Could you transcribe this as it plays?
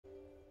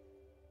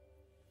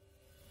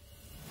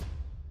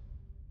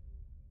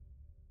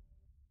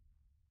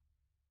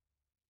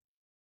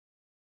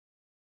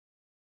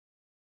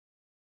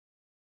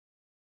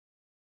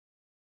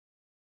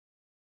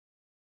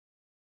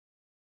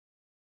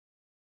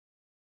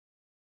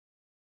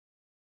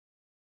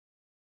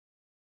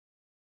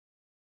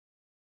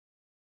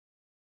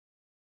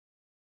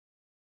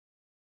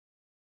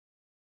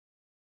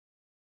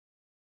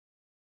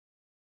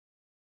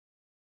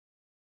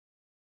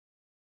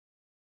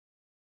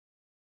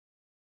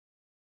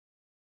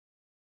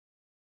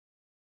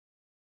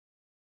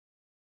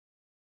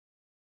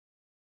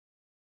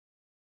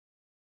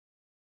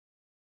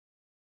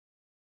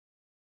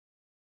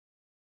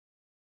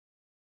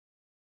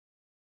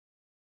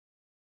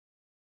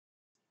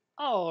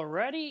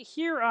Alrighty,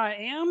 here I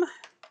am.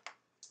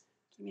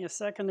 Give me a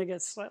second to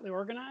get slightly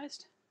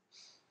organized.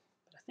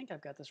 But I think I've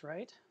got this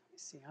right. Let me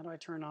see, how do I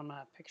turn on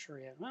my picture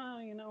yet?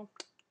 Well,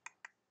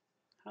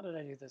 how did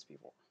I do this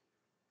before?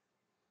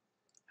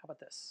 How about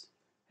this?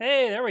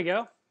 Hey, there we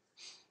go.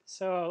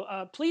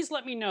 So please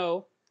let me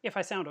know if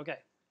I sound okay,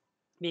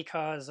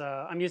 because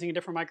I'm using a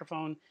different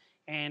microphone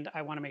and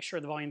I want to make sure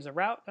the volume's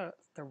the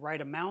right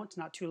amount,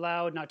 not too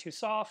loud, not too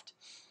soft.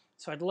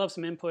 So I'd love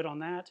some input on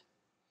that.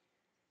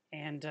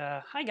 And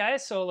hi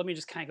guys, so let me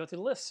just kind of go through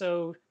the list.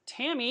 So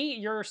Tammy,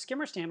 your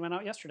skimmer stand went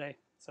out yesterday,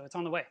 so it's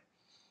on the way.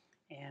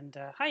 And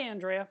hi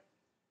Andrea.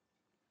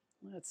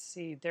 Let's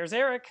see, there's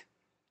Eric.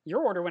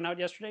 Your order went out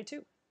yesterday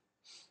too.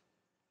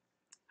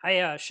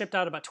 I shipped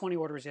out about 20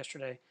 orders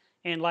yesterday,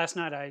 and last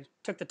night I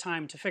took the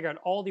time to figure out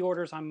all the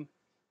orders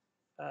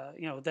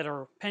that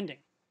are pending.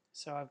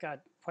 So I've got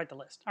quite the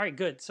list. All right,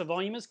 good. So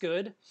volume is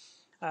good.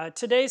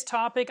 Today's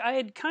topic, I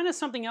had kind of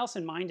something else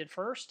in mind at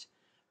first,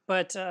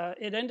 but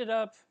it ended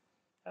up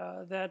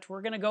that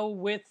we're going to go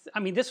with,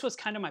 this was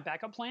kind of my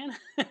backup plan,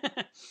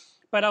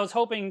 but I was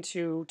hoping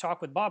to talk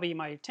with Bobby,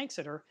 my tank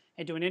sitter,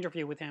 and do an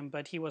interview with him,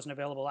 but he wasn't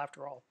available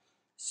after all.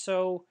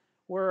 So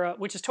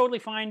which is totally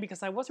fine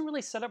because I wasn't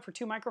really set up for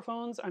two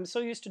microphones. I'm so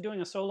used to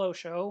doing a solo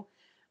show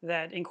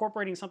that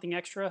incorporating something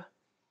extra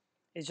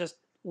is just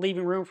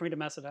leaving room for me to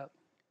mess it up.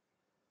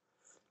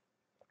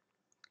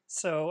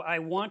 So I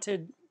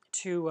wanted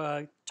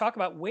to talk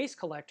about waste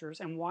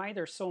collectors and why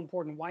they're so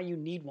important, why you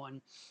need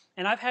one.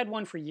 And I've had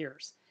one for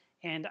years.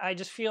 And I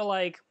just feel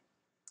like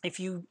if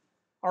you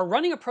are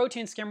running a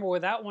protein skimmer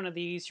without one of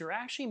these, you're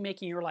actually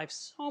making your life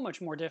so much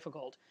more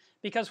difficult.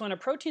 Because when a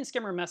protein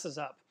skimmer messes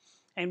up,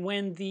 and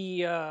when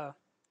the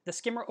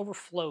skimmer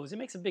overflows, it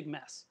makes a big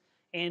mess.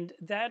 And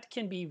that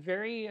can be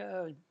very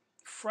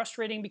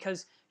frustrating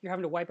because you're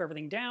having to wipe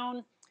everything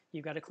down.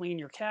 You've got to clean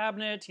your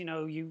cabinet.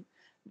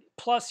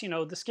 Plus,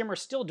 the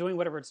skimmer's still doing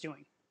whatever it's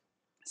doing.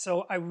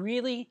 So I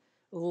really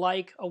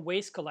like a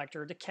waste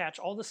collector to catch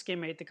all the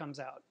skimmate that comes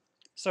out.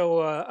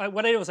 So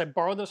what I did was I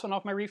borrowed this one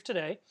off my reef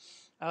today.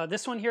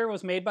 This one here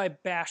was made by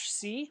Bash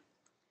C.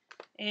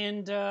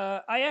 And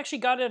I actually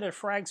got it at a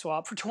frag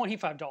swap for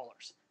 $25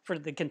 for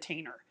the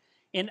container.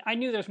 And I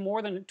knew there's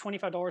more than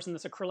 $25 in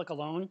this acrylic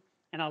alone.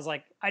 And I was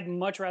like, I'd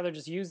much rather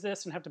just use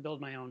this and have to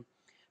build my own.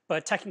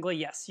 But technically,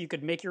 yes, you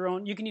could make your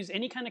own. You can use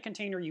any kind of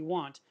container you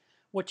want.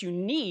 What you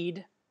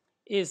need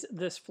is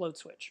this float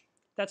switch.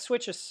 That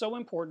switch is so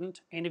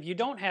important, and if you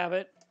don't have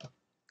it,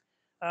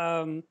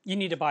 you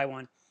need to buy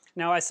one.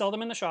 Now, I sell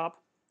them in the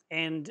shop,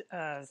 and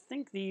I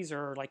think these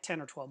are like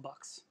 10 or 12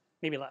 bucks,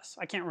 maybe less.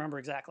 I can't remember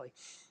exactly.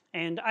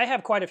 And I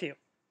have quite a few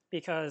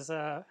because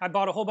I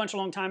bought a whole bunch a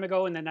long time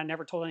ago, and then I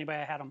never told anybody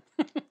I had them.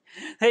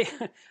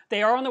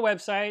 They are on the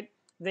website.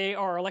 They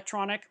are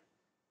electronic.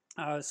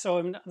 So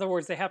in other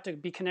words, they have to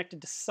be connected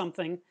to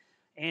something.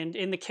 And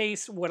in the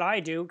case, what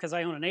I do, because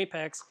I own an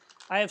Apex,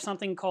 I have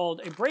something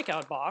called a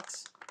breakout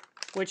box,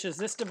 which is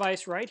this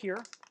device right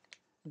here,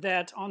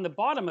 that on the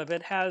bottom of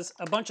it has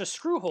a bunch of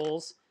screw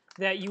holes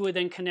that you would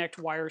then connect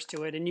wires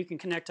to it, and you can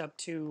connect up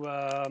to,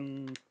 I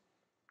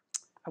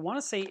want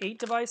to say 8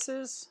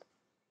 devices.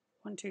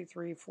 1, 2,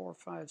 3, 4,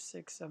 5,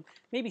 6, 7,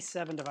 maybe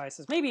 7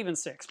 devices, maybe even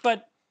 6.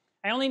 But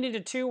I only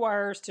needed 2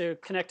 wires to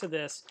connect to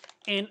this,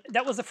 and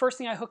that was the first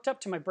thing I hooked up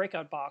to my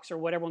breakout box, or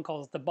what everyone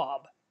calls the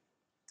bob.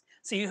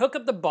 So you hook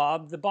up the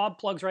bob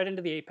plugs right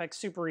into the Apex,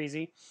 super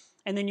easy,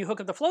 and then you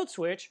hook up the float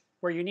switch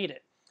where you need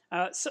it.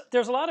 So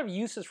there's a lot of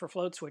uses for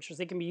float switches.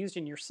 They can be used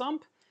in your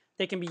sump,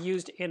 they can be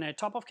used in a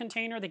top-off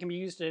container, they can be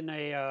used in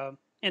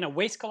a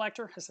waste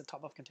collector. I said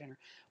top-off container.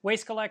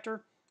 Waste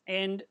collector.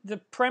 And the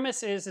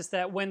premise is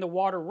that when the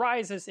water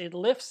rises, it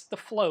lifts the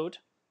float.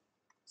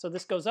 So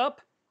this goes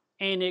up,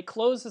 and it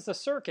closes the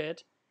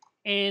circuit,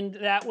 and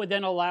that would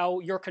then allow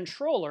your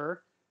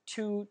controller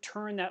to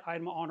turn that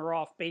item on or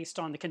off based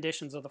on the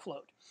conditions of the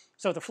float.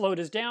 So if the float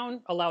is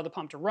down, allow the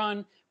pump to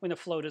run. When the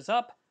float is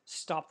up,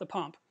 stop the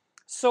pump.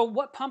 So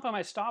what pump am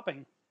I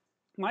stopping?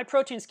 My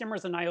protein skimmer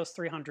is a Nios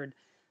 300.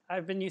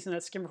 I've been using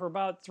that skimmer for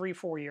about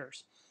 3-4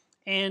 years.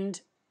 And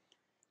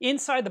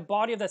inside the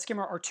body of that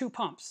skimmer are 2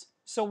 pumps.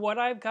 So what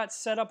I've got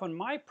set up on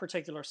my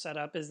particular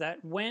setup is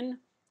that when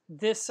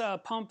this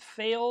pump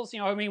fails,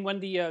 when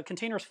the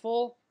container is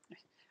full,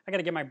 I got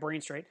to get my brain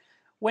straight.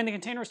 When the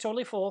container is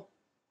totally full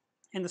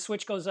and the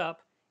switch goes up,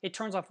 it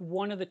turns off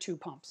one of the 2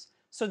 pumps.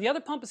 So the other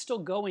pump is still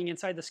going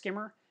inside the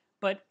skimmer,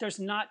 but there's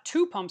not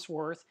 2 pumps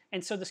worth,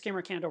 and so the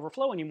skimmer can't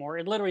overflow anymore.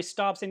 It literally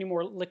stops any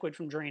more liquid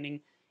from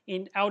draining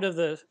out of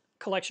the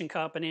collection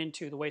cup and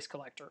into the waste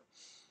collector.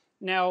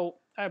 Now,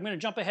 I'm going to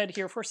jump ahead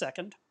here for a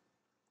second.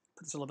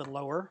 Put this a little bit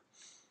lower.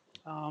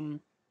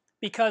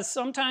 Because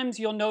sometimes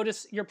you'll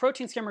notice your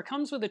protein skimmer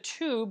comes with a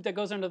tube that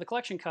goes under the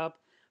collection cup,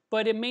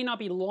 but it may not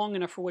be long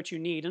enough for what you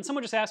need. And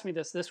someone just asked me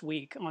this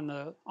week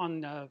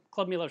on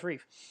Club Milo's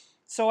Reef.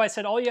 So I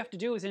said all you have to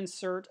do is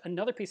insert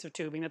another piece of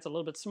tubing that's a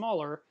little bit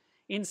smaller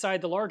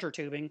inside the larger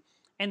tubing,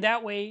 and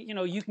that way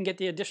you can get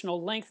the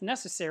additional length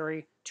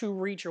necessary to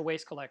reach your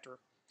waste collector.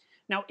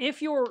 Now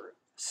if your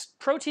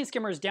protein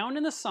skimmer is down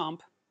in the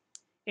sump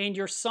and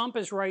your sump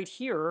is right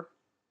here,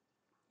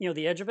 you know,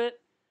 the edge of it,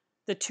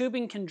 the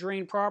tubing can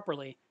drain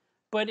properly.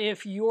 But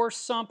if your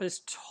sump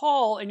is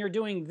tall and you're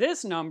doing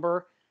this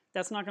number,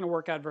 that's not going to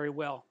work out very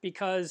well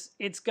because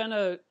it's going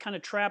to kind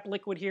of trap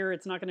liquid here.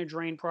 It's not going to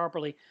drain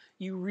properly.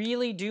 You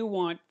really do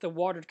want the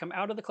water to come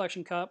out of the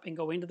collection cup and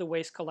go into the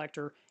waste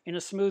collector in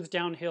a smooth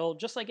downhill,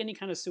 just like any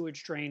kind of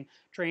sewage drain.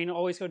 Drain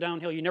always go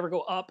downhill. You never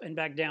go up and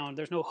back down.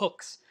 There's no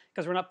hooks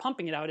because we're not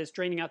pumping it out. It's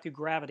draining out through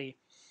gravity.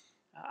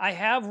 I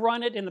have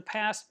run it in the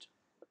past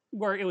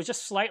where it was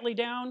just slightly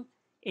down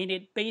and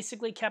it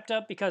basically kept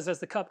up because as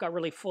the cup got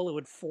really full, it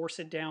would force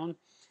it down.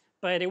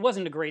 But it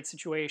wasn't a great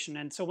situation.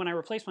 And so when I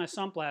replaced my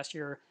sump last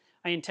year,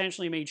 I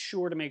intentionally made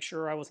sure to make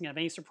sure I wasn't going to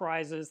have any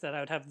surprises, that I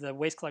would have the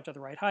waste collector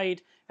the right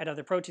height, I'd have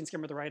the protein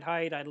skimmer the right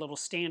height, I had a little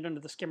stand under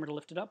the skimmer to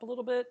lift it up a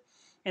little bit.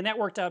 And that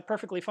worked out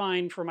perfectly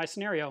fine for my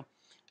scenario.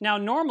 Now,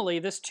 normally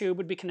this tube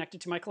would be connected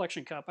to my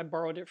collection cup. I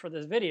borrowed it for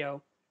this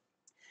video.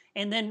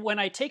 And then when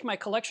I take my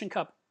collection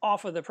cup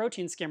off of the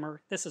protein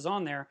skimmer, this is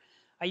on there,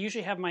 I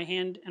usually have my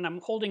hand and I'm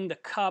holding the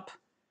cup,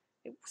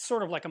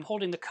 sort of like I'm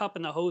holding the cup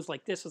and the hose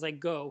like this as I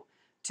go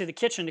to the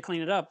kitchen to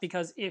clean it up,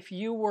 because if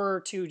you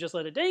were to just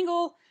let it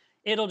dangle,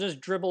 it'll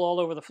just dribble all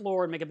over the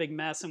floor and make a big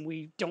mess, and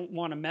we don't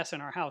want a mess in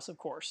our house, of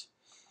course.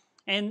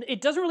 And it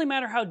doesn't really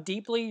matter how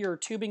deeply your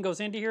tubing goes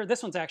into here.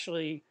 This one's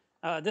actually,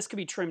 this could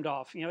be trimmed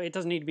off. You know, it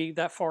doesn't need to be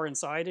that far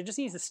inside. It just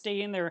needs to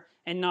stay in there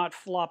and not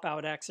flop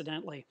out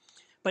accidentally.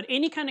 But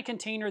any kind of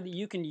container that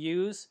you can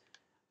use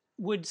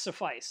would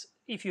suffice.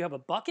 If you have a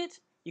bucket,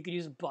 you could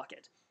use a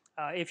bucket.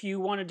 If you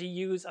wanted to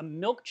use a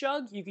milk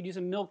jug, you could use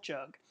a milk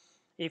jug.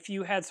 If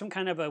you had some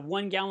kind of a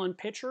 1 gallon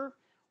pitcher,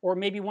 or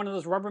maybe one of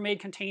those Rubbermaid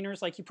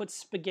containers like you put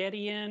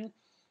spaghetti in,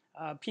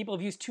 people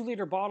have used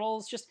 2-liter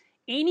bottles, just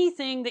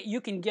anything that you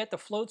can get the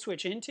float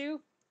switch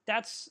into,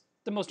 that's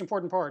the most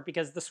important part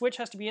because the switch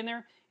has to be in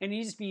there and it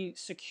needs to be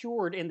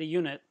secured in the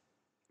unit.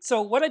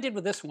 So what I did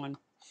with this one,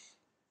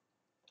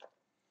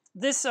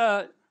 this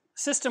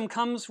system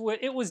comes with,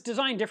 it was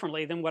designed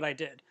differently than what I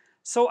did.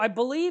 So I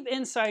believe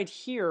inside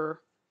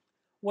here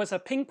was a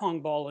ping pong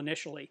ball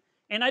initially.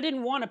 And I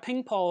didn't want a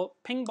ping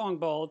pong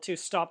ball to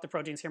stop the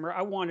protein skimmer.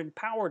 I wanted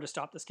power to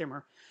stop the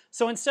skimmer.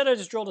 So instead I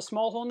just drilled a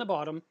small hole in the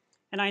bottom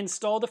and I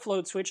installed the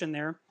float switch in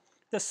there.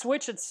 The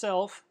switch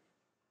itself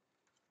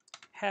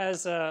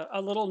has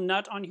a little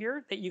nut on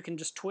here that you can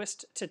just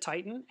twist to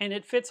tighten, and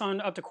it fits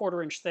on up to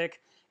 1/4 inch thick.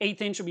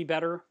 1/8 inch would be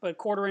better, but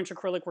 1/4 inch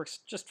acrylic works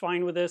just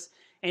fine with this.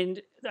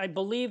 And I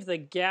believe the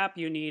gap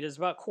you need is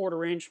about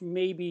 1/4 inch,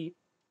 maybe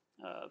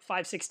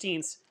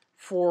 5/16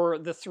 for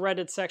the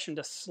threaded section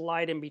to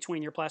slide in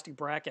between your plastic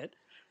bracket.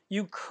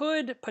 You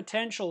could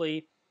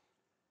potentially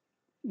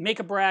make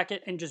a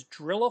bracket and just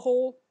drill a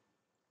hole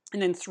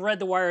and then thread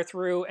the wire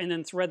through and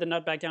then thread the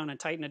nut back down and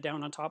tighten it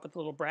down on top of the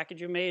little bracket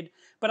you made.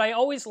 But I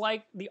always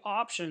like the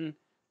option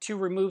to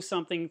remove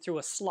something through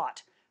a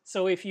slot.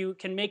 So if you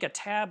can make a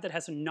tab that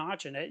has a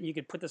notch in it, you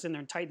could put this in there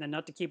and tighten the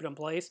nut to keep it in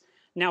place.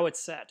 Now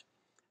it's set.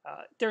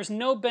 There's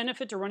no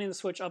benefit to running the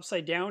switch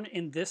upside down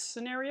in this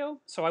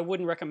scenario, so I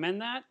wouldn't recommend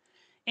that.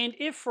 And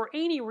if for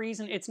any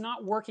reason it's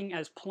not working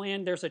as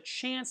planned, there's a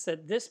chance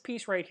that this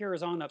piece right here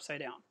is on upside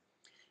down.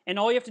 And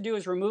all you have to do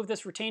is remove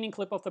this retaining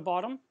clip off the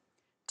bottom,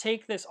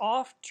 take this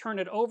off, turn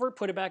it over,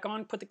 put it back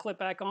on, put the clip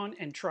back on,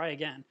 and try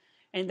again.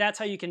 And that's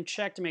how you can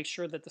check to make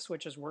sure that the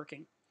switch is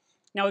working.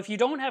 Now, if you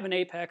don't have an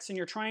apex and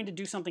you're trying to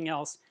do something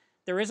else,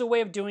 there is a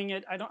way of doing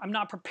it. I'm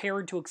not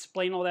prepared to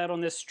explain all that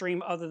on this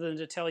stream other than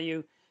to tell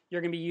you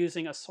you're going to be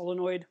using a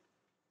solenoid,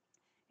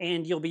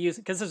 and you'll be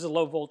using, because this is a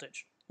low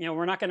voltage. You know,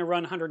 we're not going to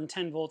run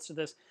 110 volts to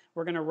this.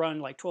 We're going to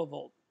run like 12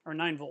 volt or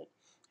 9 volt.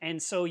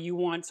 And so you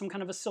want some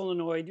kind of a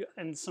solenoid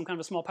and some kind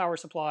of a small power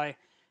supply,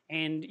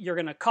 and you're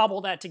going to cobble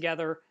that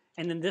together,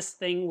 and then this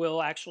thing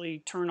will actually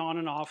turn on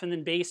and off. And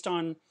then based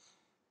on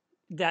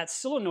that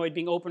solenoid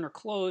being open or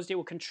closed, it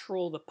will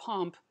control the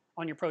pump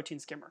on your protein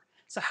skimmer.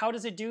 So how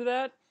does it do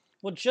that?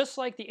 Well, just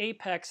like the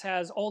apex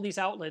has all these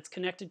outlets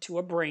connected to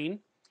a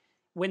brain,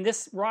 when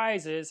this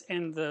rises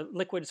and the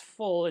liquid is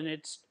full and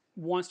it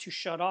wants to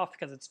shut off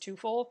because it's too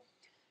full,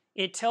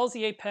 it tells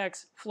the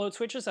apex float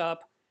switch is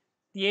up.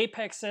 The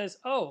apex says,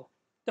 oh,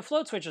 the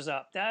float switch is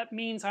up. That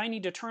means I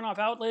need to turn off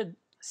outlet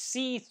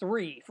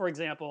C3, for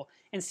example,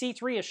 and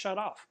C3 is shut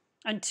off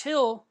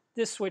until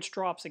this switch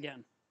drops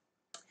again.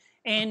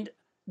 And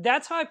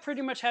that's how I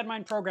pretty much had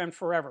mine programmed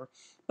forever.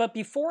 But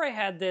before I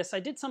had this,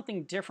 I did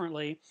something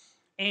differently.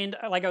 And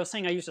like I was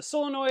saying, I used a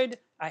solenoid.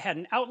 I had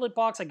an outlet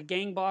box, like a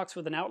gang box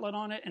with an outlet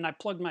on it, and I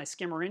plugged my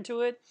skimmer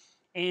into it.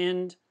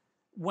 And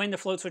when the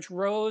float switch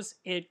rose,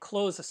 it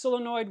closed the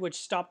solenoid, which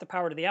stopped the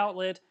power to the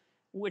outlet,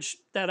 which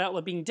that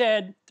outlet being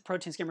dead, the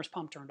protein skimmer's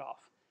pump turned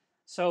off.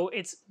 So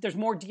there's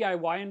more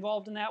DIY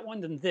involved in that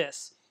one than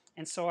this.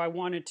 And so I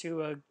wanted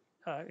to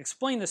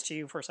explain this to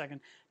you for a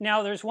second.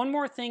 Now, there's one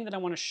more thing that I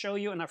want to show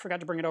you, and I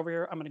forgot to bring it over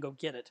here. I'm going to go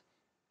get it.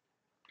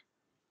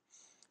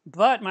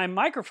 But my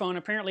microphone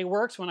apparently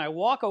works when I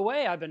walk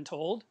away, I've been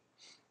told.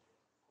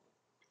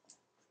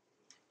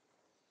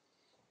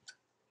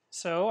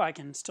 So I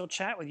can still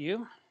chat with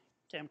you.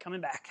 Okay, I'm coming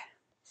back.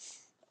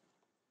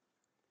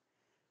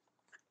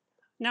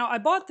 Now, I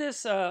bought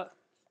this, I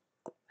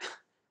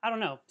don't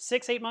know,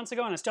 6, 8 months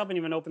ago, and I still haven't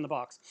even opened the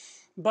box.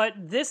 But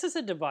this is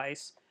a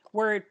device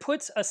where it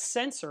puts a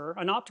sensor,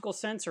 an optical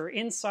sensor,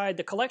 inside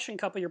the collection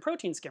cup of your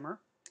protein skimmer.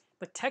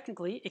 But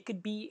technically, it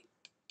could be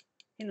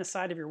in the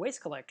side of your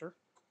waste collector.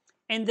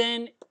 And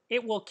then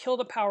it will kill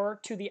the power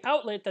to the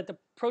outlet that the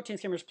protein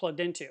skimmer is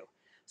plugged into.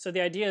 So the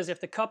idea is if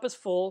the cup is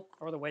full,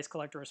 or the waste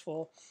collector is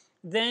full,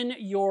 then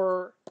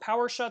your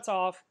power shuts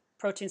off,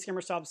 protein skimmer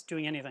stops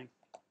doing anything.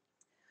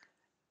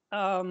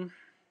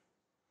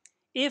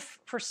 If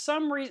for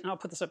some reason, I'll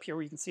put this up here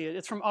where you can see it.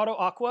 It's from Auto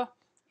Aqua,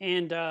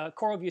 and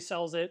CoralView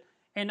sells it.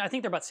 And I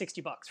think they're about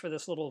 $60 for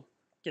this little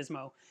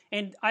gizmo.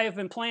 And I have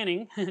been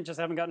planning, just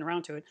haven't gotten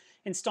around to it,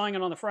 installing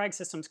it on the Frag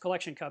Systems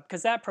collection cup,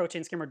 because that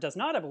protein skimmer does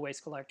not have a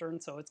waste collector,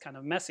 and so it's kind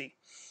of messy.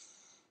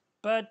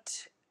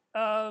 But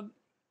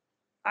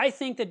I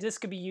think that this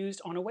could be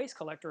used on a waste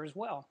collector as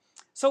well.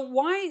 So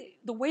why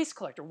the waste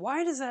collector?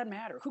 Why does that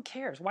matter? Who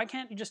cares? Why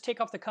can't you just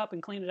take off the cup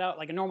and clean it out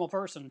like a normal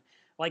person,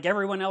 like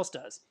everyone else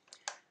does?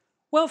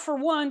 Well, for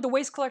one, the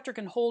waste collector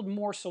can hold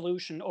more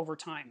solution over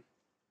time.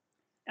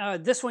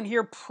 This one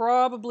here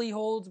probably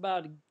holds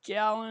about 1.25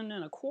 gallons,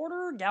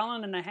 1.5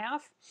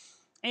 gallons.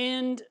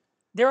 And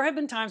there have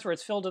been times where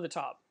it's filled to the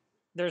top.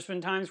 There's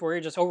been times where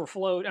it just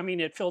overflowed. I mean,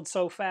 it filled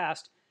so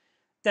fast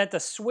that the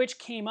switch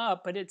came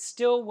up, but it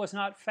still was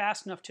not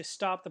fast enough to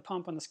stop the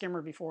pump on the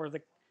skimmer before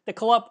the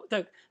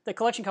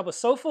collection cup was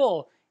so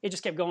full, it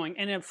just kept going.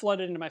 And it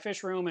flooded into my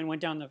fish room and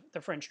went down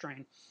the French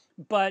drain.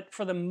 But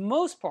for the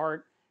most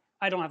part,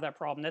 I don't have that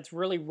problem. That's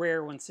really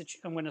rare when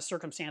a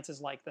circumstance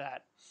is like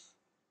that.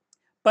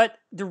 But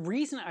the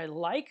reason I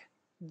like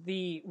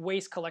the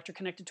waste collector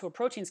connected to a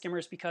protein skimmer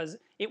is because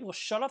it will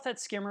shut off that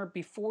skimmer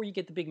before you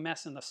get the big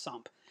mess in the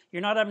sump.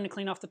 You're not having to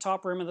clean off the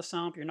top rim of the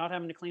sump. You're not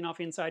having to clean off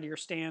inside of your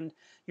stand.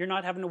 You're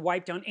not having to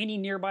wipe down any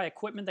nearby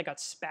equipment that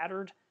got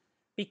spattered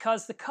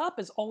because the cup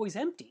is always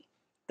empty.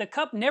 The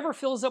cup never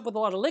fills up with a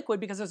lot of liquid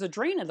because there's a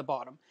drain at the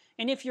bottom.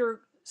 And if your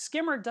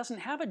skimmer doesn't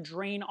have a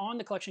drain on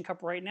the collection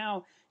cup right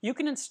now, you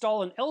can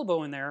install an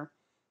elbow in there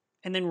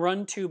and then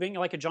run tubing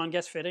like a John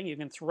Guest fitting. You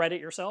can thread it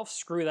yourself,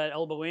 screw that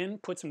elbow in,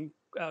 put some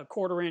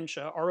 1/4-inch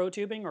RO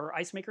tubing or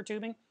ice maker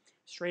tubing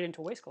straight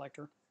into a waste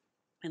collector,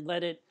 and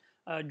let it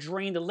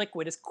drain the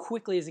liquid as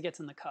quickly as it gets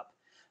in the cup.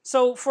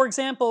 So, for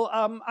example,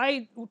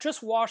 I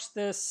just washed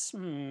this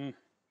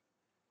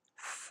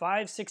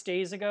 5, 6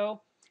 days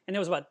ago, and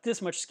there was about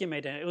this much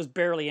skimmate in it. It was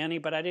barely any,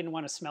 but I didn't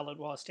want to smell it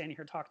while I was standing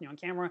here talking to you on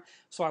camera,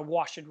 so I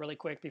washed it really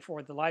quick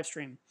before the live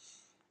stream.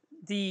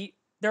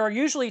 There are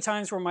usually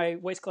times where my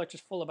waste collector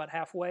is full about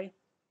halfway,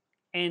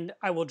 and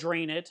I will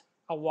drain it,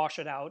 I'll wash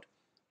it out,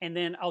 and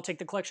then I'll take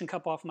the collection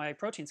cup off my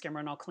protein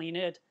skimmer and I'll clean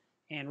it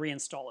and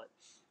reinstall it.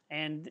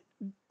 And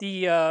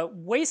the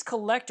waste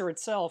collector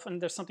itself, and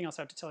there's something else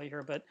I have to tell you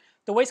here, but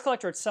the waste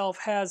collector itself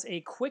has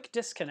a quick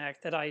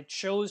disconnect that I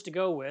chose to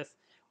go with,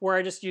 where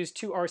I just used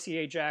 2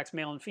 RCA jacks,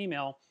 male and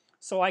female,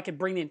 so I could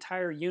bring the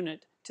entire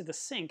unit to the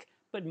sink.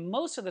 But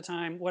most of the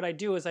time, what I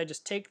do is I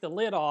just take the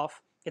lid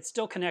off, it's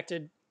still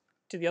connected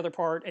to the other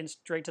part and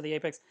straight to the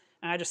apex,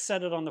 and I just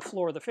set it on the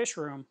floor of the fish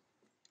room,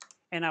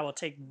 and I will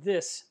take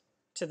this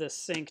to the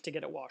sink to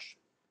get it washed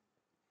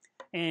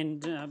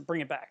and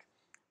bring it back.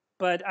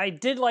 But I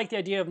did like the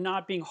idea of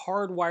not being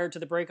hardwired to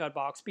the breakout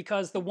box,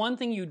 because the one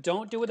thing you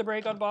don't do with the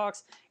breakout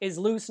box is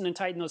loosen and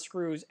tighten those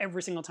screws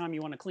every single time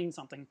you want to clean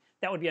something.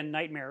 That would be a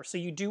nightmare. So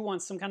you do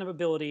want some kind of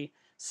ability,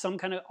 some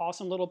kind of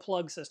awesome little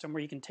plug system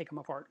where you can take them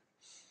apart.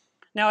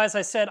 Now, as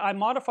I said, I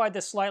modified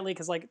this slightly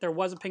because there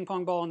was a ping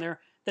pong ball in there.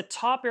 The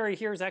top area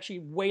here is actually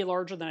way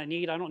larger than I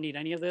need. I don't need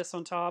any of this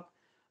on top.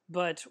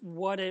 But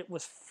what it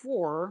was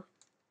for,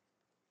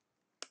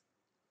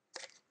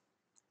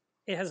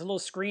 it has a little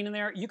screen in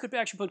there. You could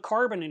actually put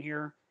carbon in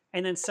here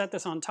and then set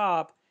this on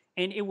top,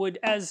 and it would,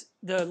 as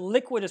the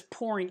liquid is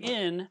pouring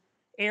in,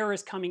 air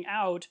is coming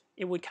out,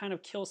 it would kind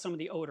of kill some of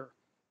the odor.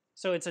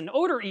 So it's an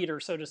odor eater,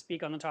 so to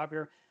speak, on the top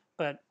here,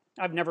 but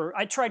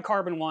I tried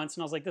carbon once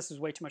and I was like, this is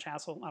way too much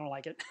hassle. I don't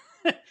like it.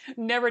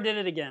 Never did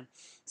it again.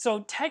 So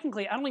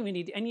technically, I don't even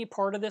need any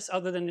part of this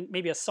other than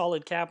maybe a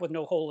solid cap with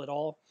no hole at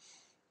all.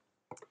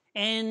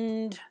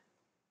 And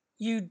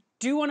you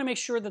do want to make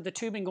sure that the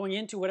tubing going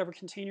into whatever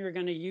container you're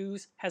going to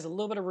use has a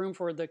little bit of room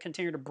for the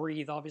container to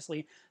breathe,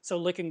 obviously, so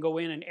liquid can go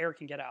in and air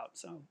can get out.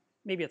 So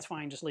maybe it's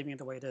fine just leaving it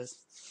the way it is.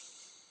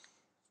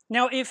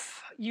 Now,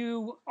 if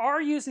you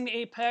are using the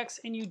Apex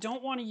and you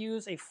don't want to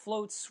use a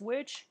float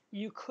switch,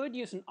 you could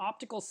use an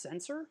optical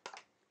sensor.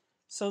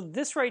 So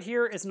this right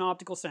here is an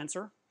optical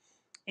sensor,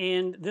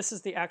 and this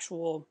is the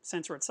actual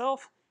sensor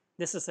itself.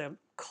 This is a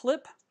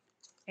clip,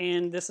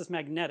 and this is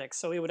magnetic,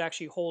 so it would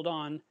actually hold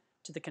on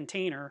to the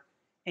container,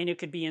 and it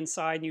could be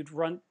inside, and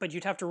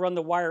you'd have to run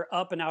the wire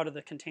up and out of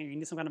the container. You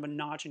need some kind of a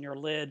notch in your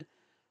lid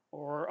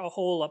or a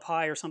hole up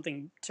high or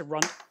something to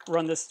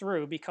run this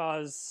through,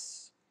 because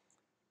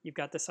you've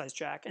got this size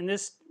jack. And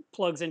this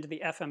plugs into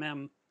the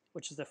FMM,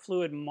 which is the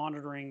fluid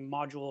monitoring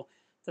module,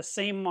 the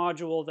same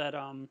module that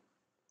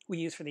we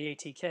use for the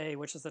ATK,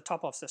 which is the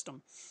top-off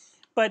system.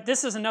 But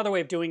this is another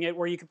way of doing it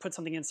where you could put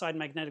something inside and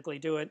magnetically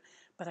do it.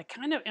 But I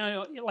kind of,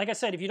 like I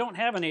said, if you don't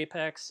have an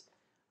apex,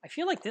 I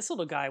feel like this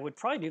little guy would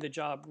probably do the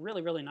job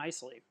really, really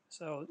nicely.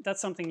 So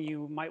that's something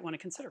you might want to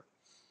consider.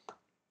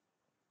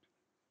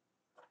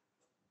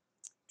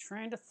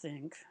 Trying to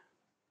think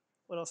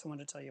what else I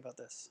wanted to tell you about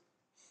this.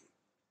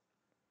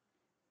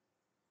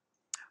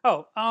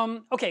 Oh,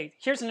 okay,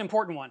 here's an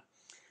important one.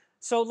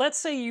 So let's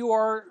say you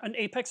are an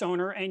Apex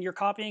owner and you're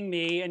copying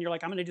me and you're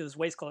like, I'm going to do this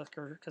waste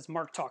collector because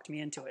Mark talked me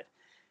into it.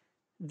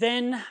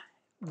 Then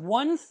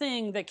one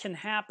thing that can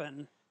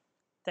happen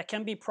that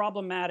can be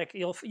problematic,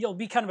 you'll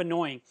be kind of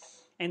annoying.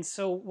 And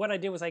so what I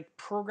did was I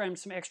programmed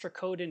some extra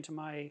code into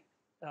my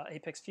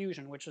Apex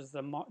Fusion, which is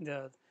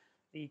the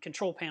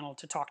control panel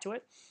to talk to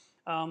it.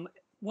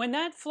 When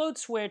that float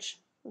switch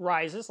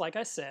rises, like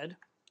I said,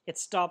 it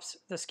stops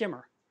the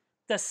skimmer.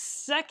 The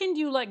second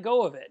you let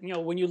go of it,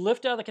 when you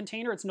lift out of the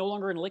container, it's no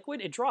longer in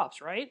liquid, it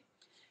drops, right?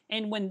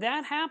 And when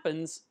that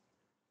happens,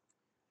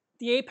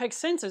 the Apex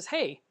senses,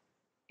 hey,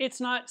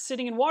 it's not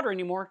sitting in water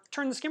anymore,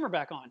 turn the skimmer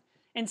back on.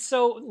 And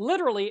so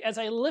literally, as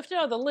I lift it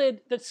out of the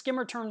lid, the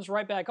skimmer turns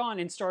right back on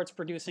and starts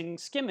producing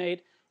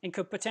skimmate and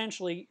could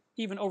potentially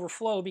even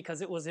overflow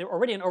because it was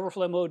already in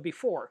overflow mode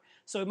before.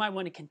 So it might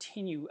want to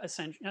continue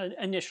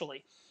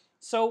initially.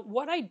 So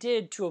what I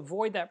did to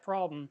avoid that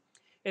problem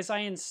is I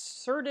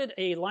inserted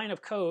a line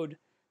of code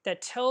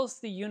that tells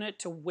the unit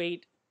to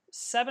wait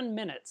 7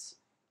 minutes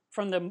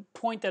from the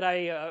point that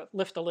I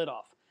lift the lid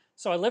off.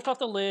 So I lift off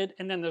the lid,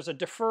 and then there's a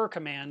defer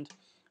command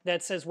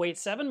that says wait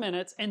 7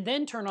 minutes, and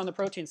then turn on the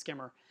protein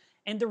skimmer.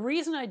 And the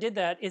reason I did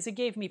that is it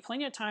gave me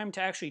plenty of time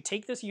to actually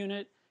take this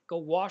unit, go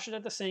wash it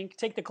at the sink,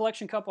 take the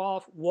collection cup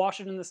off, wash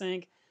it in the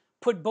sink,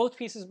 put both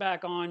pieces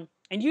back on,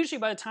 and usually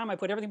by the time I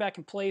put everything back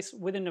in place,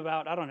 within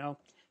about, I don't know,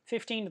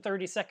 15 to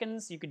 30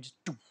 seconds,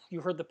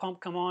 you heard the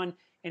pump come on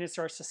and it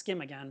starts to skim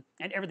again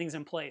and everything's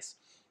in place.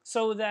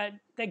 So that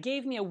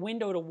gave me a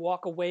window to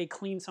walk away,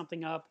 clean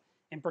something up,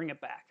 and bring it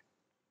back.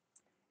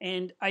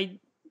 And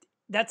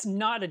that's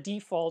not a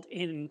default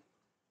in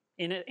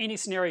any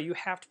scenario. You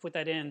have to put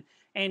that in,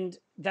 and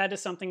that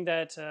is something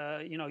that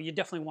you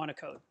definitely want to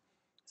code.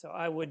 So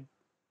I'm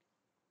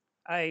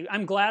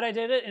glad I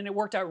did it, and it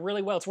worked out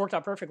really well. It's worked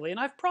out perfectly, and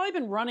I've probably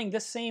been running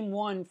this same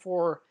one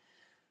for,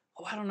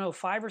 I don't know,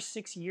 5 or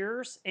 6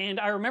 years. And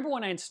I remember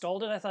when I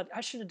installed it, I thought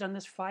I should have done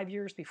this 5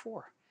 years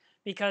before,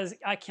 because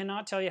I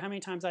cannot tell you how many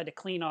times I had to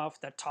clean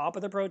off the top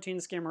of the protein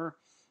skimmer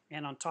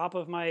and on top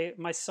of my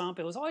sump.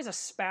 It was always a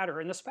spatter,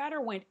 and the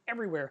spatter went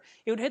everywhere.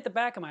 It would hit the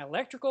back of my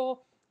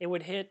electrical. It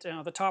would hit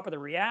the top of the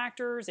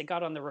reactors. It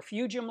got on the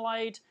refugium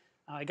light.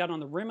 It got on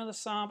the rim of the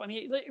sump. I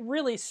mean, it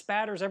really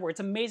spatters everywhere. It's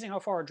amazing how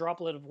far a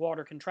droplet of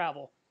water can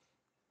travel.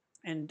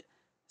 And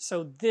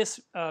so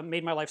this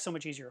made my life so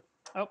much easier.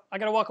 Oh, I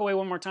got to walk away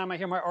one more time. I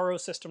hear my RO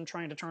system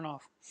trying to turn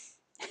off.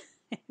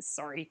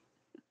 Sorry.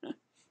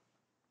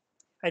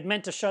 I'd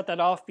meant to shut that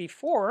off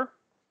before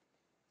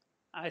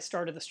I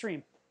started the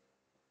stream.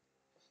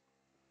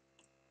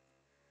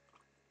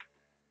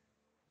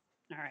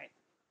 All right.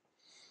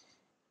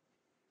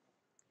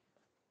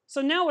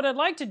 So now what I'd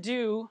like to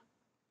do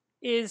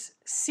is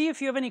see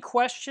if you have any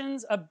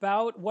questions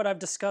about what I've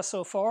discussed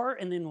so far,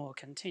 and then we'll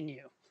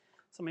continue.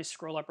 So let me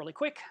scroll up really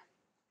quick.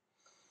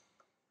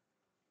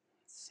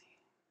 Let's see.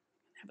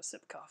 Have a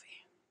sip of coffee.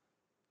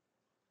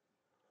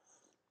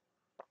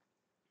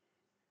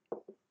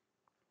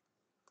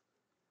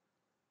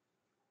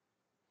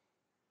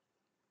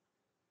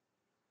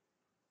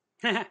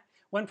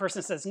 One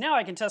person says, now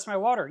I can test my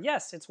water.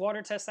 Yes, it's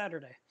water test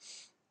Saturday.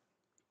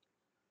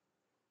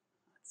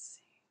 Let's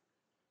see.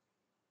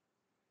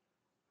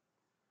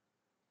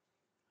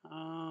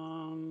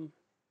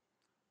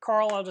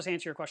 Carl, I'll just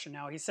answer your question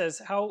now. He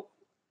says, how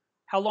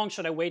long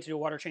should I wait to do a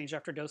water change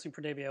after dosing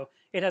Prodibio?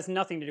 It has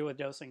nothing to do with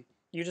dosing.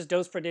 You just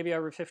dose Prodibio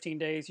every 15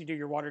 days. You do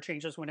your water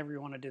changes whenever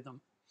you want to do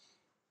them.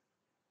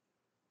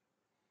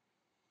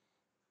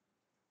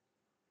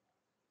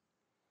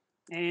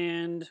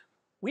 And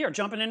we are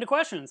jumping into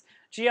questions.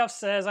 GF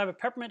says, I have a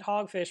peppermint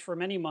hogfish for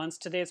many months.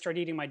 Today I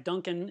started eating my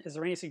Dunkin'. Is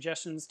there any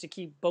suggestions to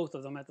keep both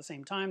of them at the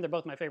same time? They're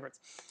both my favorites.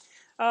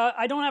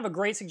 I don't have a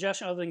great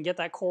suggestion other than get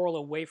that coral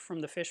away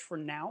from the fish for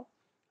now.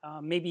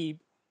 Maybe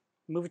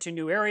move it to a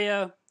new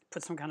area,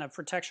 put some kind of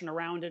protection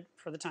around it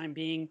for the time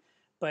being,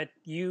 but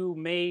you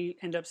may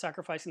end up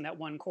sacrificing that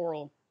one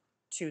coral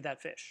to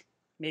that fish.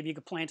 Maybe you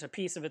could plant a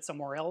piece of it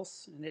somewhere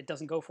else and it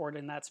doesn't go for it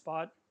in that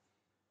spot.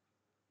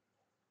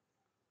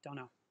 Don't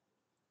know.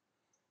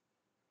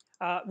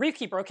 Reef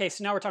Keeper, okay,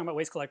 so now we're talking about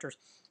waste collectors.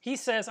 He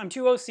says, I'm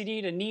too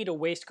OCD to need a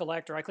waste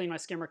collector. I clean my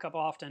skimmer cup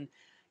often.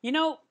 You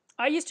know,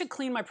 I used to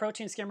clean my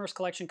protein skimmers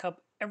collection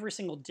cup every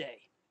single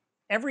day.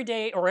 Every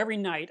day or every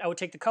night, I would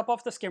take the cup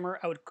off the skimmer,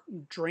 I would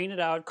drain it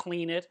out,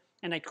 clean it,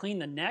 and I'd clean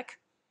the neck,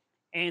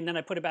 and then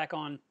I put it back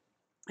on.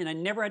 And I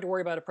never had to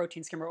worry about a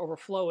protein skimmer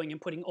overflowing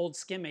and putting old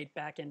skimmate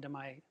back into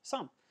my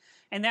sump.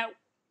 And that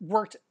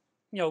worked,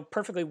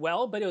 perfectly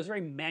well, but it was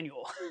very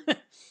manual.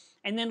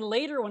 And then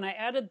later, when I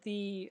added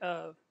the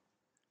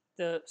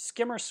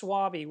skimmer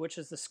swabby, which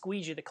is the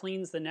squeegee that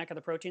cleans the neck of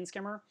the protein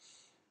skimmer,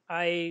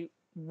 I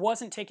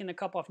wasn't taking the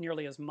cup off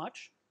nearly as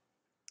much,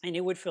 and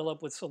it would fill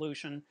up with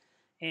solution.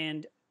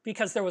 And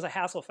because there was a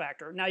hassle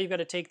factor, now you've got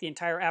to take the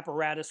entire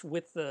apparatus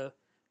with the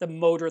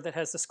motor that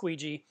has the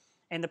squeegee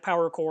and the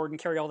power cord and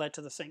carry all that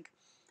to the sink.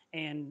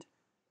 And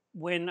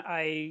when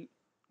I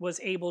was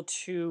able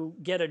to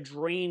get a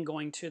drain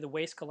going to the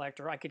waste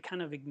collector, I could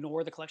kind of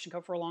ignore the collection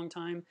cup for a long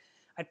time.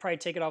 I'd probably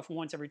take it off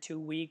once every 2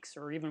 weeks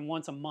or even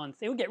once a month.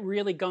 It would get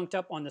really gunked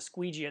up on the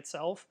squeegee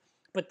itself,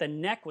 but the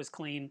neck was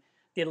clean.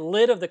 The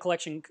lid of the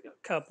collection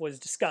cup was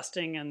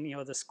disgusting, and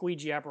the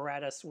squeegee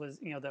apparatus was,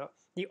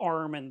 the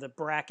arm and the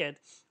bracket,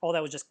 all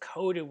that was just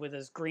coated with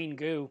this green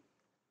goo,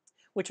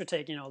 which would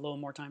take a little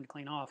more time to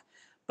clean off.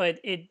 But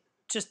it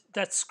just,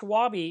 that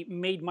squabby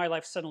made my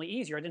life suddenly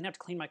easier. I didn't have to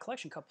clean my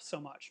collection cup so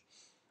much.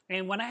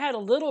 And when I had a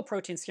little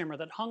protein skimmer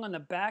that hung on the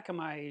back of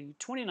my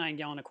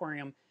 29-gallon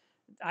aquarium,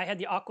 I had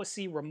the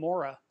Aquasea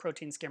Remora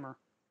protein skimmer.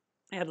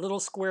 I had a little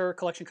square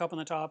collection cup on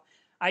the top.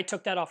 I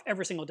took that off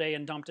every single day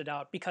and dumped it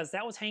out because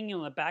that was hanging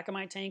on the back of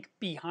my tank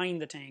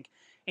behind the tank.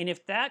 And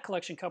if that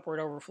collection cup were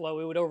to overflow,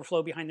 it would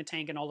overflow behind the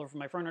tank and all over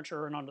my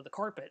furniture and onto the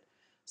carpet.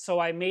 So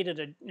I made it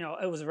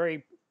it was a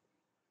very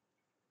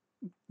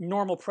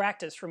normal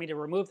practice for me to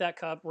remove that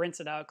cup, rinse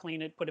it out,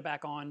 clean it, put it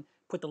back on,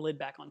 put the lid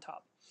back on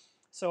top.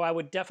 So I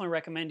would definitely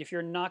recommend, if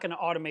you're not going to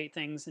automate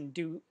things and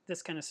do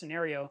this kind of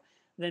scenario,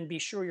 then be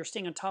sure you're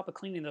staying on top of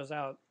cleaning those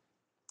out.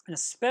 And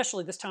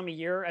especially this time of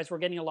year, as we're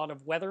getting a lot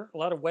of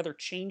weather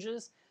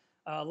changes.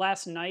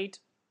 Last night,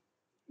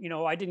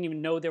 I didn't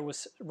even know there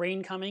was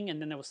rain coming, and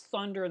then there was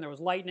thunder and there was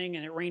lightning,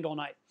 and it rained all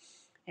night.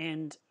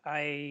 And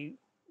I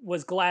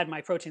was glad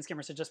my protein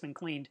skimmers had just been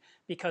cleaned,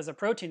 because a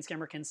protein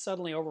skimmer can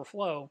suddenly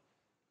overflow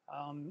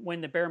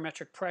when the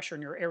barometric pressure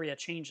in your area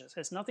changes. It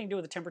has nothing to do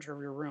with the temperature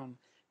of your room.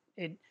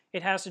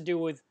 It has to do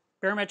with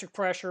barometric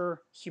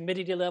pressure,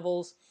 humidity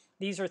levels.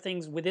 These are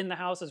things within the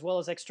house as well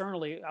as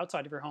externally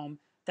outside of your home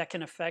that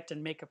can affect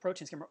and make a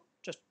protein skimmer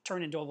just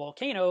turn into a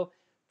volcano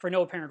for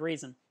no apparent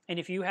reason. And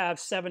if you have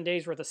 7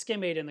 days worth of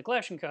skimmate in the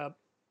collection cup,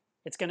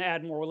 it's going to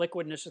add more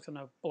liquid and it's just going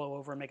to blow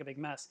over and make a big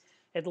mess.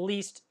 At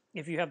least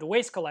if you have the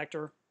waste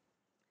collector,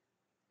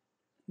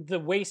 the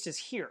waste is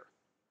here.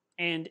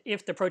 And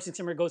if the protein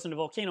skimmer goes into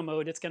volcano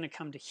mode, it's going to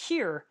come to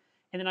here,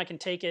 and then I can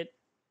take it.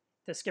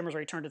 The skimmer's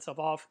already turned itself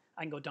off.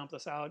 I can go dump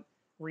this out,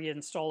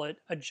 reinstall it,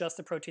 adjust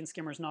the protein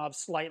skimmer's knob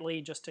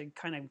slightly just to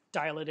kind of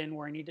dial it in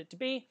where I need it to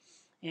be,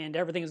 and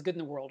everything is good in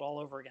the world all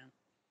over again.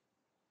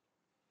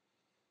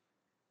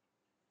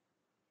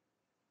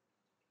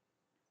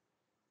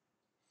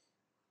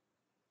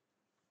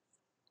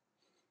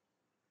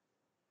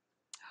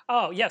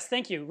 Oh, yes,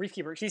 thank you, Reef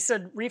Keeper. She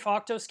said Reef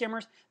Octo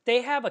skimmers.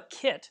 They have a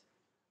kit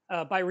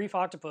by Reef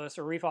Octopus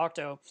or Reef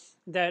Octo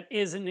that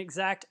is an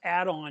exact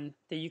add-on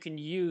that you can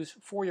use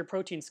for your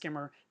protein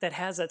skimmer that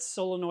has that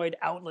solenoid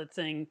outlet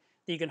thing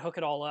that you can hook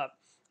it all up.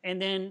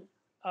 And then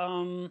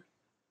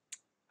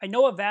I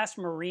know Avast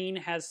Marine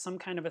has some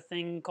kind of a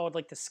thing called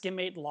like the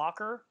skimmate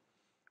locker,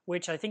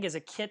 which I think is a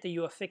kit that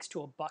you affix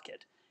to a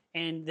bucket.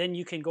 And then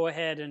you can go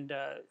ahead and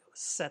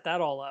set that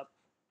all up.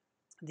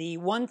 The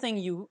one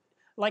thing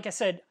like I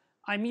said,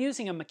 I'm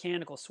using a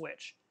mechanical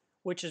switch,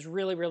 which is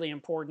really, really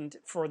important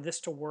for this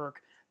to work.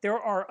 There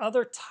are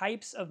other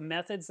types of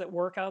methods that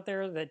work out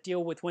there that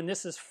deal with when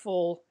this is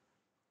full,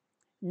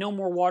 no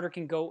more water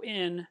can go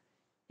in.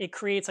 It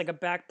creates like a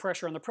back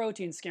pressure on the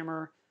protein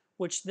skimmer,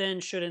 which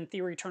then should, in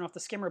theory, turn off the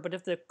skimmer. But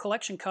if the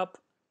collection cup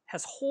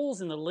has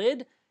holes in the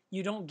lid,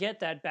 you don't get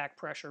that back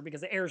pressure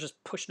because the air is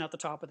just pushing out the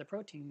top of the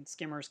protein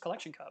skimmer's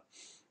collection cup.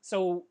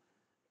 So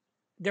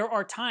there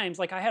are times,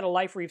 like I had a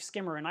Life Reef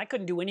skimmer and I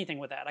couldn't do anything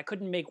with that. I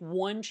couldn't make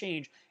one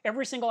change.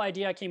 Every single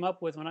idea I came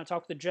up with when I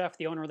talked to Jeff,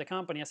 the owner of the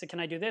company, I said, can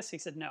I do this? He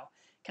said, no.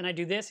 Can I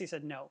do this? He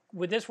said, no.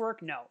 Would this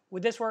work? No.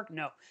 Would this work?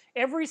 No.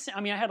 I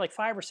had like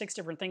 5 or 6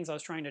 different things I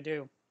was trying to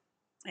do.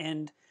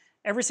 And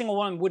every single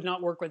one would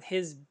not work with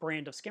his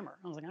brand of skimmer.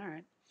 I was like, all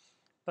right.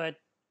 But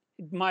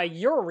my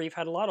Euro Reef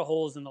had a lot of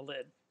holes in the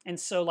lid. And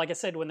so, like I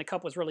said, when the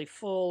cup was really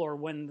full or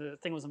when the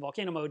thing was in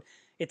volcano mode,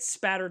 it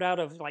spattered out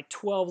of like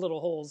 12 little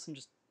holes and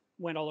just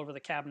went all over the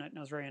cabinet, and it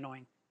was very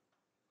annoying.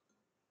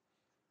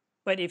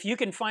 But if you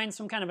can find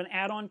some kind of an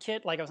add-on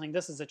kit, like I was saying,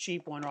 this is a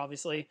cheap one,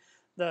 obviously.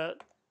 The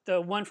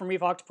one from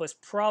Reef Octopus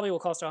probably will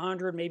cost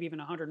 $100, maybe even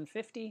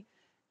 $150.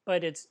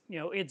 But it's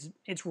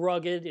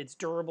rugged, it's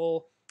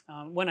durable.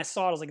 When I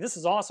saw it, I was like, this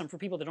is awesome for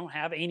people that don't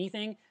have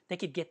anything. They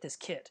could get this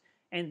kit,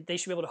 and they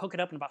should be able to hook it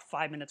up in about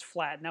 5 minutes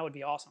flat, and that would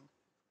be awesome.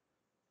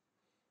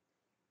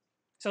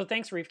 So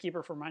thanks, Reef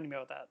Keeper, for reminding me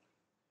about that.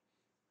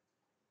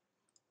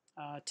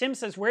 Tim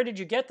says, where did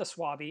you get the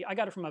Swabby? I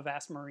got it from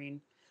Avast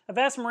Marine.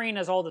 Avast Marine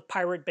has all the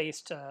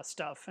pirate-based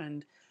stuff,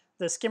 and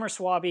the skimmer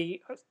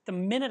Swabby, the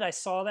minute I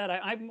saw that,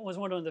 I was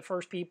one of the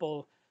first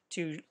people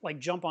to like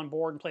jump on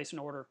board and place an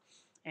order.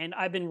 And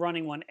I've been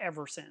running one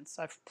ever since.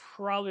 I've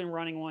probably been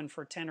running one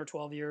for 10 or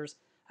 12 years.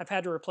 I've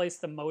had to replace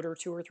the motor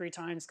 2 or 3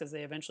 times because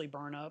they eventually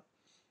burn up.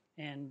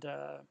 And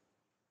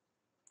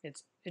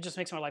it just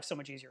makes my life so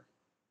much easier.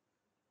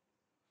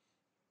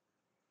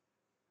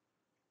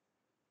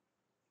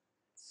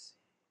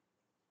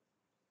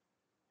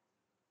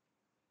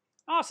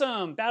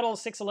 Awesome. Battle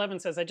 611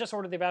 says, I just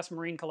ordered the Vast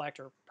Marine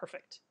Collector.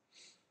 Perfect.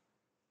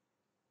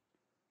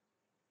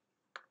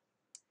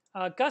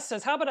 Gus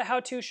says, how about a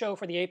how-to show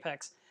for the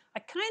Apex? I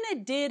kind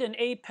of did an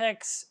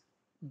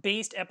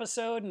Apex-based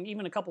episode, and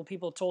even a couple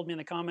people told me in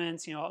the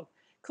comments, you know,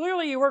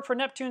 clearly you work for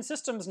Neptune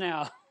Systems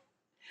now.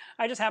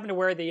 I just happened to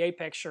wear the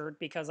Apex shirt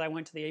because I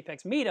went to the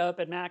Apex meetup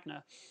at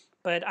MACNA.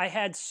 But I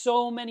had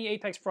so many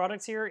Apex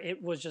products here,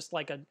 it was just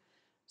like a,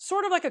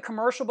 sort of like a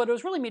commercial, but it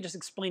was really me just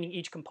explaining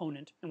each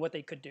component and what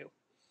they could do.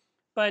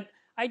 But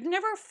I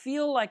never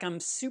feel like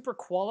I'm super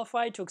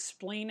qualified to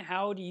explain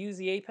how to use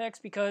the Apex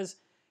because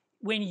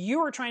when you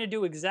are trying to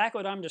do exactly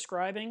what I'm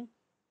describing,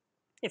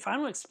 if I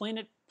don't explain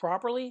it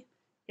properly,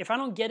 if I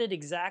don't get it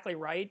exactly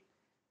right,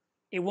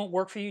 it won't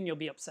work for you and you'll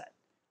be upset.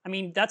 I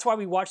mean, that's why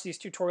we watch these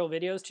tutorial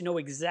videos, to know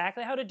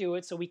exactly how to do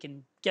it so we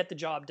can get the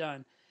job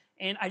done.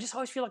 And I just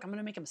always feel like I'm going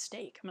to make a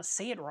mistake. I'm going to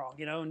say it wrong,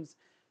 you know? And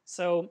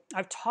so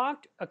I've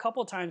talked a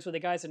couple of times with the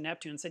guys at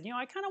Neptune and said, you know,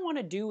 I kind of want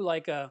to do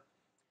like a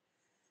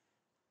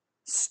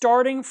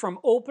starting from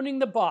opening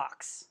the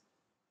box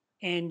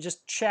and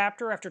just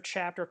chapter after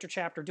chapter after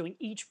chapter doing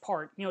each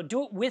part, you know,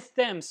 do it with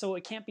them so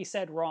it can't be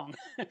said wrong.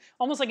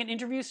 Almost like an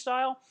interview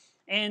style.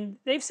 And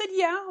they've said,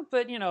 yeah,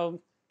 but, you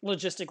know,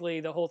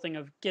 logistically, the whole thing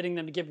of getting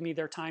them to give me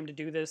their time to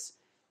do this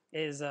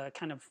is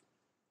kind of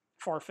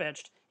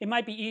far-fetched. It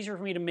might be easier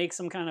for me to make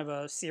some kind of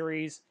a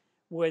series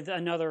with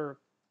another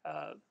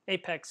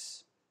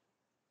Apex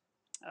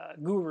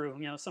guru,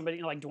 you know,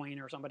 somebody like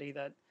Dwayne or somebody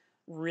that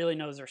really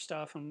knows their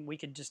stuff, and we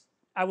could just,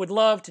 I would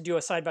love to do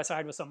a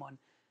side-by-side with someone.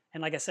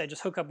 And like I said,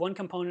 just hook up one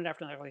component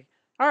after another. Like,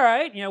 all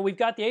right, you know, we've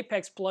got the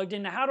Apex plugged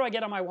in. Now, how do I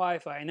get on my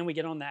Wi-Fi? And then we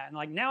get on that. And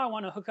like, now I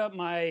want to hook up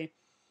my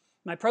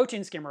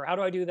protein skimmer. How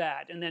do I do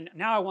that? And then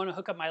now I want to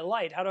hook up my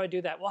light. How do I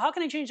do that? Well, how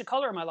can I change the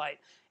color of my light?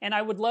 And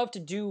I would love to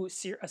do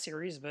a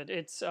series, but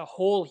it's a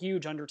whole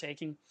huge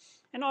undertaking.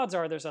 And odds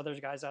are there's other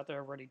guys out there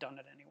who have already done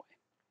it anyway.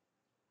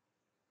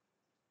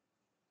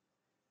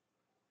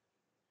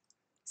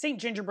 St.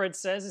 Gingerbread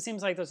says, it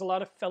seems like there's a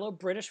lot of fellow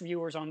British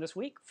viewers on this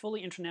week,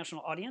 fully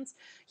international audience.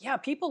 Yeah,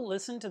 people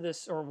listen to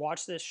this or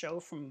watch this show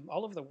from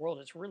all over the world.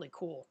 It's really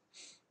cool.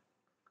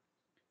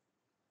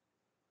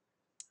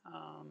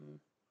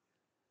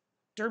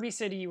 Derby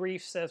City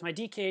Reef says, my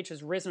DKH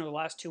has risen over the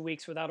last 2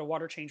 weeks without a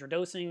water change or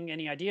dosing.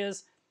 Any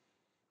ideas?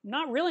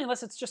 Not really,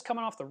 unless it's just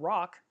coming off the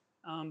rock.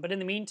 But in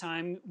the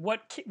meantime,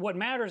 what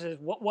matters is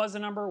what was the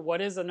number,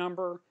 what is the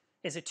number,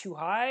 is it too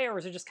high, or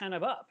is it just kind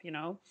of up, you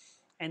know?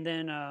 And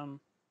then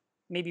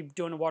maybe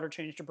doing a water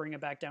change to bring it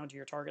back down to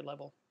your target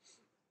level.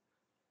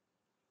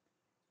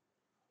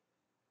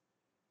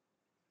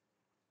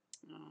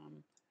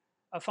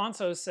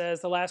 Afonso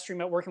says, the last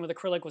stream about working with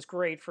acrylic was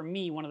great. For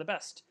me, one of the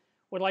best.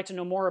 Would like to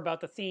know more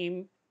about the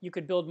theme. You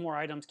could build more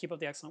items. Keep up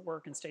the excellent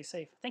work and stay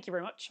safe. Thank you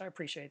very much. I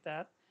appreciate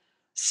that.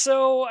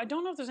 So I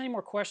don't know if there's any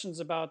more questions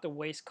about the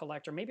waste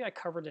collector. Maybe I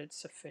covered it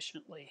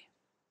sufficiently.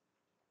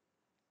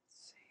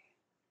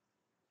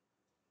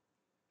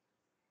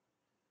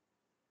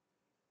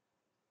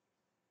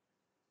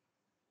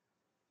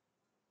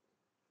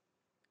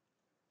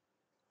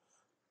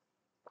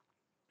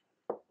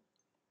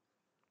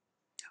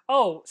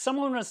 Oh,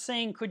 someone was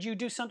saying, could you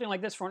do something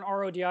like this for an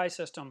RODI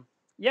system?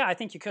 Yeah, I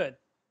think you could.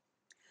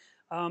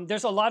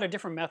 There's a lot of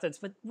different methods,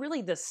 but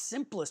really the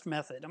simplest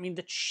method, I mean,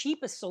 the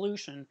cheapest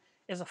solution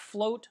is a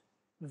float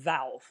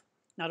valve,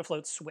 not a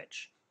float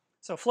switch.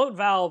 So a float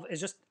valve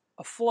is just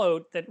a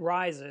float that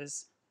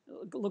rises,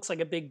 it looks like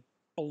a big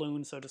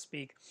balloon, so to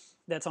speak,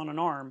 that's on an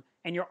arm,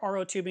 and your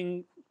RO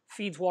tubing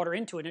feeds water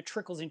into it, and it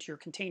trickles into your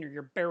container,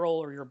 your barrel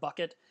or your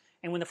bucket,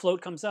 and when the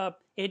float comes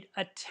up, it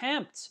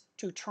attempts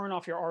to turn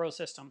off your RO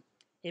system.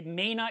 It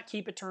may not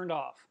keep it turned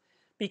off,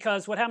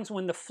 because what happens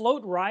when the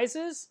float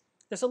rises,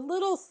 there's a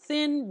little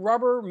thin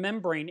rubber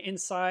membrane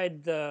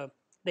inside the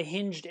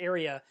hinged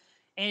area,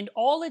 and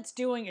all it's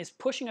doing is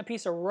pushing a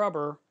piece of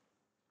rubber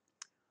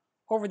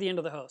over the end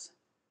of the hose.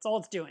 That's all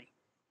it's doing.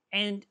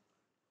 And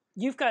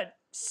you've got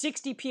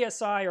 60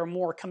 psi or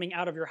more coming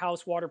out of your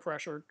house water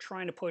pressure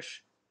trying to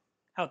push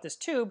out this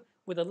tube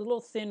with a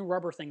little thin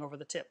rubber thing over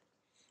the tip.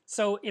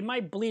 So it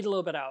might bleed a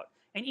little bit out.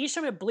 And each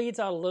time it bleeds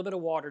out a little bit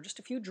of water, just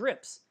a few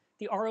drips,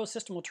 the RO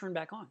system will turn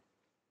back on.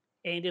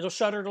 And it'll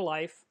shudder to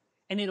life,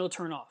 and it'll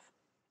turn off.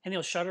 And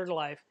it'll shudder to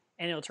life,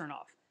 and it'll turn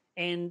off.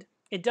 And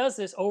it does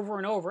this over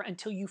and over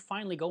until you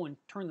finally go and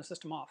turn the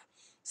system off.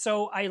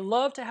 So I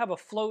love to have a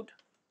float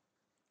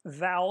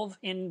valve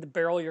in the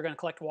barrel you're going to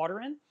collect water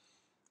in.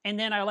 And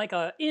then I like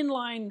an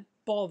inline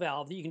ball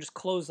valve that you can just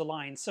close the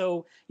line.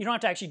 So you don't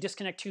have to actually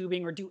disconnect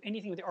tubing or do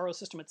anything with the RO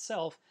system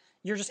itself.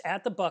 You're just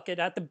at the bucket,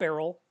 at the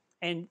barrel,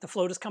 and the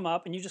float has come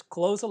up, and you just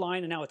close the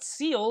line, and now it's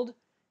sealed,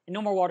 and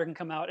no more water can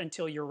come out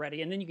until you're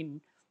ready. And then you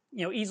can,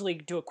 you know, easily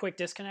do a quick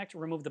disconnect,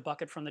 remove the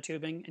bucket from the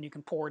tubing, and you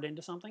can pour it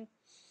into something.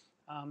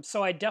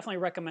 So I definitely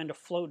recommend a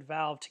float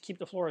valve to keep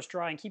the floors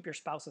dry and keep your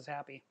spouses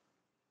happy.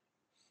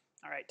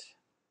 All right.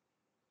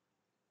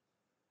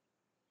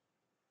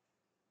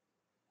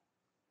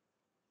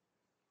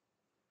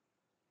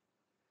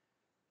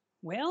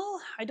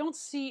 Well, I don't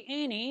see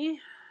any.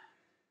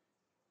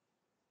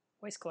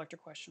 Waste collector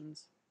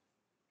questions.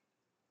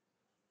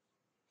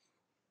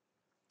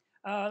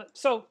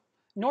 So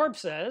Norb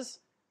says,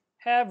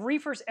 have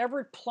reefers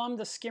ever plumbed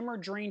the skimmer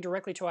drain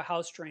directly to a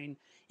house drain?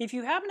 If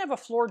you happen to have a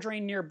floor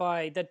drain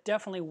nearby, that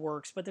definitely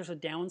works, but there's a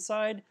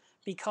downside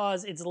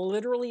because it's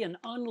literally an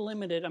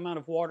unlimited amount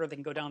of water that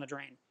can go down the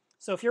drain.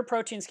 So if your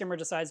protein skimmer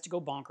decides to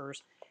go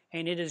bonkers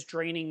and it is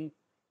draining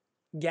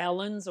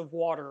gallons of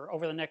water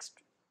over the next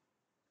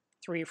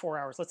 3 or 4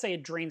 hours, let's say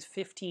it drains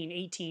 15,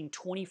 18,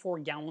 24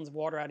 gallons of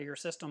water out of your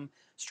system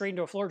straight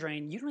into a floor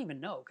drain, you don't even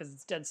know because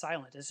it's dead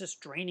silent. It's just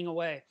draining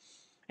away.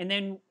 And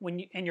then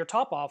and your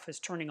top off is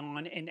turning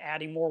on and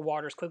adding more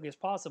water as quickly as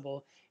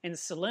possible, and the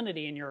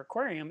salinity in your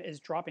aquarium is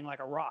dropping like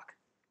a rock.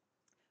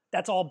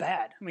 That's all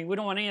bad. I mean, we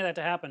don't want any of that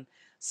to happen.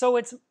 So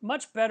it's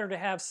much better to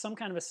have some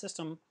kind of a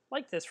system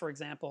like this, for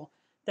example,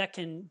 that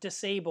can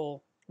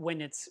disable when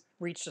it's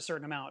reached a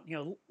certain amount. You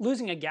know,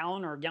 losing a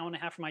gallon or a gallon and a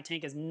half from my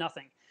tank is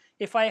nothing.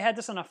 If I had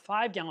this on a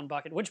 5-gallon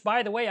bucket, which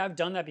by the way, I've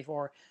done that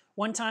before.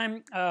 One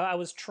time I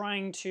was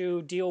trying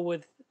to deal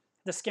with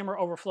the skimmer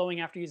overflowing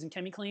after using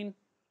ChemiClean,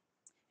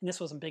 and this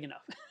wasn't big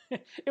enough.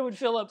 It would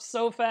fill up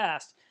so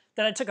fast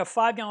that I took a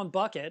 5-gallon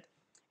bucket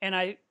and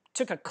I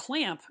took a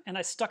clamp and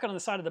I stuck it on the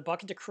side of the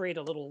bucket to create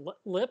a little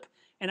lip,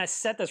 and I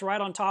set this right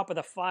on top of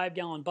the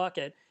 5-gallon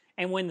bucket,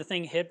 and when the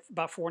thing hit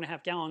about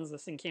 4.5 gallons,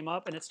 this thing came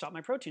up and it stopped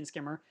my protein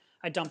skimmer.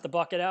 I dumped the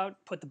bucket out,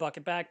 put the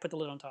bucket back, put the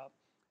lid on top.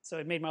 So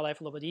it made my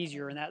life a little bit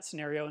easier in that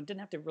scenario and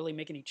didn't have to really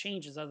make any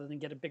changes other than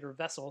get a bigger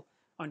vessel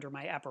under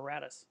my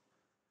apparatus.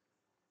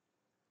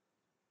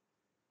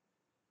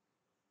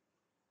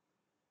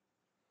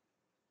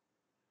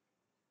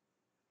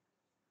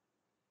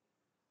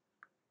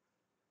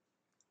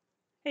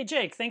 Hey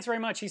Jake, thanks very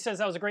much. He says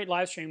that was a great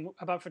live stream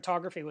about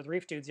photography with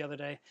Reef Dudes the other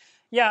day.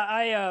 Yeah,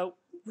 I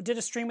did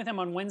a stream with him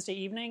on Wednesday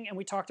evening, and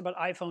we talked about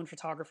iPhone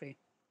photography.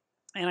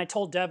 And I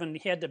told Devin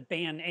he had to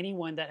ban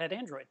anyone that had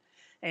Android.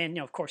 And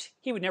of course,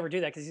 he would never do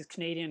that because he's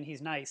Canadian,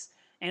 he's nice.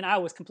 And I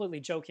was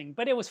completely joking,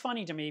 but it was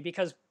funny to me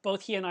because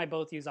both he and I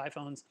both use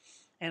iPhones,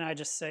 and I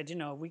just said,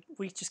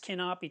 we just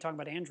cannot be talking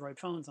about Android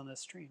phones on this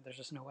stream. There's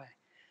just no way.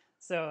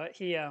 So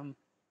he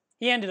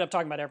ended up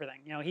talking about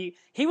everything.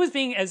 He was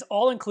being as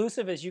all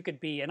inclusive as you could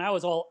be, and I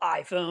was all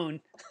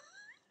iPhone,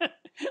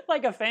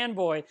 like a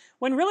fanboy.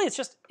 When really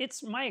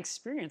it's my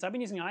experience. I've been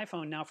using an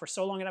iPhone now for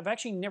so long, and I've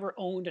actually never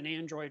owned an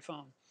Android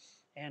phone.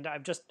 And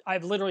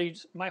I've literally,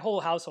 my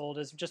whole household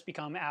has just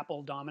become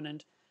Apple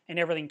dominant, and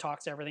everything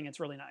talks to everything. It's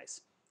really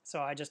nice.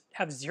 So I just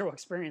have zero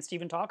experience to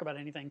even talk about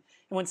anything.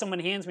 And when someone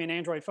hands me an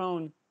Android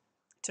phone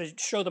to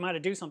show them how to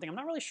do something, I'm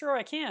not really sure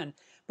I can.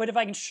 But if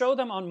I can show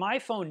them on my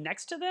phone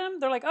next to them,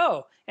 they're like,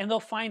 oh, and they'll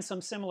find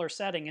some similar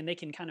setting and they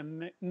can kind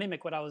of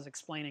mimic what I was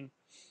explaining.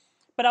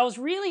 But I was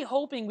really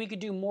hoping we could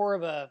do more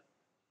of a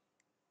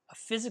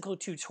physical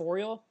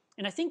tutorial.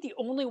 And I think the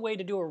only way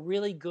to do a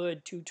really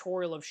good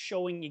tutorial of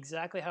showing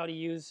exactly how to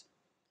use,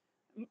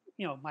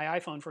 my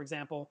iPhone, for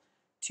example,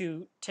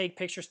 to take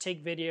pictures,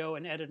 take video,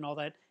 and edit and all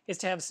that, is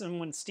to have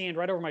someone stand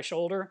right over my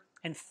shoulder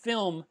and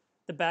film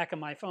the back of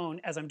my phone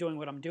as I'm doing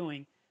what I'm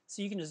doing.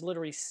 So you can just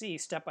literally see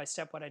step by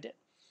step what I did.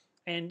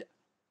 And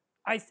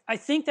I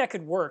think that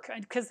could work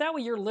because that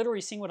way you're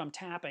literally seeing what I'm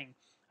tapping.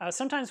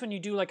 Sometimes when you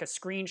do like a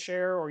screen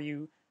share or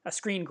a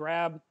screen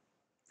grab,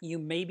 you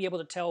may be able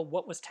to tell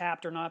what was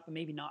tapped or not, but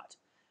maybe not.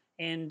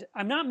 And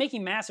I'm not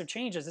making massive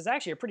changes. It's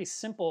actually a pretty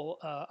simple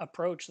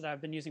approach that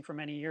I've been using for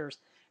many years.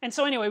 And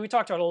so anyway, we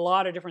talked about a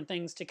lot of different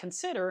things to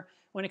consider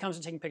when it comes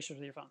to taking pictures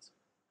with your phones.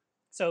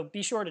 So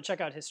be sure to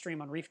check out his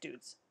stream on Reef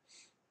Dudes.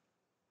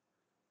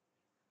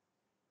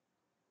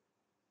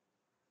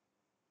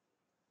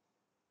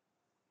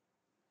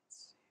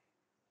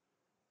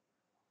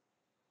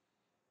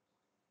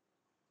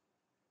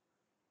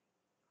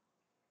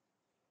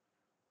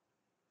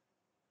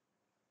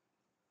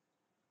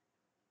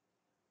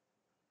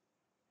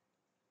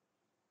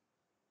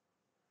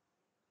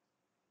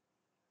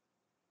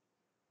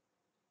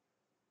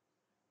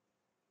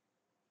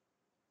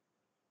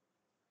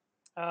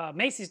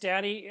 Macy's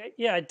Daddy,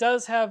 yeah, it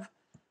does have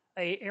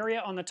a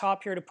area on the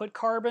top here to put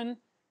carbon.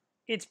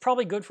 It's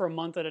probably good for a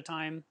month at a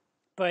time,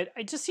 but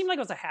it just seemed like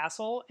it was a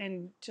hassle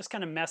and just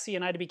kind of messy,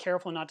 and I had to be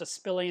careful not to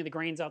spill any of the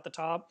grains out the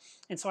top,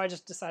 and so I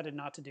just decided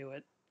not to do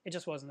it. It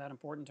just wasn't that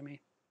important to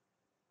me.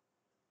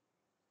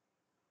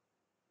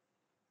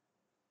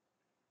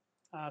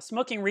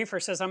 Smoking Reefer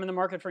says, I'm in the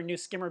market for a new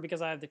skimmer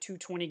because I have the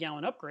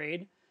 220-gallon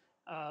upgrade.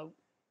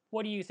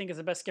 What do you think is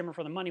the best skimmer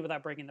for the money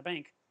without breaking the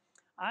bank?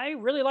 I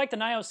really like the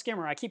Nio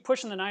skimmer. I keep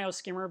pushing the Nio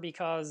skimmer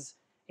because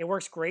it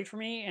works great for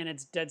me and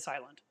it's dead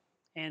silent.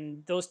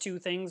 And those two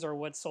things are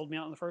what sold me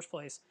out in the first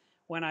place.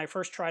 When I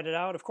first tried it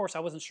out, of course, I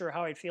wasn't sure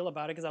how I'd feel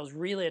about it because I was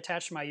really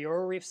attached to my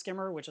Euroreef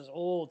skimmer, which is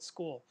old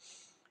school.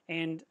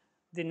 And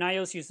the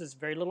Nios uses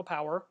very little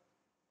power.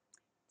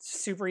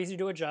 It's super easy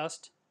to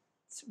adjust.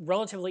 It's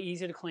relatively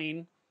easy to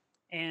clean.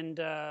 And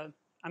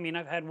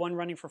I've had one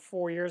running for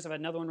 4 years. I've had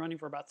another one running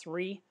for about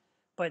 3.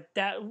 But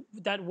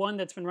that one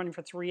that's been running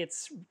for 3,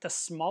 it's the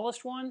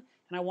smallest one,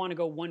 and I want to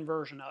go one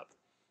version up.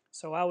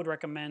 So I would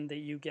recommend that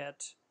you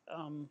get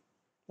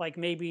like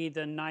maybe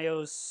the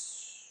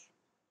Nios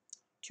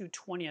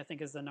 220, I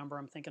think is the number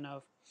I'm thinking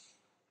of.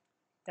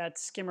 That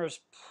skimmer's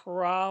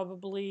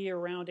probably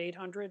around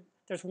 800.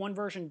 There's one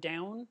version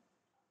down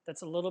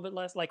that's a little bit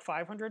less, like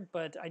 500,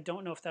 but I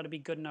don't know if that'll be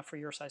good enough for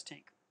your size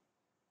tank.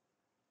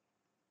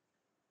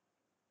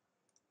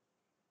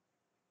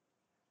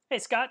 Hey,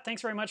 Scott,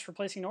 thanks very much for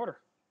placing an order.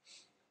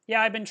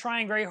 Yeah, I've been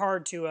trying very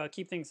hard to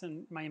keep things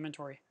in my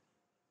inventory.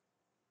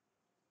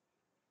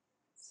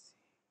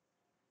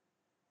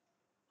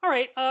 All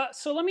right,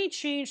 so let me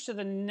change to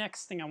the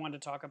next thing I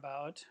wanted to talk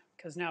about,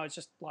 because now it's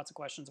just lots of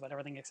questions about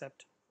everything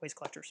except waste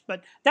collectors.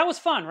 But that was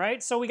fun,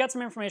 right? So we got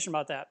some information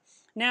about that.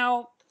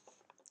 Now,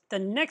 the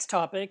next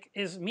topic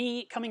is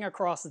me coming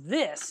across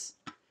this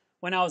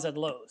when I was at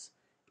Lowe's.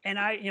 And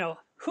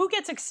who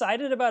gets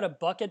excited about a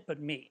bucket but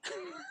me?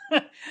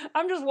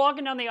 I'm just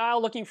walking down the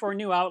aisle looking for a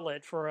new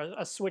outlet for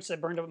a switch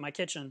that burned up in my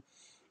kitchen.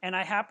 And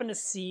I happened to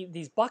see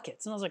these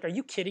buckets. And I was like, are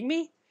you kidding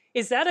me?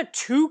 Is that a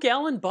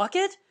 2-gallon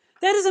bucket?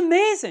 That is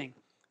amazing.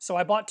 So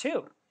I bought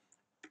 2.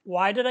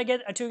 Why did I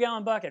get a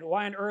 2-gallon bucket?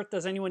 Why on earth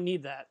does anyone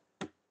need that?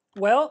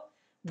 Well,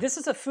 this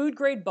is a food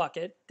grade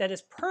bucket that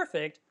is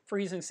perfect for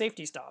using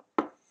Safety Stop.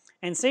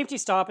 And Safety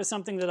Stop is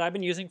something that I've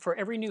been using for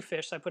every new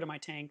fish I put in my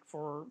tank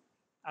for,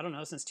 I don't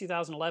know, since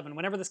 2011.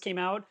 Whenever this came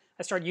out,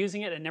 I started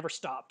using it and never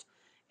stopped.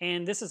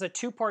 And this is a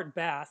 2-part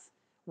bath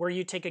where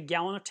you take a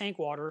gallon of tank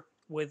water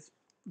with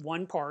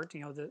 1 part,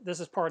 this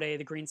is part A,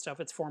 the green stuff,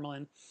 it's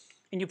formalin,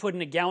 and you put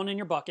in a gallon in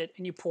your bucket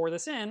and you pour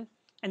this in,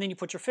 and then you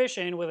put your fish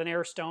in with an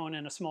air stone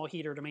and a small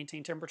heater to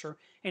maintain temperature,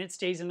 and it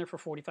stays in there for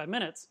 45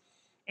 minutes.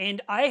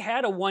 And I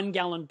had a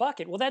 1-gallon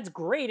bucket. Well, that's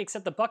great,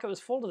 except the bucket was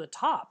full to the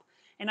top.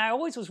 And I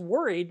always was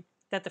worried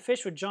that the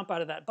fish would jump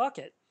out of that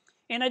bucket.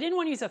 And I didn't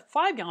want to use a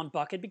 5-gallon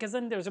bucket because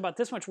then there's about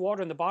this much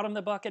water in the bottom of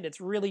the bucket. It's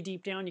really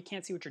deep down. You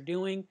can't see what you're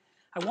doing.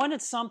 I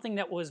wanted something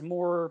that was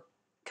more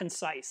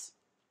concise.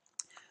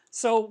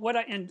 So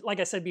and like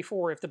I said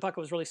before, if the bucket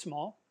was really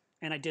small,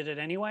 and I did it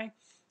anyway,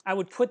 I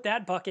would put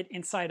that bucket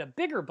inside a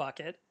bigger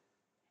bucket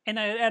and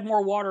I'd add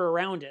more water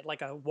around it,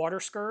 like a water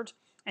skirt.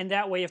 And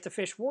that way, if the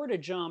fish were to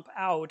jump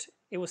out,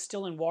 it was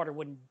still in water,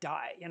 wouldn't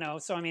die,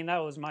 So, I mean, that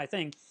was my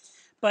thing.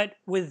 But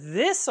with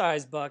this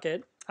size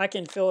bucket, I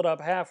can fill it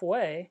up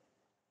halfway,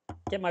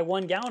 get my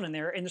 1 gallon in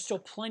there, and there's still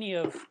plenty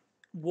of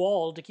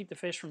wall to keep the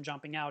fish from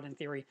jumping out, in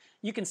theory.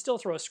 You can still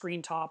throw a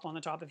screen top on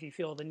the top if you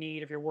feel the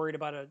need, if you're worried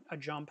about a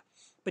jump.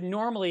 But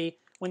normally,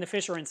 when the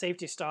fish are in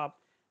Safety Stop,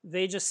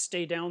 they just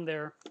stay down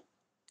there.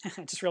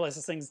 I just realized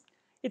this thing's,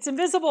 it's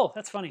invisible.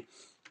 That's funny.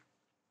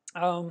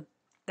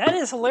 That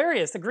is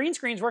hilarious. The green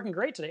screen's working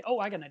great today. Oh,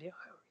 I got an idea.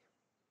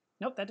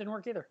 Nope, that didn't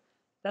work either.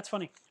 That's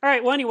funny. All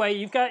right, well, anyway,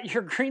 you've got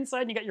your green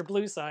side and you got your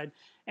blue side.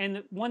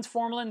 And one's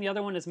formalin, the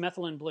other one is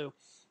methylene blue.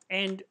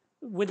 And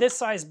with this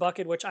size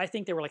bucket, which I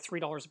think they were like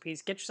 $3 a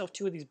piece, get yourself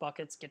 2 of these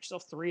buckets, get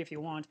yourself 3 if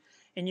you want.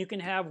 And you can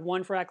have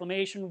 1 for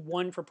acclimation,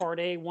 1 for part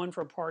A, 1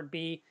 for part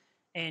B,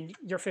 and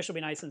your fish will be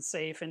nice and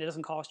safe, and it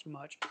doesn't cost you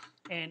much.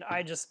 And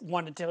I just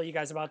wanted to tell you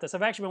guys about this.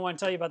 I've actually been wanting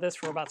to tell you about this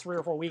for about 3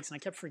 or 4 weeks, and I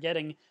kept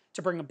forgetting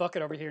to bring a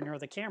bucket over here near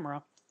the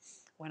camera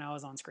when I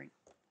was on screen.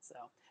 So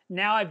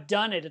now I've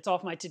done it. It's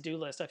off my to-do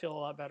list. I feel a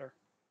lot better.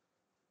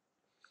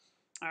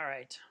 All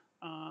right.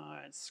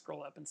 Let's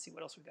scroll up and see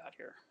what else we got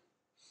here.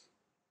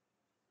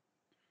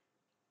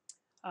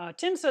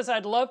 Tim says,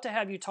 I'd love to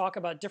have you talk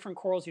about different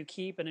corals you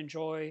keep and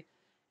enjoy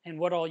and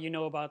what all you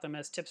know about them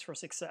as tips for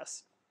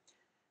success.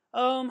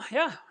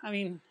 Yeah, I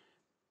mean,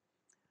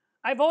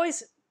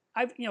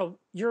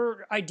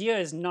 your idea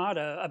is not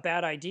a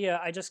bad idea.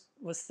 I just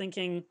was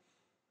thinking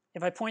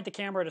if I point the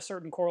camera at a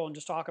certain coral and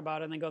just talk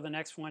about it and then go to the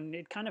next one,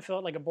 it kind of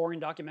felt like a boring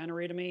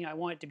documentary to me. I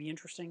want it to be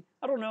interesting.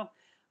 I don't know.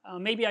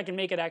 Maybe I can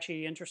make it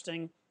actually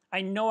interesting.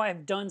 I know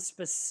I've done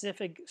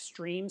specific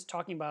streams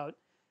talking about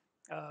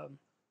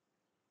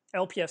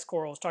LPS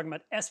corals, talking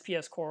about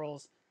SPS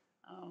corals.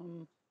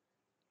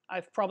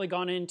 I've probably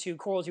gone into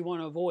corals you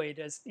want to avoid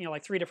as,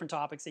 like 3 different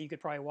topics that you could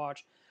probably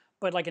watch.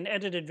 But like an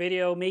edited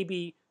video,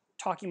 maybe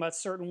talking about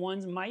certain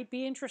ones might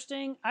be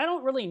interesting. I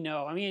don't really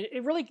know. I mean,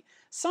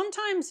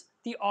 sometimes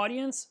the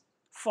audience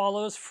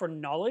follows for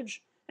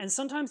knowledge, and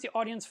sometimes the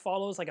audience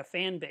follows like a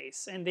fan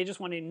base, and they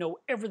just want to know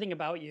everything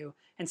about you.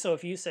 And so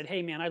if you said,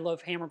 hey man, I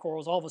love hammer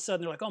corals, all of a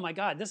sudden they're like, oh my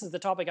God, this is the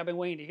topic I've been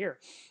waiting to hear.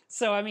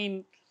 So, I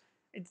mean,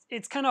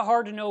 it's kind of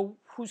hard to know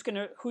who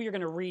you're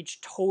going to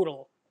reach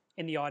total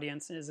in the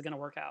audience, and is it going to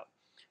work out?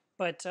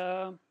 But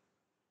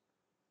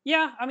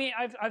yeah, I mean,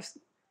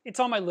 it's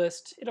on my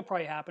list. It'll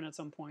probably happen at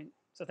some point.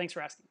 So thanks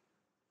for asking.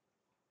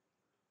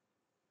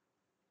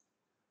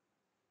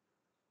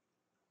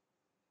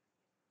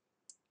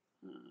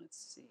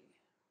 Let's see.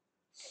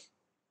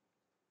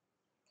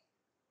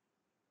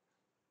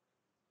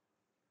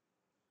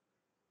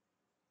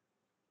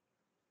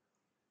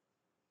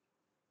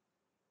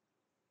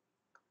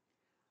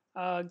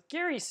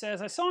 Gary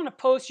says, I saw in a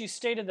post you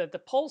stated that the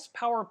pulse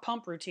power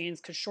pump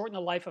routines could shorten the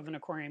life of an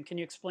aquarium. Can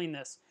you explain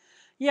this?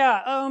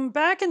 Yeah,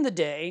 back in the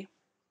day,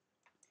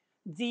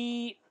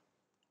 like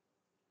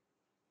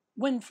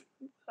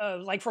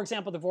for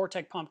example, the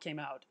Vortec pump came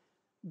out.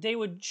 they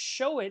would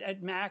show it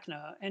at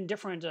MACNA and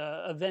different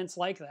events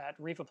like that,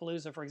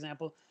 Reefapalooza, for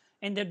example,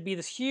 and there'd be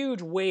this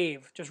huge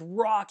wave just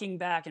rocking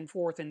back and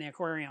forth in the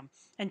aquarium.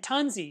 And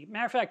Tunzi,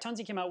 matter of fact,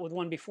 Tunzi came out with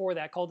one before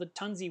that called the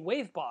Tunzi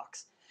Wave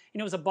Box. And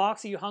it was a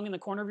box that you hung in the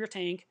corner of your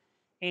tank,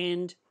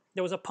 and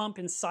there was a pump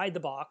inside the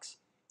box,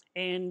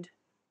 and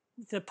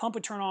the pump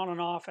would turn on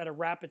and off at a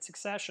rapid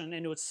succession,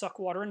 and it would suck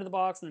water into the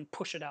box and then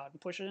push it out and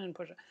push it in and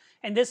push it.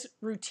 And this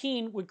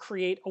routine would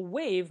create a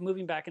wave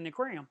moving back in the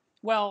aquarium.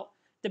 Well,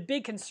 the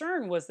big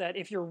concern was that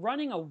if you're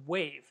running a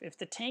wave, if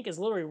the tank is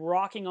literally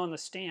rocking on the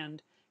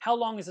stand, how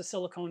long is the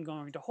silicone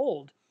going to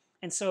hold?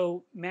 And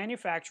so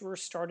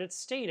manufacturers started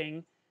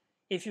stating,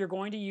 if you're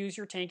going to use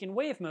your tank in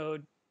wave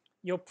mode,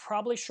 you'll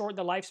probably shorten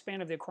the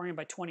lifespan of the aquarium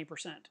by 20%.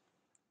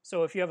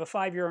 So if you have a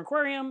 5-year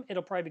aquarium,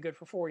 it'll probably be good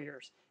for 4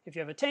 years. If you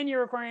have a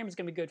 10-year aquarium, it's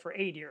going to be good for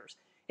 8 years.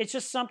 It's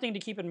just something to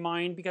keep in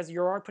mind because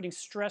you are putting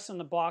stress on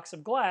the box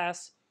of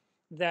glass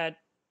that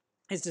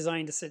is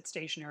designed to sit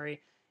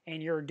stationary,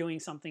 and you're doing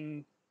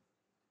something,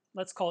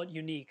 let's call it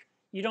unique.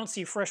 You don't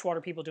see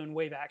freshwater people doing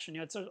wave action.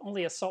 It's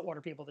only a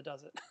saltwater people that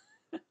does it.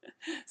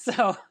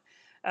 So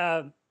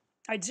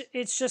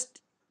it's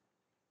just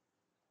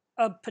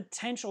a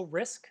potential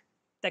risk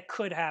that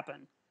could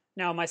happen.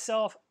 Now,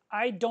 myself,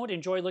 I don't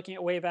enjoy looking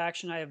at wave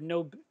action. I have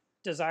no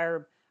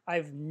desire.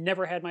 I've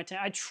never had my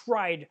tank. I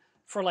tried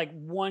for like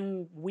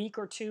 1 week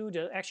or two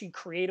to actually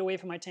create a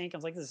wave in my tank. I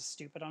was like, this is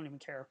stupid. I don't even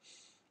care.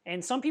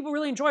 And some people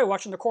really enjoy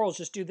watching the corals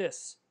just do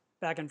this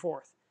back and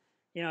forth.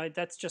 You know,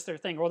 that's just their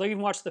thing. Or they even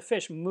watch the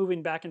fish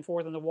moving back and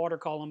forth in the water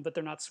column, but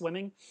they're not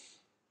swimming.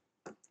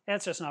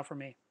 That's just not for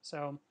me.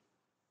 So,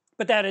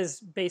 but that is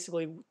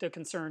basically the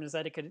concern, is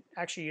that it could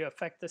actually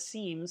affect the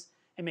seams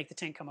and make the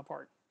tank come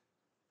apart.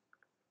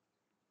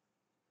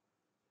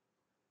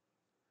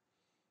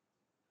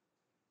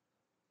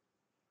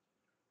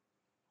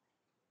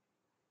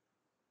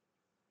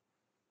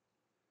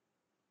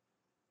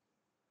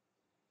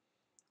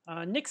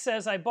 Nick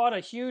says, I bought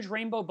a huge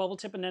rainbow bubble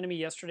tip anemone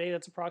yesterday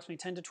that's approximately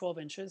 10 to 12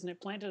 inches, and it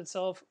planted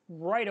itself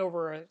right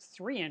over a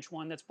 3-inch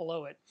one that's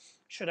below it.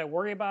 Should I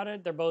worry about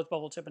it? They're both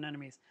bubble tip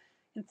anemones.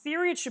 In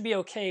theory, it should be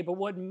okay, but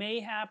what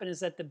may happen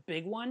is that the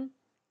big one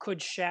could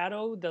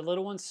shadow the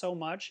little one so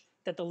much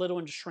that the little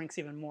one just shrinks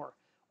even more.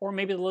 Or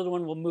maybe the little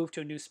one will move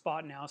to a new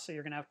spot now, so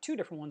you're going to have 2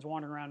 different ones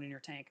wandering around in your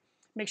tank.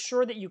 Make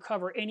sure that you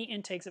cover any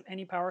intakes of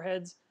any power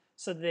heads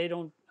so that they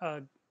don't,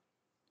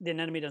 the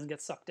anemone doesn't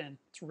get sucked in.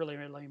 It's really,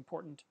 really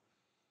important.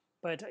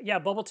 But yeah,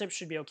 bubble tips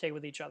should be okay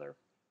with each other.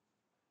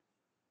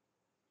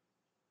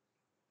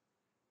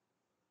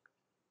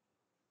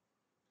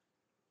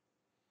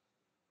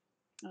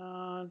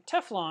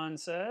 Teflon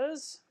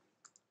says,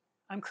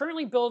 I'm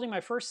currently building my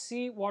first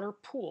seawater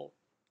pool.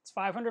 It's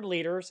 500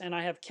 liters and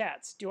I have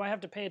cats. Do I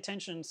have to pay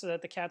attention so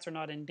that the cats are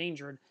not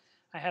endangered?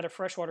 I had a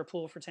freshwater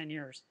pool for 10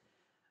 years.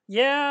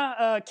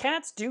 Yeah,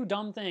 cats do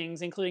dumb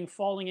things, including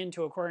falling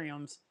into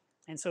aquariums.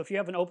 And so if you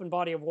have an open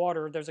body of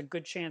water, there's a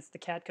good chance the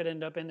cat could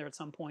end up in there at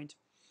some point.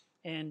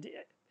 And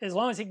as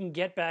long as he can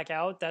get back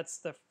out, that's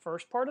the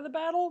first part of the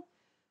battle.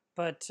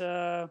 But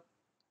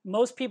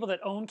most people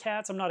that own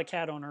cats, I'm not a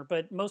cat owner,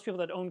 but most people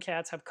that own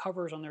cats have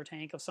covers on their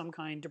tank of some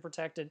kind to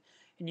protect it.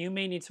 And you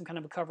may need some kind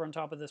of a cover on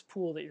top of this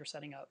pool that you're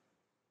setting up.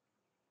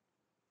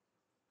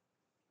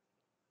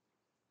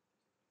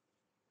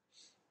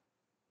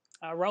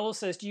 Raul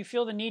says, do you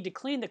feel the need to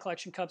clean the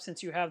collection cup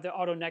since you have the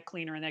auto neck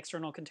cleaner and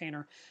external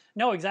container?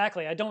 No,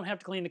 exactly. I don't have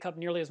to clean the cup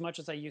nearly as much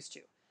as I used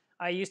to.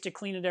 I used to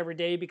clean it every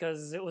day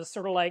because it was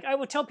sort of like, I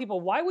would tell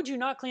people, why would you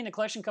not clean the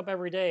collection cup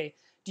every day?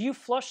 Do you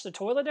flush the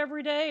toilet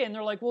every day? And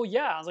they're like, well,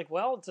 yeah. I was like,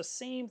 well, it's the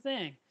same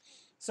thing.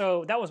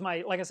 So that was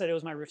my, like I said, it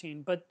was my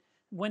routine. But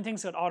when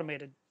things got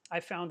automated,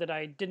 I found that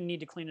I didn't need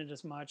to clean it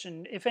as much.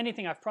 And if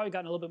anything, I've probably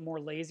gotten a little bit more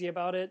lazy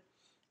about it.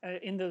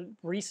 In the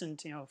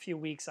recent, few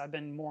weeks, I've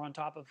been more on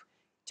top of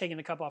taking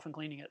the cup off and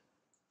cleaning it.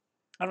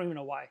 I don't even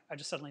know why. I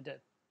just suddenly did.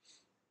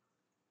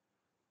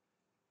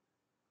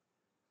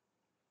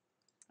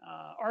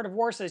 Art of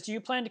War says, do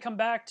you plan to come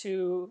back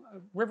to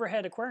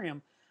Riverhead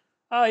Aquarium?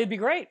 It'd be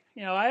great.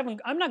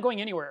 I'm not going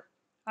anywhere.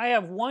 I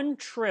have one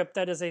trip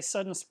that is a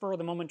sudden spur of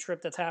the moment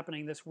trip that's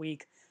happening this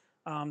week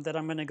that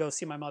I'm going to go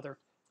see my mother.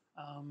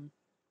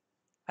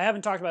 I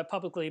haven't talked about it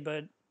publicly,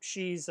 but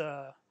she's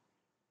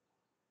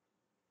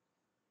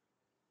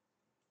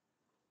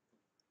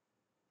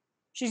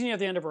near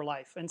the end of her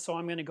life, and so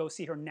I'm going to go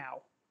see her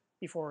now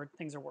before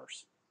things are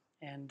worse.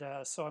 And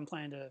so I'm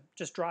planning to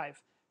just drive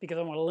because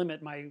I want to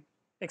limit my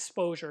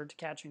exposure to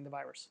catching the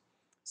virus.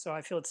 So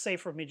I feel it's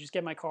safer for me to just get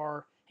in my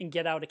car and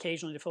get out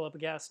occasionally to fill up a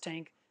gas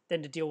tank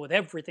than to deal with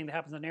everything that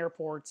happens in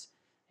airports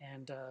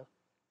and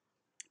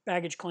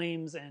baggage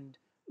claims and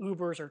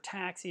Ubers or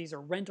taxis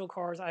or rental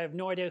cars. I have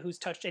no idea who's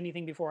touched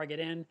anything before I get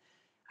in.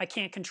 I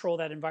can't control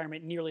that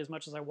environment nearly as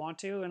much as I want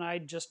to, and I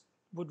just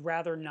would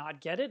rather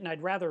not get it, and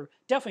I'd rather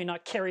definitely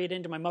not carry it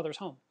into my mother's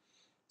home.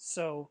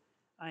 So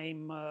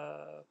I'm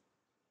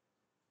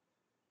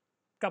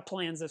got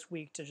plans this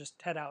week to just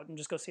head out and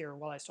just go see her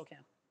while I still can.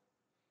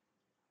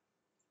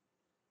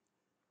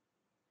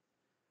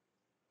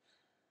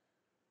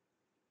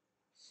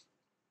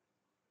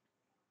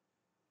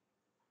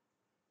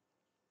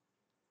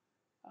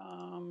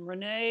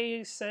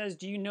 Renee says,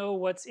 do you know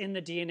what's in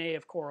the DNA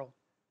of coral?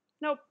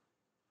 Nope.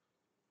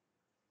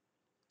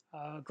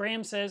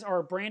 Graham says,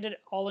 are branded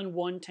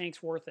all-in-one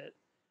tanks worth it?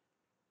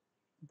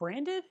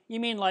 Branded? You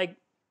mean like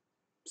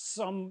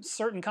some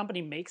certain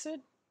company makes it?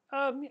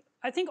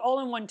 I think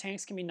all-in-one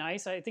tanks can be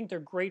nice. I think they're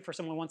great for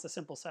someone who wants a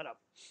simple setup.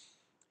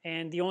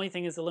 And the only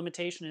thing is the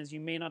limitation is you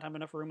may not have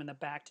enough room in the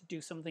back to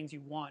do some things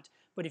you want.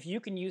 But if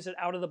you can use it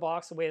out of the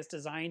box the way it's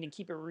designed and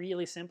keep it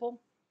really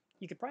simple,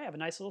 you could probably have a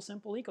nice little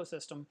simple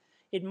ecosystem.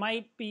 It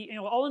might be,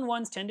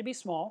 all-in-ones tend to be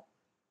small,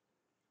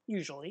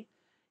 usually.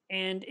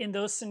 And in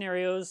those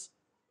scenarios,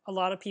 a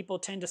lot of people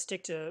tend to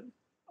stick to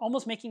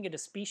almost making it a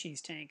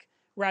species tank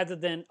rather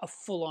than a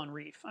full-on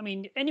reef. I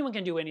mean, anyone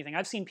can do anything.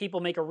 I've seen people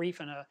make a reef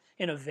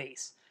in a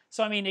vase.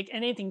 So I mean,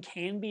 anything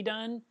can be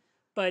done.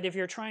 But if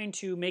you're trying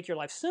to make your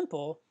life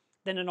simple,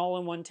 then an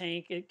all-in-one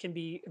tank, it can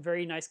be a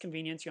very nice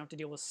convenience. You don't have to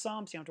deal with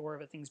sumps. You don't have to worry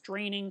about things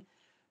draining,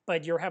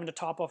 but you're having to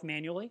top off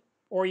manually.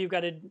 Or you've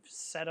got to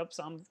set up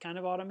some kind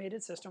of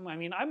automated system. I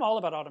mean, I'm all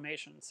about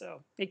automation,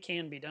 so it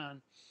can be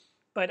done.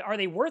 But are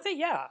they worth it?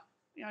 Yeah,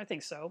 I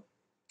think so.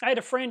 I had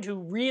a friend who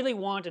really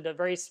wanted a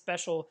very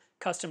special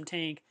custom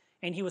tank,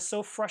 and he was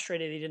so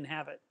frustrated he didn't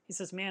have it. He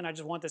says, man, I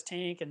just want this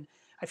tank, and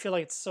I feel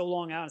like it's so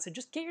long out. I said,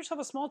 just get yourself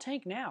a small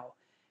tank now.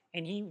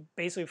 And he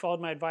basically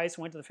followed my advice,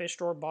 went to the fish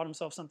store, bought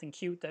himself something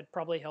cute that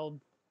probably held,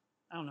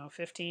 I don't know,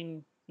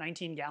 15,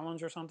 19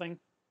 gallons or something.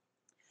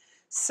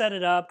 Set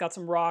it up, got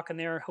some rock in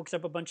there, hooked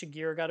up a bunch of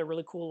gear, got a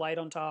really cool light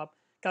on top,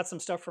 got some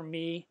stuff from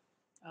me,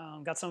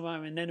 got some of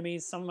my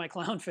anemones, some of my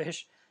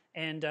clownfish,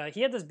 and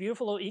he had this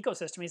beautiful little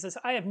ecosystem. He says,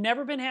 I have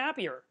never been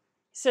happier.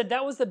 He said,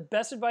 that was the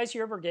best advice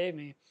you ever gave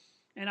me.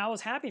 And I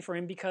was happy for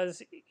him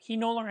because he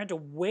no longer had to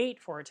wait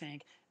for a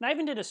tank. And I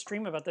even did a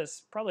stream about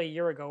this probably a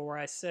year ago where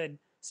I said,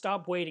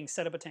 stop waiting,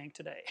 set up a tank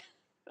today.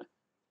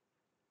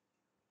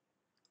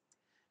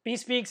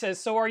 B-Speak says,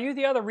 so are you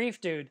the other reef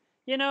dude?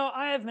 You know,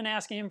 I have been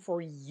asking him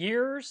for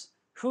years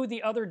who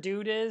the other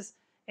dude is,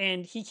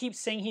 and he keeps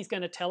saying he's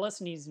going to tell us,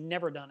 and he's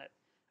never done it.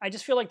 I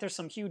just feel like there's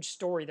some huge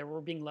story that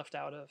we're being left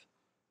out of.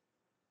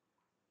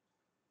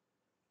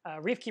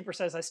 Reefkeeper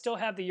says, I still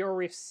have the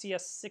Euroreef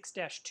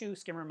CS6-2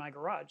 skimmer in my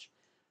garage.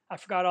 I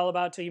forgot all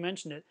about it till you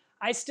mentioned it.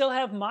 I still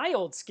have my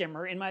old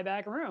skimmer in my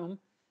back room,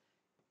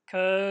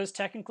 because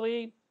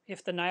technically,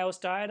 if the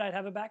Nios died, I'd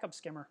have a backup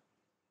skimmer.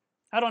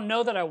 I don't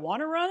know that I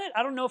want to run it.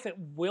 I don't know if it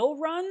will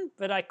run,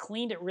 but I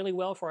cleaned it really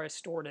well before I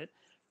stored it.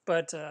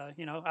 But,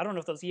 you know, I don't know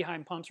if those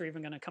Eheim pumps are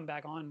even going to come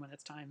back on when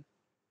it's time.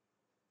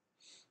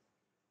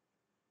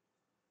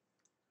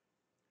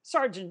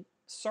 Sergeant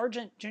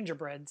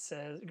Gingerbread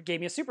gave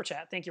me a super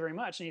chat. Thank you very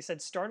much. And he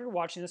said, started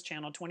watching this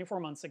channel 24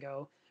 months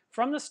ago.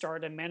 From the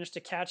start, and managed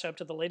to catch up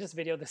to the latest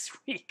video this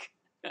week.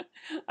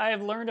 I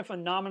have learned a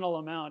phenomenal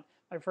amount.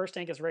 My first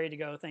tank is ready to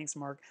go. Thanks,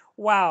 Mark.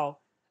 Wow.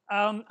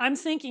 I'm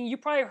thinking you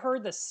probably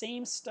heard the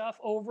same stuff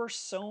over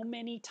so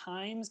many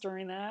times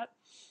during that.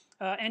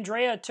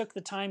 Andrea took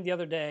the time the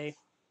other day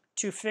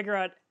to figure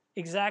out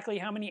exactly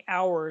how many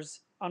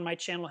hours on my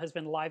channel has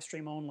been live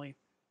stream only.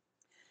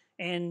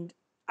 And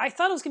I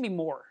thought it was going to be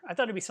more. I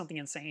thought it would be something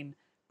insane,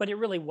 but it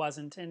really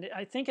wasn't. And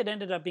I think it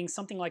ended up being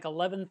something like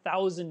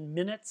 11,000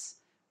 minutes,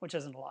 which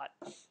isn't a lot.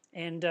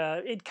 And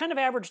it kind of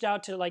averaged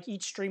out to like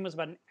each stream was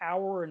about an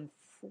hour and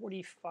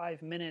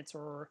 45 minutes,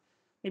 or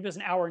maybe it was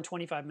an hour and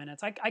 25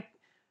 minutes.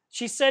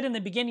 She said in the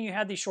beginning you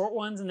had these short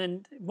ones, and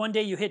then one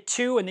day you hit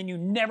 2, and then you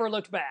never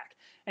looked back.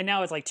 And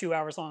now it's like 2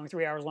 hours long,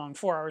 3 hours long,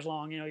 4 hours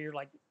long. You know, you're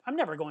like, I'm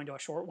never going to a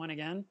short one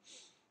again.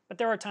 But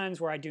there are times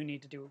where I do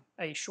need to do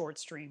a short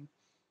stream.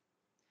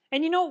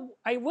 And you know,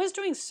 I was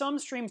doing some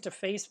streams to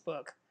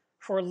Facebook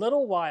for a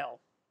little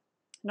while.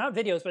 Not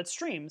videos, but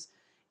streams.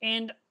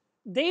 And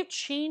they've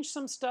changed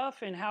some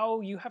stuff in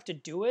how you have to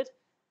do it.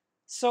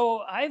 So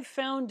I've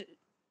found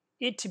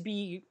it to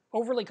be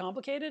overly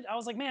complicated. I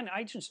was like, man,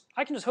 I can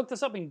just hook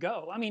this up and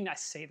go. I mean, I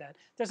say that.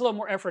 There's a little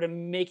more effort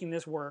in making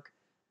this work.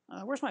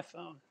 Where's my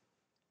phone?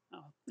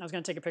 Oh, I was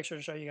going to take a picture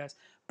to show you guys.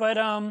 But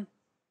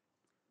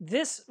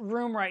this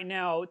room right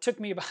now took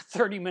me about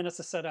 30 minutes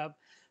to set up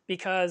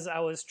because I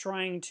was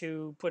trying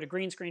to put a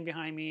green screen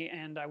behind me,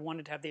 and I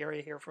wanted to have the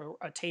area here for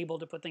a table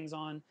to put things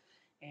on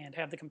and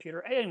have the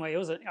computer. Anyway,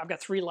 I've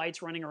got 3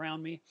 lights running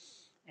around me.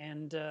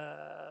 And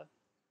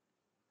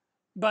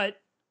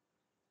but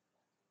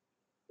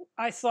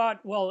I thought,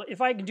 well,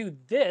 if I can do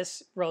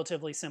this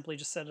relatively simply,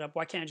 just set it up,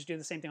 why can't I just do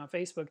the same thing on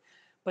Facebook?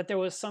 But there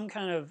was some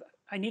kind of,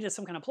 I needed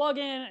some kind of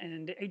plug-in,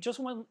 and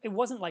it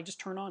wasn't like just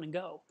turn on and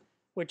go,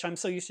 which I'm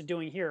so used to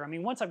doing here. I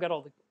mean, once I've got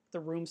all the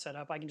room set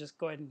up, I can just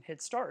go ahead and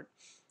hit start.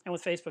 And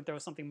with Facebook, there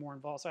was something more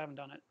involved, so I haven't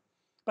done it.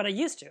 But I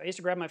used to. I used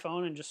to grab my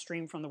phone and just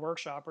stream from the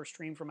workshop or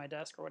stream from my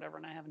desk or whatever,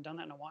 and I haven't done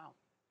that in a while.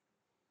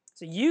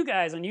 So you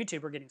guys on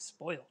YouTube are getting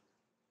spoiled.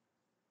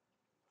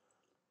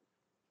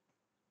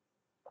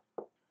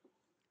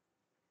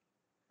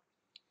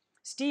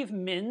 Steve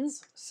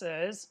Mins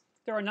says,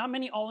 there are not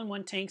many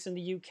all-in-one tanks in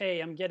the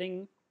UK. I'm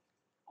getting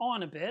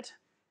on a bit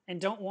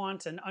and don't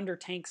want an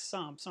under-tank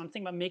sump. So I'm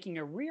thinking about making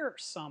a rear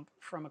sump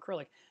from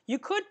acrylic. You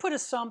could put a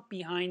sump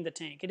behind the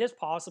tank. It is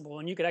possible,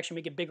 and you could actually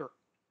make it bigger.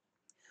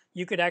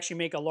 you could actually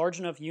make a large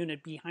enough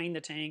unit behind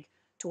the tank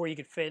to where you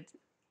could fit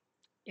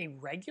a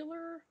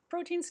regular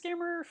protein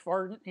skimmer.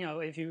 For, you know,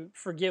 if you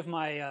forgive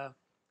my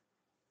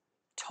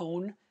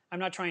tone, I'm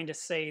not trying to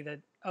say that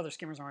other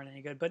skimmers aren't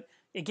any good, but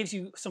it gives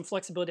you some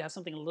flexibility to have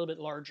something a little bit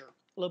larger,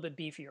 a little bit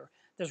beefier.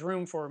 There's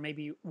room for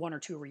maybe 1 or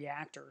 2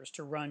 reactors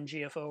to run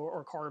GFO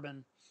or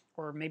carbon,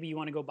 or maybe you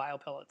want to go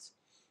biopellets,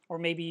 or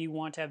maybe you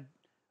want to have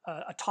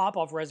a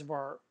top-off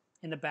reservoir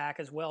in the back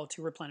as well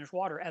to replenish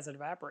water as it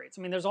evaporates.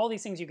 I mean, there's all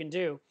these things you can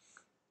do.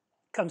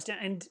 Comes down,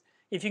 and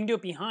if you can do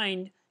it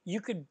behind,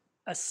 you could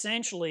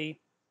essentially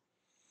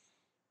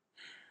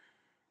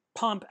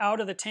pump out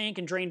of the tank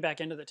and drain back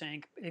into the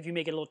tank if you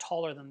make it a little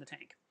taller than the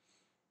tank.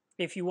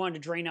 If you wanted to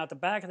drain out the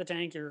back of the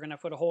tank, you're going to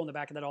put a hole in the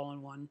back of that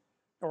all-in-one,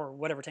 or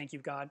whatever tank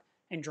you've got,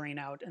 and drain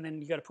out, and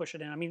then you got to push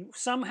it in. I mean,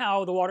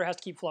 somehow the water has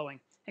to keep flowing,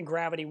 and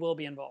gravity will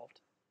be involved.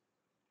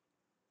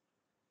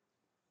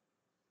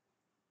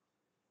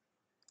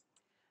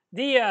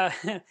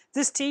 The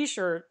this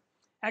T-shirt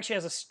actually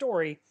has a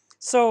story.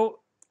 So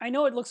I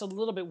know it looks a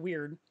little bit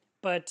weird,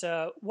 but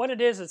what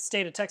it is, it's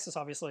state of Texas,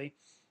 obviously.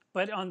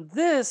 But on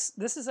this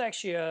is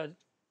actually a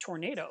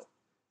tornado.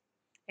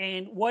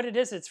 And what it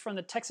is, it's from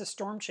the Texas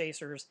Storm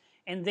Chasers,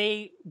 and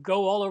they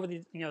go all over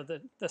the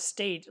the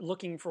state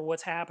looking for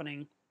what's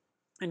happening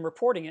and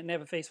reporting it. And they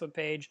have a Facebook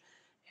page,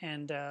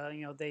 and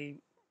they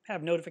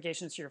have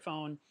notifications to your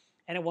phone.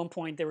 And at one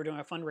point, they were doing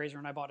a fundraiser,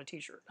 and I bought a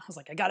T-shirt. I was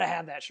like, I gotta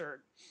have that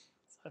shirt.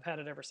 So I've had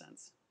it ever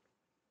since.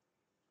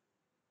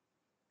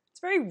 It's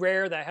very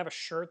rare that I have a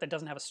shirt that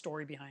doesn't have a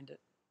story behind it.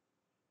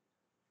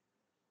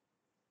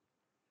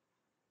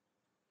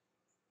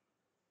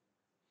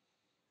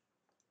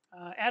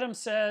 Adam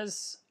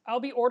says,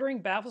 I'll be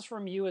ordering baffles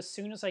from you as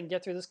soon as I can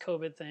get through this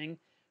COVID thing.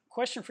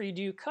 Question for you,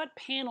 do you cut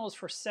panels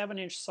for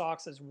 7-inch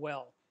socks as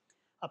well?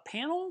 A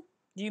panel?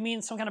 Do you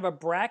mean some kind of a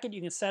bracket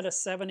you can set a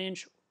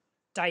 7-inch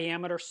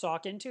diameter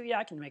sock into? Yeah,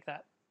 I can make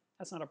that.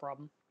 That's not a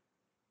problem.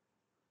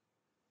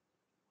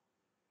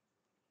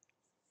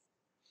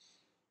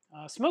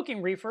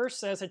 Smoking Reefer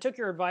says, I took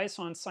your advice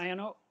on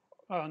Cyano.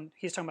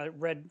 He's talking about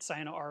Red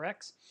Cyano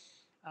RX.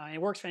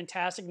 It works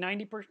fantastic.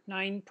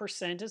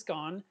 99% is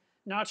gone.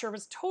 Not sure if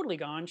it's totally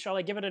gone. Shall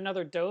I give it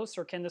another dose,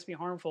 or can this be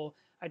harmful?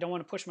 I don't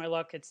want to push my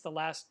luck. It's the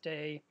last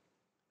day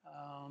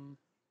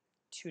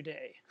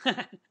today.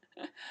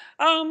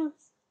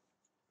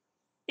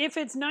 If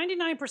it's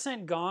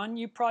 99% gone,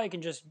 you probably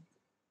can just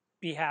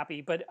be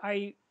happy. But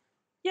I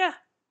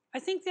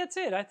think that's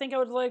it. I think I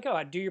would let it go.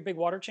 I'd do your big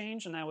water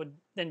change, and I would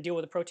then deal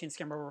with the protein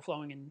skimmer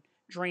overflowing and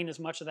drain as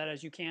much of that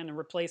as you can and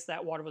replace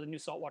that water with a new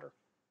salt water.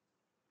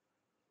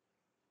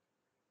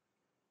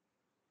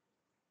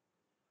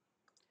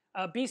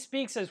 B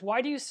Speak says,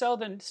 why do you sell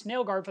the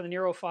snail guard for the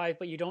Nero 5,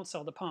 but you don't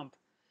sell the pump?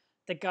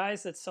 The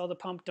guys that sell the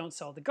pump don't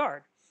sell the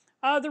guard.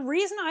 The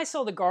reason I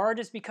sell the guard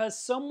is because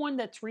someone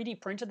that 3D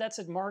printed that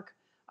said, Mark,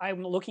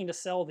 I'm looking to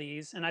sell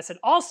these. And I said,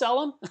 I'll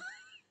sell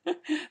them.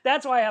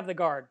 That's why I have the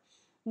guard.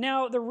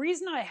 Now, the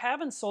reason I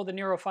haven't sold the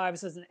Nero 5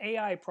 is as an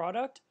AI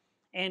product,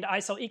 and I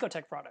sell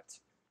Ecotech products.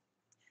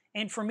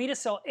 And for me to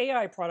sell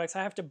AI products,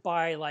 I have to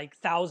buy like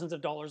thousands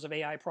of dollars of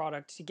AI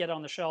product to get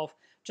on the shelf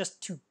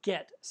just to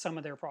get some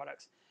of their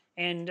products.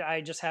 And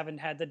I just haven't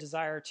had the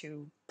desire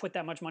to put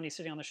that much money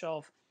sitting on the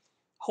shelf,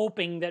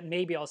 hoping that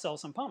maybe I'll sell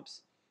some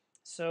pumps.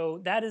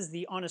 So that is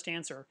the honest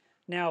answer.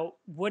 Now,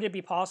 would it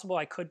be possible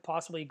I could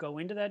possibly go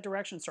into that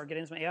direction, start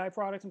getting some AI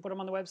products and put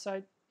them on the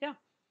website? Yeah,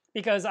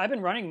 because I've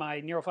been running my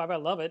Nero 5, I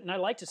love it, and I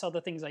like to sell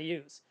the things I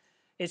use.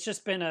 It's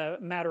just been a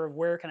matter of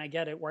where can I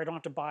get it, where I don't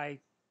have to buy,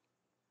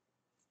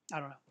 I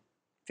don't know,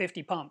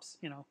 50 pumps.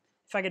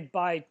 If I could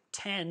buy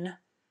 10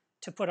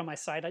 to put on my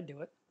site, I'd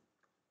do it.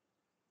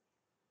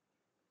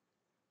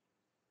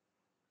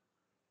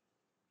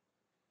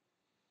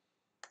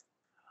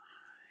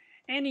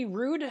 Andy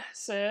Rude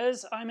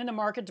says, I'm in the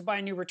market to buy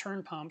a new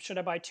return pump. Should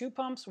I buy 2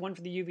 pumps, one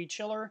for the UV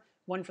chiller,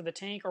 one for the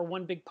tank, or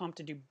one big pump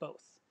to do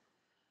both?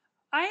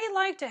 I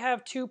like to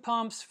have 2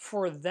 pumps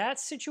for that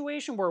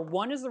situation, where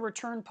one is the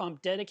return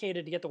pump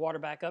dedicated to get the water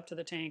back up to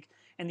the tank,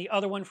 and the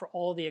other one for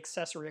all the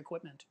accessory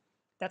equipment.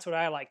 That's what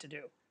I like to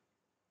do.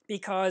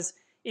 Because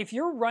if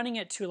you're running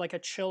it to like a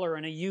chiller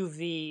and a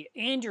UV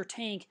and your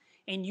tank,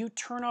 and you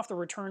turn off the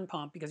return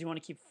pump because you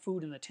want to keep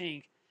food in the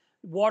tank,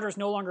 water is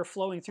no longer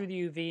flowing through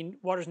the UV,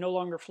 water is no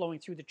longer flowing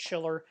through the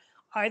chiller.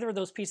 Either of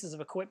those pieces of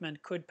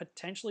equipment could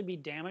potentially be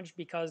damaged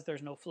because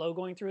there's no flow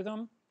going through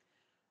them.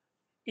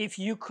 If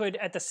you could,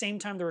 at the same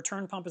time the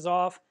return pump is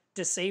off,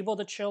 disable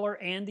the chiller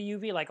and the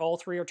UV, like all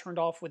 3 are turned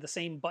off with the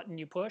same button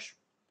you push,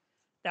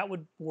 that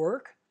would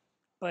work.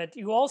 But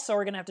you also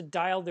are going to have to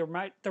dial the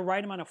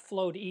right amount of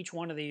flow to each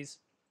one of these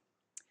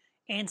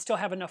and still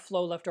have enough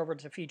flow left over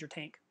to feed your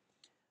tank.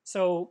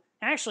 So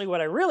actually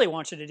what I really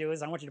want you to do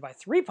is I want you to buy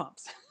 3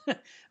 pumps. I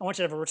want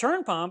you to have a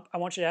return pump. I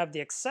want you to have the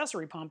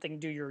accessory pump that can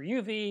do your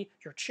UV,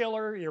 your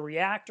chiller, your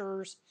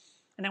reactors.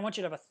 And I want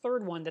you to have a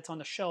 3rd one that's on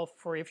the shelf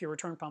for if your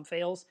return pump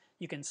fails,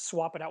 you can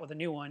swap it out with a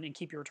new one and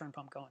keep your return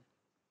pump going.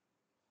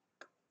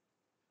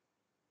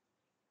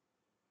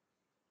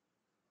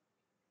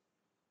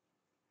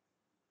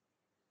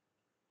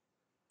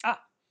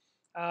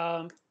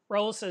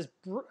 Raul says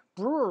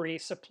brewery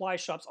supply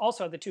shops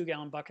also have the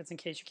 2-gallon buckets in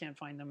case you can't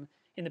find them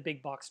in the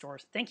big box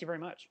stores. Thank you very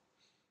much.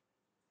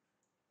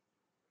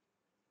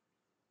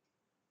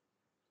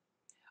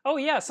 Oh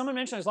yeah, someone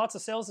mentioned there's lots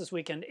of sales this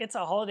weekend. It's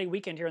a holiday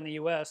weekend here in the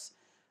U.S.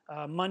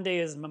 Monday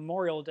is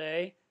Memorial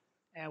Day,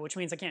 which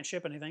means I can't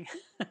ship anything.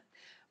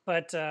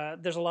 But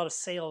there's a lot of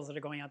sales that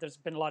are going out. There's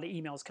been a lot of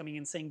emails coming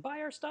in saying, buy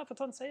our stuff,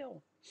 it's on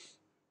sale.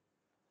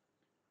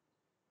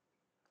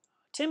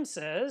 Tim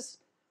says,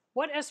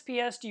 what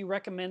SPS do you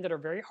recommend that are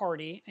very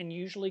hardy and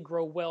usually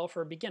grow well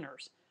for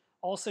beginners?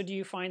 Also, do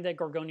you find that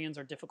gorgonians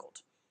are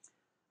difficult?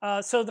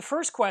 So the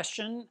first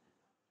question,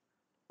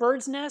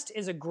 Bird's Nest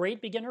is a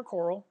great beginner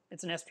coral.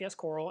 It's an SPS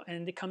coral,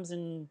 and it comes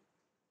in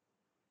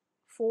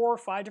 4 or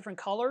 5 different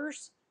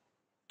colors,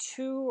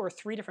 2 or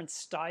 3 different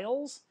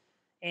styles,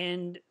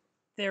 and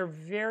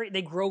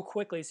they grow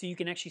quickly, so you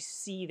can actually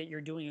see that you're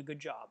doing a good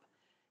job.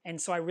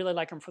 And so I really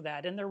like them for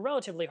that. And they're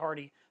relatively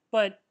hardy,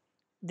 but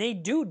they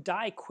do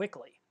die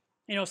quickly.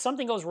 You know, if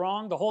something goes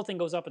wrong, the whole thing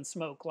goes up in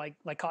smoke, like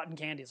cotton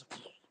candy is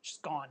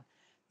just gone.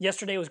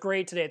 Yesterday was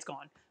great, today it's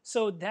gone.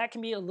 So that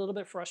can be a little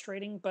bit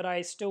frustrating, but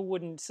I still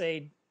wouldn't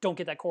say don't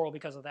get that coral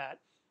because of that.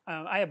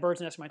 I have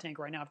bird's nest in my tank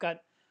right now. I've got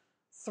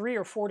 3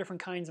 or 4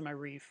 different kinds in my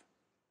reef,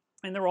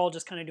 and they're all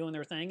just kind of doing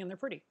their thing, and they're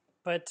pretty.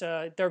 But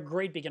they're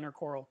great beginner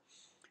coral.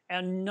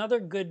 Another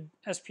good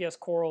SPS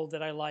coral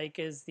that I like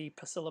is the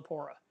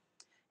Passillipora.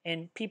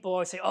 And people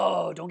always say,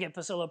 oh, don't get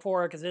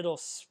Passillipora because it'll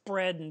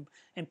spread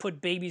and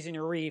put babies in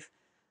your reef.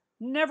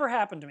 Never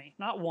happened to me,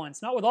 not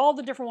once, not with all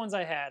the different ones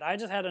I had. I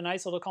just had a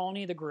nice little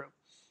colony that grew.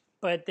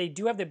 But they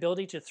do have the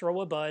ability to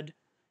throw a bud,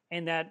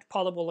 and that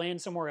polyp will land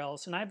somewhere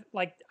else. And I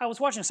was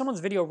watching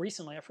someone's video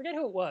recently, I forget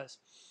who it was,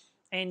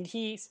 and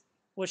he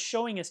was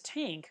showing his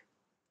tank.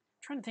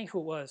 I'm trying to think who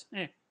it was.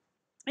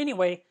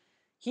 Anyway,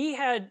 he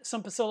had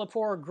some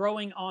Passillipora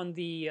growing on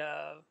the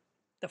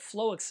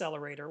flow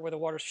accelerator where the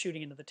water's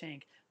shooting into the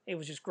tank. It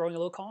was just growing a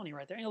little colony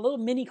right there, a little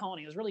mini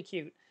colony. It was really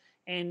cute.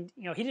 And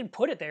he didn't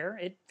put it there.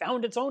 It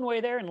found its own way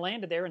there and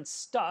landed there and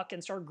stuck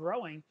and started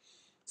growing.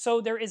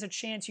 So there is a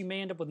chance you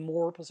may end up with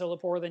more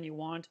Passillipora than you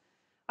want.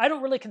 I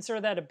don't really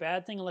consider that a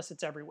bad thing unless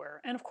it's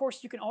everywhere. And of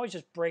course, you can always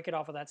just break it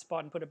off of that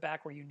spot and put it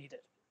back where you need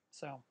it.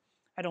 So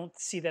I don't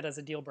see that as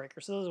a deal breaker.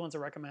 So those are the ones I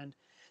recommend.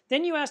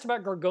 Then you asked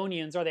about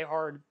gorgonians. Are they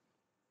hard?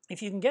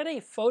 If you can get a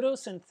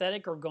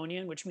photosynthetic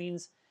gorgonian, which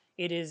means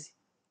it is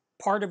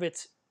part of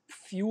its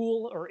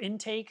fuel or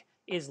intake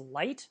is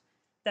light,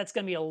 that's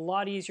going to be a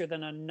lot easier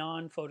than a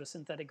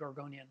non-photosynthetic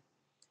gorgonian,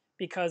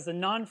 because the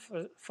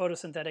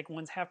non-photosynthetic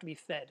ones have to be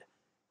fed.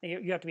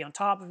 You have to be on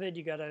top of it.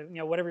 You got to,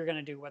 whatever you're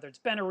going to do, whether it's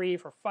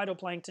Benereef or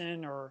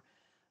phytoplankton or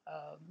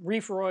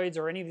reefroids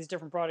or any of these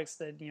different products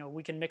that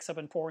we can mix up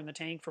and pour in the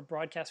tank for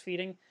broadcast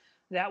feeding,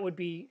 that would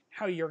be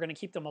how you're going to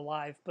keep them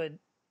alive. But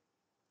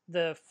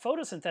the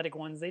photosynthetic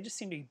ones, they just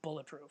seem to be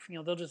bulletproof.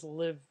 They'll just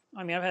live.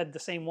 I mean, I've had the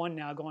same one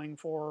now going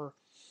for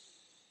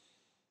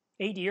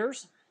 8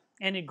 years,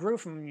 and it grew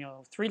from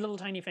 3 little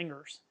tiny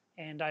fingers.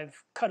 And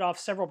I've cut off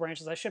several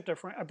branches. I shipped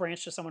a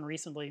branch to someone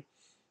recently.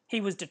 He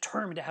was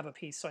determined to have a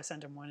piece, so I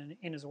sent him one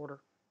in his order.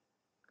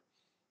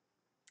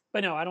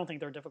 But no, I don't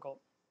think they're difficult.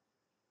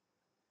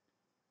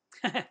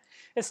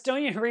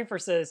 Estonian Reaper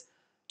says,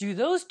 do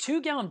those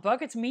 2-gallon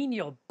buckets mean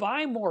you'll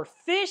buy more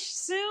fish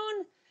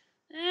soon?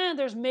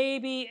 There's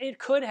maybe, it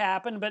could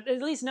happen, but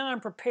at least now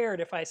I'm prepared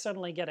if I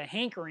suddenly get a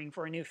hankering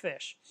for a new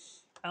fish.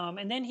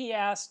 And then he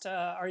asked,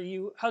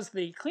 how's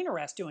the cleaner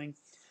wrasse doing?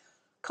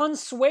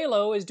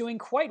 Consuelo is doing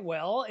quite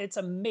well. It's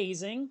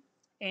amazing.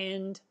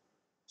 And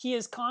he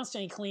is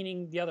constantly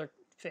cleaning the other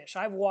fish.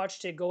 I've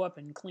watched it go up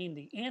and clean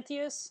the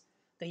Anthias,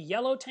 the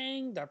yellow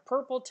tang, the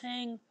purple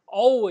tang,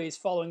 always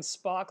following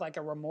Spock like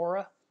a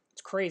remora.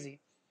 It's crazy.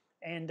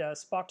 And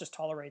Spock just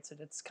tolerates it.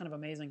 It's kind of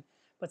amazing.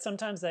 But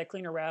sometimes that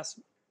cleaner wrasse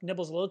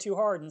nibbles a little too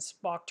hard, and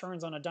Spock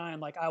turns on a dime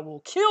like, I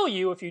will kill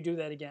you if you do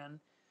that again.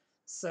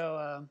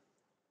 So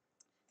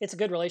it's a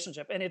good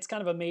relationship, and it's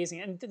kind of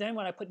amazing. And then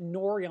when I put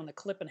nori on the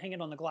clip and hang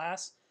it on the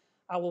glass,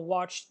 I will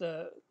watch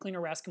the cleaner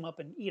wrasse come up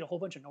and eat a whole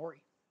bunch of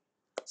nori.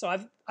 So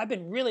I've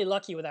been really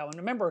lucky with that one.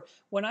 Remember,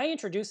 when I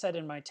introduced that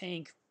in my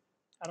tank,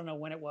 I don't know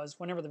when it was,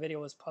 whenever the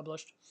video was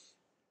published,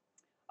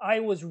 I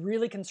was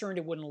really concerned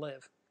it wouldn't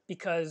live,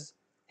 because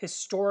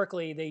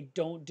historically they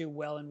don't do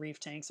well in reef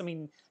tanks. I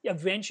mean,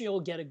 eventually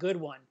you'll get a good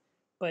one,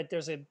 but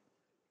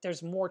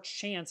there's more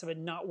chance of it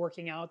not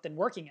working out than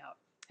working out.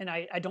 And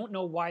I don't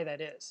know why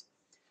that is.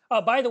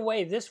 By the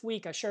way, this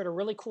week I shared a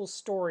really cool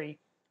story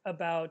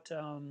about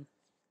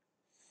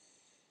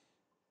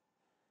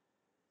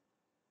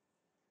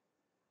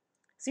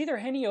it's either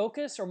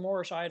Heniochus or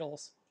Moorish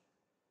idols.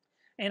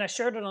 And I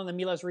shared it on the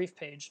Mila's Reef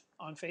page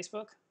on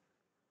Facebook.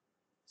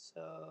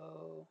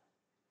 So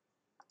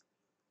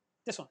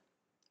this one.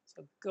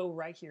 So go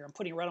right here. I'm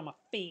putting it right on my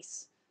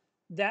face.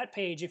 That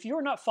page, if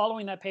you're not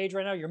following that page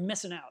right now, you're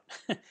missing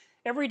out.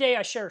 Every day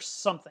I share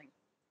something.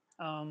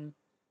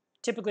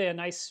 Typically a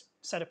nice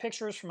set of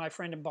pictures from my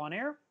friend in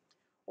Bonaire,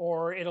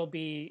 or it'll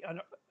be,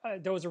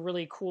 there was a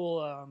really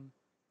cool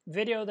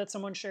video that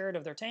someone shared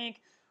of their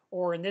tank,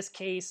 Or in this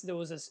case, there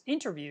was this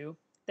interview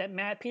that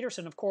Matt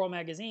Peterson of Coral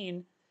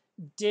Magazine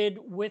did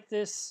with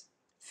this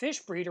fish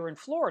breeder in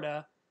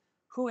Florida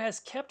who has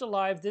kept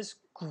alive this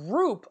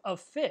group of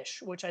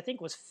fish, which I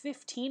think was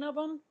 15 of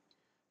them,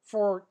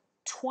 for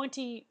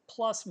 20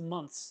 plus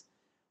months,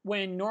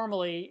 when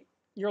normally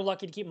you're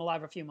lucky to keep them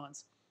alive a few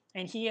months.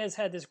 And he has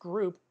had this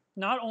group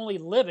not only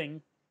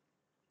living,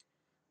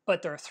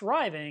 but they're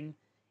thriving,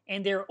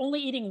 and they're only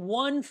eating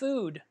one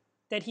food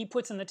that he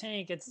puts in the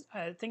tank. It's,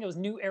 I think it was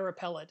New Era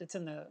Pellet. It's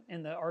in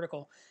the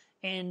article.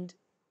 And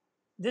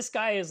this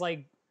guy is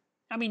like,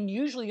 I mean,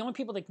 usually the only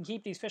people that can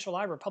keep these fish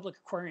alive are public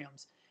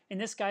aquariums. And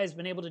this guy has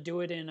been able to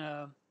do it in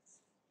a,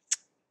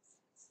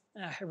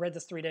 I read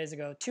this 3 days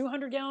ago,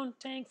 200-gallon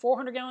tank,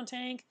 400-gallon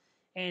tank,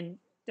 and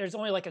there's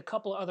only like a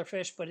couple of other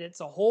fish, but it's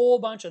a whole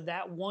bunch of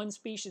that one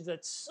species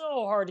that's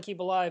so hard to keep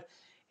alive,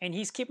 and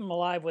he's keeping them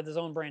alive with his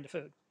own brand of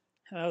food.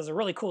 And that was a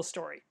really cool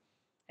story,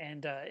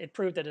 and it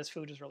proved that his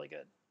food is really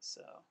good.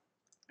 So, all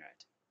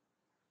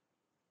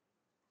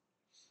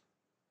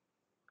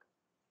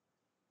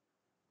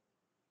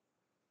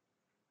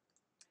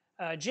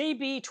right.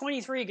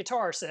 JB23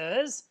 Guitar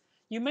says,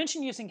 you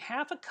mentioned using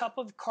half a cup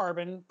of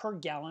carbon per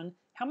gallon.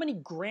 How many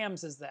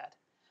grams is that?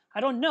 I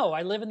don't know.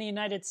 I live in the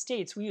United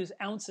States. We use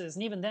ounces,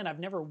 and even then, I've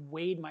never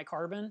weighed my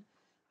carbon.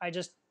 I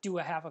just do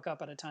a half a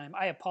cup at a time.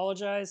 I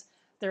apologize.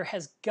 There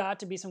has got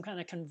to be some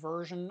kind of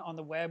conversion on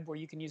the web where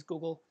you can use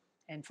Google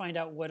and find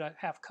out what a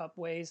half cup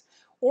weighs.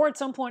 Or at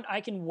some point, I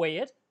can weigh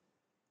it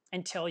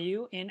and tell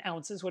you in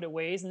ounces what it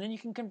weighs, and then you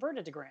can convert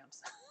it to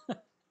grams.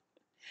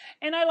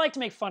 And I like to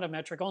make fun of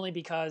metric only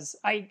because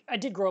I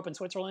did grow up in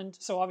Switzerland,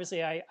 so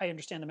obviously I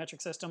understand the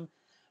metric system,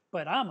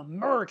 but I'm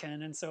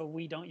American, and so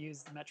we don't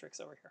use the metrics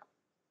over here.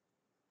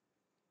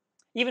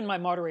 Even my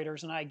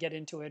moderators and I get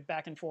into it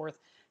back and forth,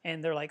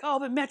 and they're like, oh,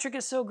 but metric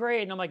is so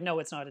great. And I'm like, no,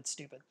 it's not. It's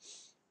stupid.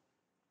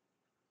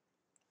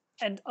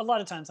 And a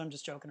lot of times I'm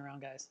just joking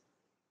around, guys.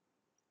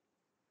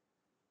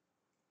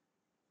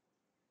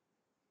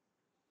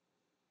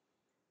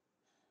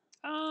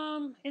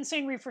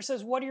 Insane Reefer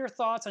says, what are your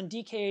thoughts on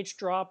DKH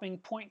dropping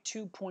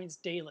 0.2 points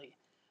daily?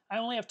 I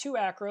only have 2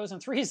 acros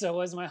and 3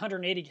 zoas in my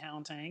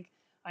 180-gallon tank.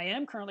 I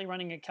am currently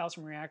running a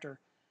calcium reactor.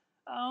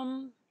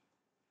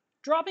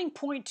 Dropping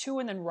 0.2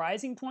 and then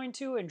rising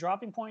 0.2 and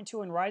dropping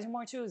 0.2 and rising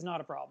 0.2 is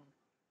not a problem.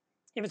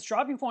 If it's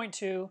dropping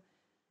 0.2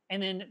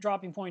 and then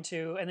dropping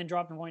 0.2 and then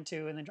dropping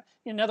 0.2 and then,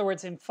 in other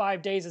words, in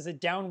 5 days, is it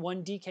down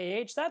 1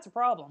 DKH? That's a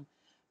problem.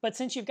 But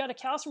since you've got a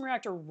calcium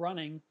reactor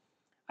running,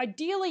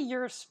 ideally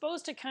you're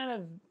supposed to kind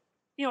of,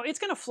 it's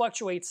going to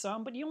fluctuate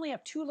some, but you only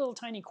have 2 little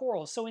tiny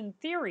corals. So in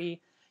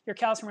theory, your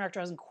calcium reactor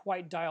hasn't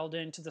quite dialed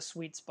into the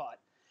sweet spot.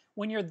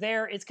 When you're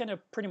there, it's going to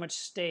pretty much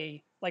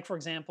stay, like for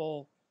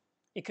example,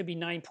 it could be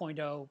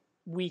 9.0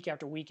 week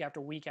after week after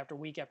week after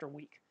week after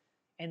week.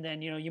 And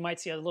then, you might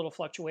see a little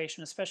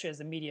fluctuation, especially as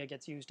the media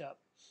gets used up.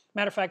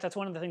 Matter of fact, that's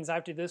one of the things I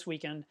have to do this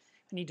weekend.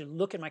 I need to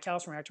look at my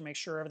calcium reactor, make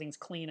sure everything's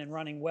clean and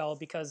running well,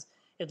 because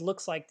it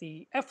looks like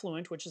the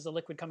effluent, which is the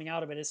liquid coming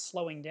out of it, is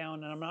slowing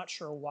down, and I'm not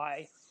sure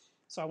why.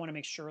 So I want to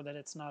make sure that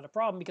it's not a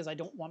problem, because I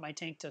don't want my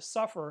tank to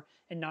suffer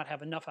and not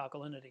have enough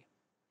alkalinity.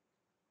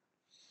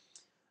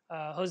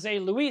 Jose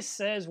Luis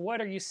says,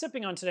 what are you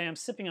sipping on today? I'm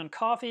sipping on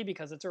coffee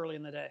because it's early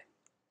in the day.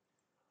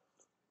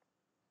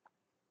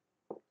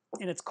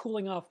 And it's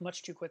cooling off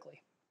much too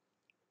quickly.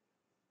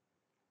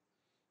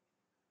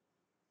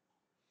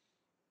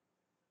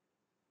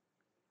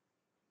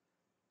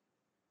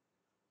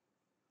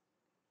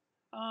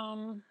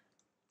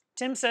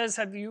 Tim says,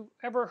 have you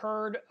ever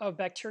heard of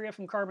bacteria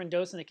from carbon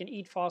dosing that can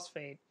eat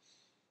phosphate?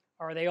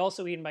 Are they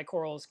also eaten by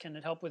corals? Can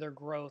it help with their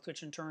growth,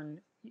 which in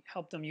turn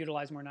help them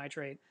utilize more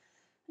nitrate?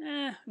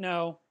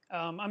 No.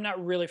 I'm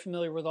not really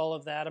familiar with all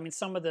of that. I mean,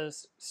 some of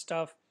this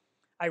stuff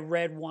I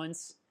read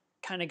once,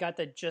 kind of got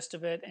the gist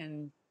of it,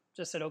 and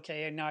just said,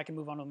 okay, and now I can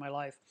move on with my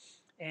life.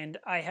 And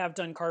I have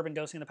done carbon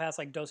dosing in the past,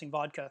 like dosing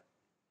vodka.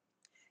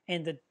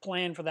 And the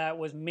plan for that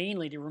was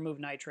mainly to remove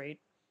nitrate.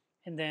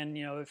 And then,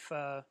 if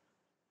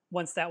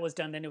once that was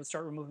done, then it would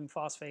start removing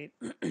phosphate.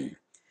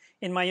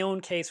 In my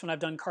own case, when I've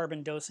done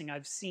carbon dosing,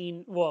 I've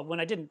seen, well, when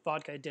I did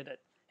vodka, it did it.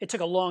 It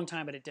took a long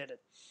time, but it did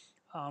it.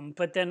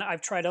 But then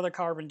I've tried other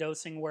carbon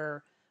dosing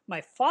where my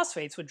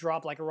phosphates would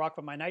drop like a rock,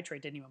 but my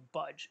nitrate didn't even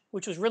budge,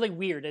 which was really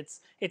weird.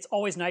 It's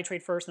always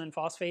nitrate first and then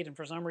phosphate, and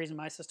for some reason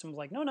my system was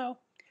like, no,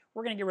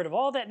 we're going to get rid of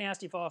all that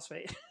nasty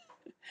phosphate.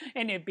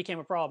 And it became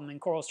a problem,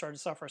 and corals started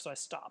to suffer, so I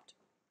stopped.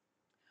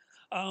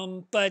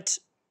 But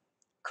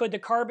could the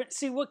carbon,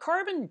 see what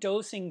carbon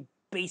dosing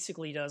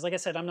basically does, like I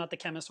said, I'm not the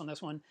chemist on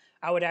this one.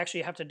 I would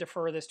actually have to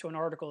defer this to an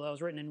article that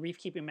was written in Reef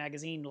Keeping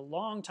Magazine a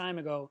long time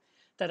ago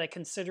that I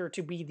consider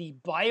to be the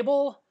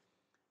Bible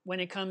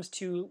when it comes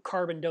to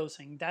carbon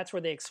dosing. That's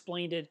where they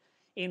explained it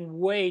in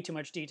way too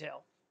much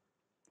detail.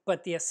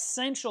 But the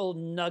essential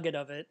nugget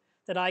of it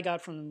that I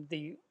got from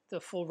the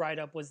full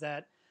write-up was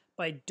that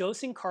by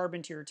dosing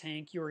carbon to your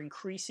tank, you're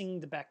increasing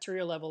the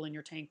bacteria level in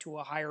your tank to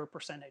a higher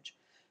percentage.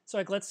 So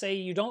like, let's say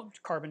you don't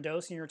carbon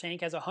dose and your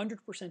tank has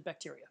 100%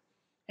 bacteria.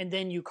 And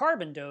then you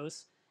carbon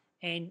dose,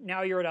 and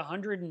now you're at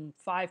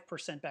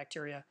 105%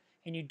 bacteria,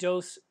 and you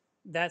dose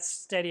that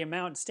steady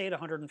amount and stay at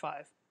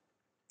 105,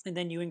 and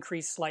then you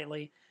increase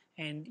slightly,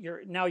 and you're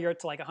at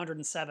to like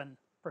 107%.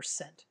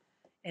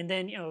 And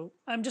then,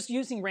 I'm just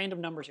using random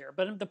numbers here,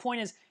 but the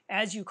point is,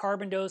 as you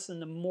carbon dose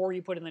and the more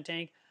you put in the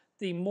tank,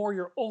 the more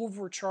you're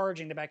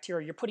overcharging the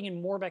bacteria. You're putting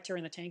in more bacteria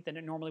in the tank than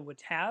it normally would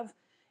have,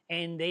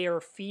 and they are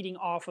feeding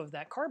off of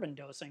that carbon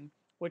dosing,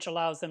 which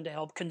allows them to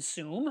help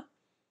consume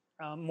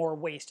more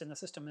waste in the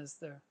system, is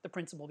the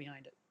principle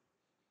behind it.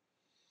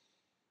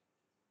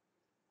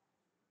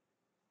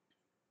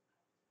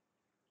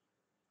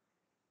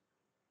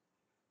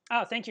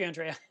 Oh, thank you,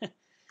 Andrea.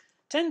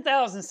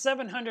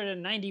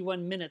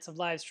 10,791 minutes of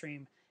live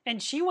stream.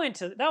 And she went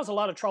to, that was a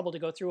lot of trouble to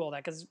go through all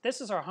that, because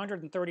this is our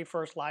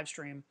 131st live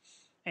stream,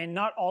 and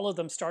not all of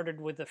them started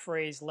with the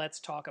phrase, let's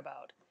talk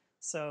about.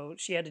 So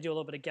she had to do a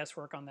little bit of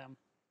guesswork on them.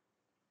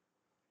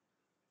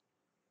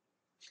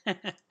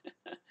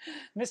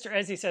 Mr.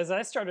 Ezzy says,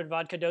 I started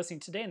vodka dosing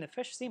today, and the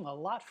fish seem a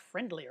lot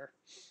friendlier.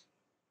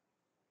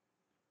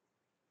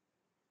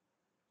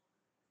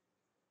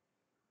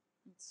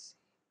 Let's see.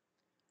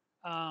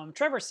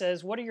 Trevor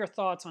says, what are your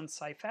thoughts on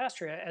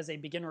Cyphastria as a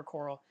beginner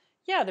coral?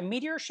 Yeah, the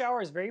meteor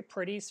shower is very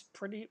pretty,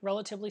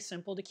 relatively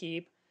simple to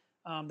keep.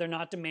 They're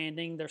not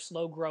demanding, they're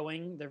slow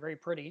growing, they're very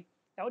pretty.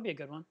 That would be a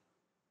good one.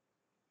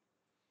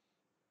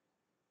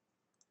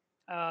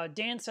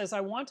 Dan says,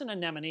 I want an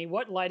anemone.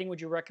 What lighting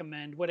would you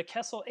recommend? Would a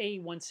Kessel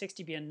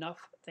A160 be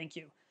enough? Thank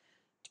you.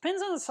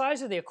 Depends on the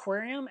size of the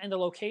aquarium and the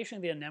location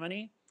of the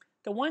anemone.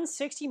 The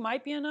 160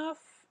 might be enough.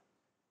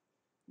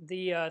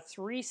 The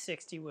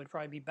 360 would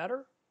probably be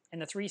better.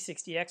 And the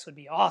 360X would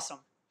be awesome.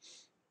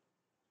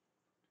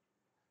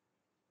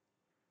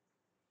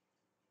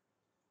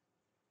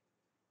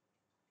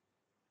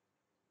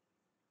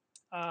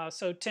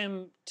 So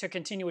Tim, to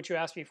continue what you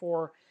asked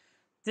before,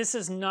 this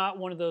is not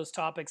one of those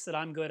topics that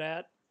I'm good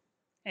at.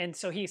 And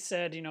so he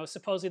said,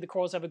 supposedly the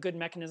corals have a good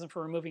mechanism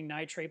for removing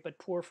nitrate, but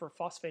poor for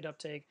phosphate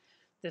uptake.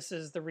 This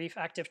is the reef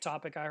active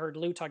topic I heard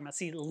Lou talking about.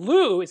 See,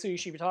 Lou is who you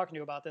should be talking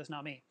to about this,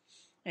 not me.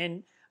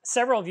 And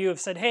several of you have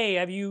said, hey,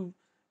 have you,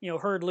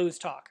 heard Lou's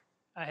talk?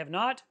 I have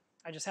not.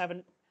 I just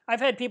haven't. I've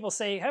had people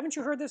say, haven't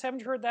you heard this?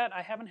 Haven't you heard that?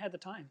 I haven't had the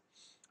time.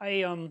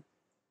 I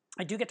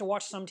do get to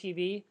watch some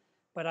TV,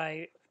 but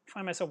I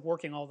find myself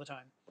working all the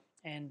time.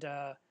 And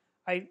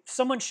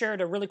someone shared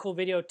a really cool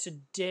video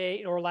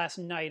today or last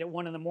night at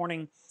 1 in the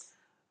morning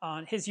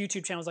on his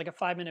YouTube channel. It's like a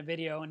 5-minute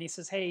video, and he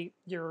says, hey,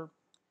 your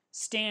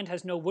stand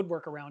has no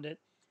woodwork around it.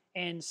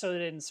 And so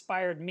it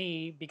inspired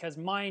me because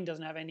mine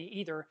doesn't have any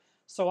either.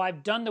 So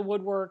I've done the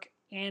woodwork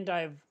and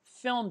I've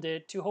filmed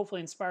it to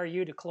hopefully inspire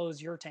you to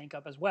close your tank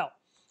up as well.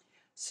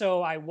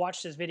 So I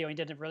watched this video and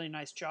he did a really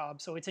nice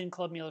job. So it's in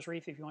Club Milos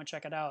Reef if you want to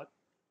check it out.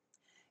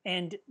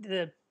 And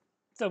the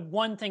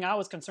one thing I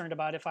was concerned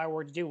about if I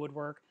were to do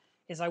woodwork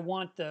is I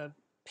want the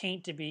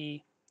paint to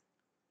be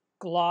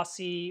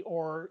glossy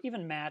or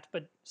even matte,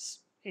 but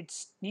it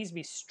needs to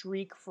be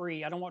streak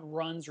free. I don't want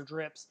runs or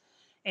drips.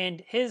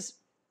 And his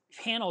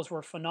panels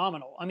were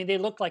phenomenal. I mean, they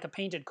looked like a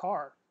painted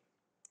car.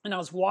 And I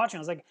was watching,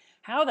 I was like,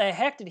 how the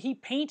heck did he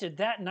paint it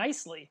that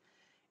nicely?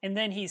 And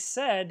then he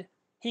said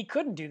he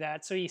couldn't do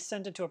that, so he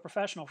sent it to a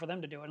professional for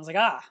them to do it. And I was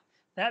like,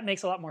 that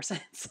makes a lot more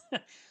sense.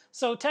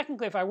 So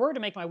technically, if I were to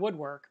make my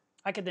woodwork,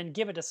 I could then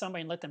give it to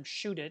somebody and let them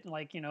shoot it,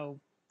 like,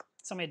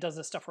 somebody does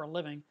this stuff for a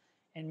living,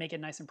 and make it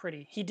nice and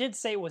pretty. He did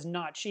say it was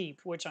not cheap,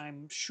 which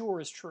I'm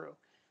sure is true.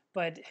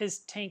 But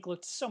his tank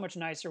looked so much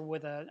nicer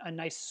with a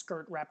nice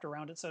skirt wrapped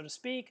around it, so to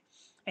speak.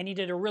 And he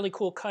did a really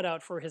cool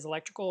cutout for his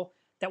electrical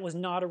that was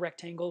not a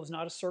rectangle, it was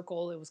not a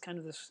circle, it was kind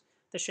of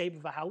the shape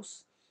of a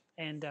house.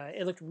 And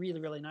it looked really,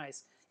 really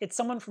nice. It's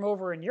someone from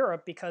over in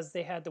Europe because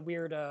they had the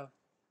weird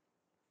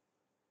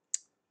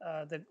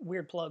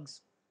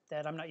plugs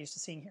that I'm not used to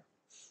seeing here.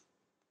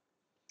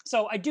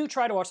 So I do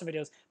try to watch the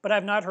videos, but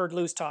I've not heard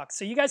Lou's talk.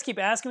 So you guys keep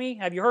asking me,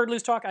 have you heard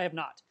Lou's talk? I have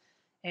not.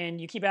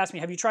 And you keep asking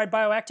me, have you tried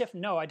Bioactive?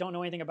 No, I don't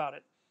know anything about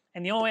it.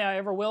 And the only way I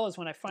ever will is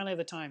when I finally have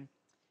the time.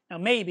 Now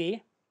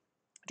maybe,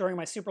 during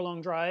my super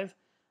long drive,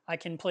 I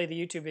can play the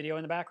YouTube video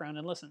in the background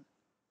and listen.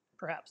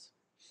 Perhaps.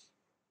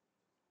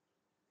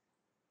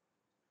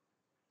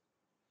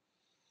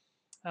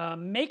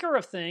 Maker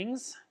of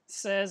Things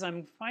says,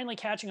 I'm finally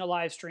catching a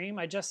live stream.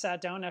 I just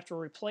sat down after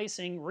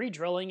replacing,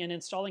 redrilling, and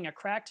installing a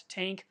cracked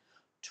tank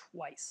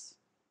twice.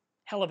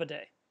 Hell of a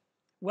day.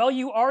 Well,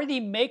 you are the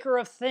maker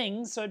of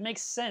things, so it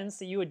makes sense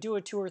that you would do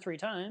it 2 or 3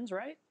 times,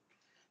 right?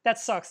 That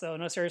sucks, though.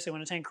 No, seriously,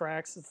 when a tank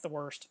cracks, it's the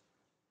worst.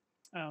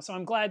 So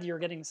I'm glad you're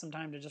getting some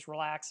time to just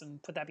relax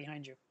and put that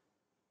behind you.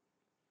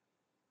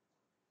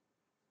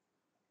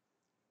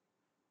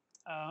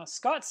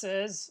 Scott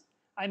says,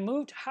 I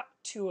moved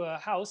to a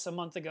house a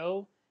month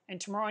ago,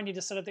 and tomorrow I need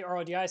to set up the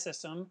RODI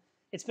system.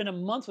 It's been a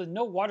month with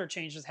no water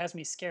changes. It has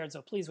me scared,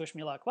 so please wish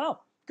me luck.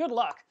 Well, good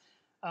luck.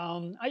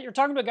 You're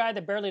talking to a guy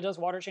that barely does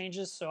water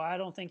changes, so I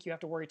don't think you have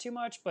to worry too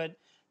much, but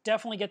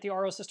definitely get the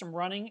RO system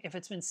running. If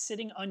it's been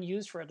sitting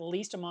unused for at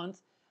least a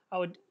month, I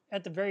would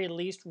at the very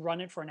least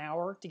run it for an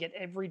hour to get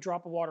every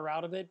drop of water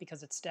out of it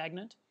because it's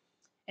stagnant.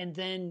 And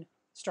then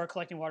start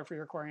collecting water for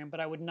your aquarium, but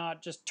I would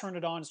not just turn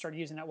it on and start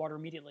using that water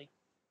immediately.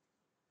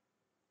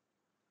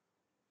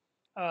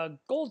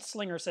 Gold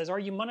Slinger says, are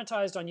you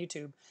monetized on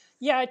YouTube?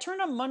 Yeah, I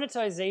turned on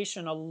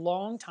monetization a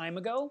long time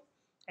ago,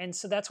 and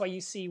so that's why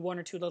you see 1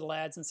 or 2 little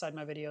ads inside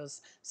my videos.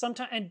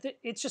 Sometimes, and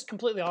it's just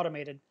completely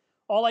automated.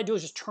 All I do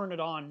is just turn it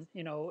on,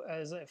 you know,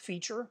 as a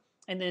feature,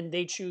 and then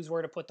they choose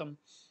where to put them.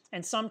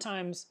 And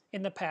sometimes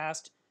in the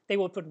past, they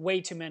would put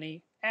way too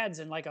many ads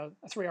in, like a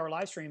 3-hour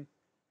live stream.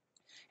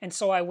 And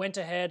so I went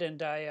ahead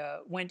and I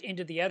went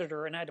into the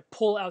editor and I had to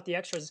pull out the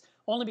extras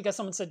only because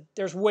someone said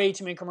there's way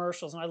too many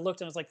commercials. And I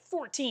looked and it was like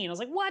 14. I was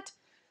like, what?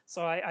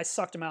 So I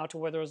sucked them out to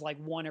where there was like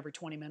 1 every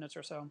 20 minutes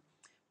or so.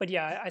 But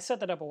yeah, I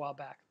set that up a while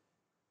back.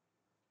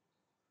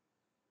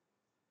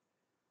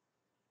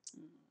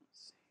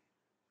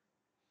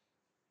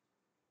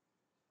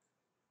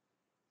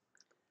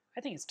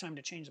 I think it's time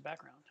to change the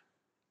background.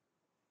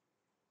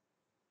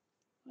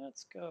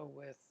 Let's go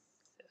with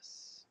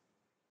this.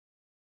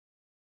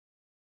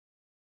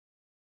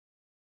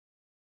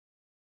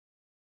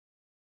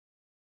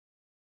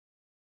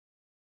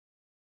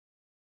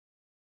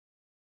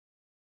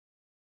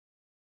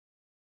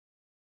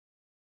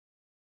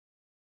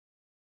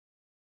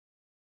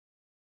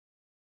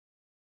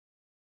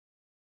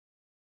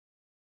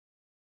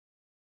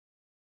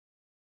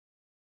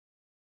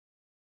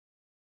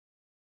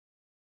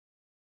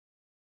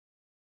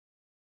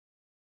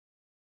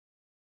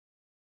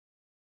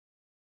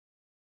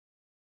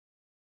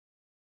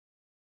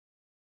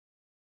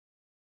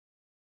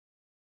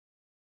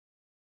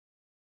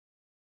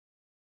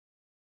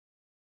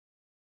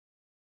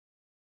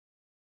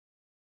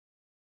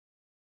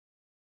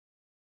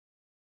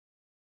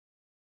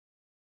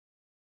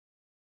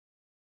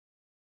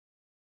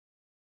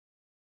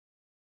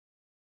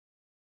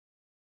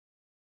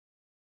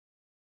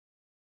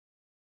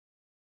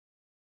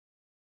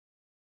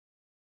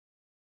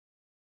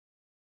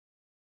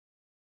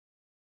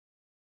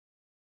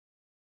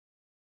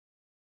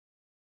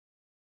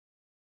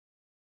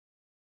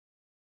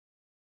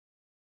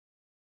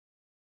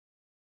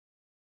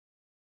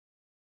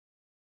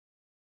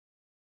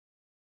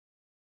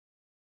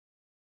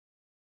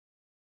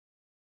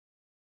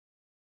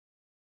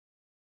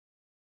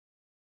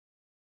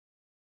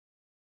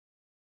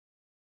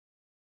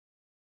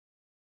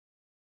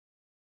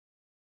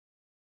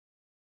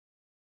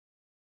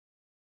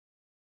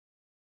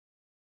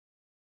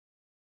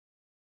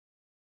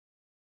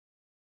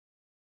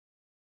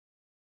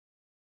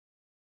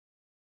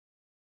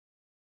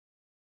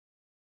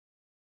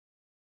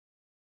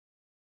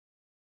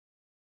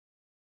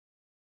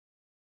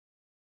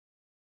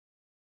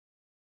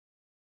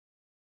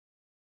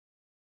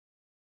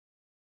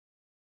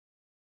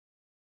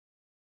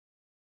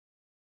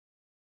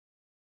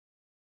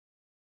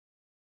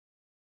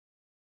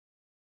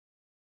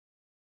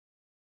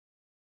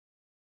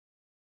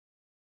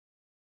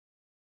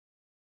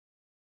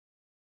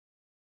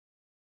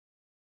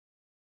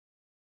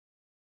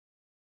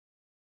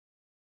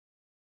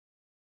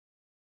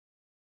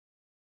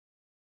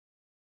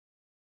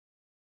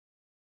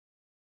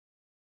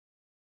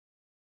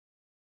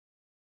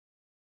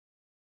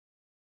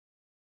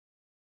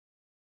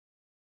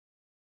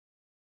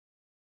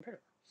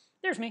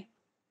 There's me.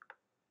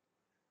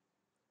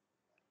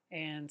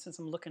 And since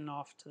I'm looking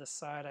off to the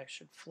side, I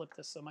should flip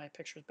this so my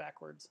picture's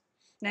backwards.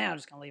 Nah, I'm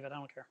just going to leave it. I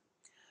don't care.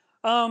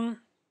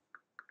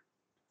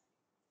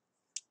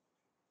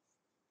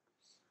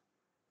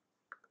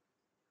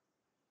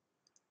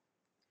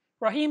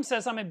 Raheem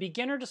says, I'm a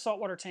beginner to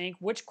saltwater tank.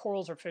 Which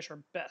corals or fish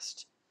are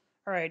best?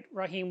 All right,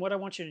 Raheem, what I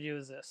want you to do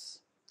is this.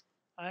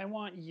 I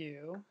want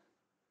you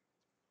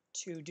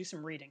to do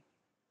some reading.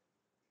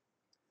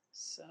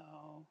 So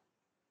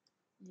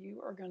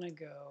you are going to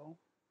go.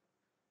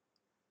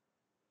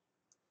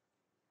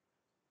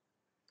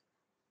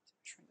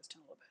 Shrink this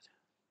down a little bit.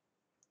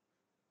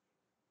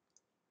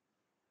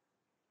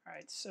 All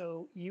right,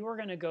 so you are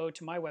going to go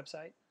to my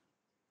website.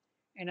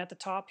 And at the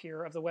top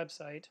here of the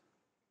website,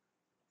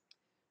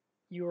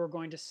 you are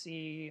going to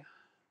see,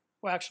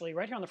 well, actually,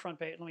 right here on the front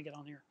page, let me get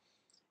on here.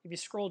 If you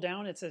scroll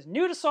down, it says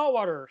new to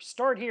saltwater,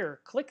 start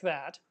here. Click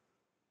that.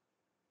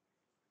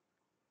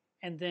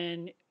 And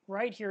then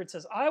right here, it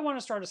says, I want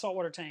to start a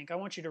saltwater tank. I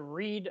want you to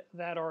read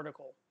that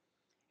article.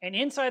 And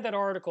inside that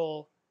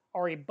article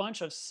are a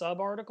bunch of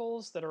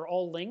sub-articles that are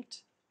all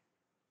linked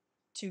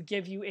to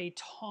give you a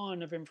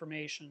ton of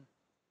information.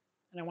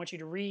 And I want you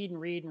to read and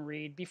read and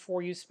read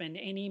before you spend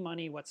any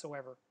money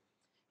whatsoever.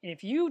 And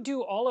if you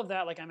do all of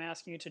that like I'm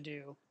asking you to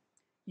do,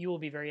 you will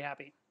be very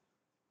happy.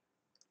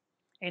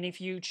 And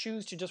if you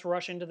choose to just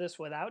rush into this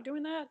without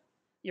doing that,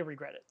 you'll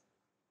regret it.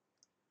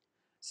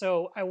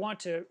 So I want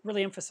to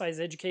really emphasize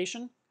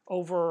education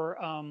over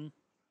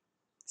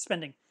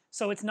spending.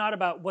 So it's not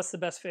about what's the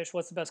best fish,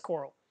 what's the best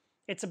coral.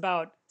 It's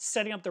about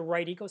setting up the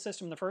right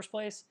ecosystem in the first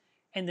place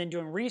and then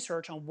doing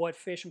research on what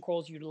fish and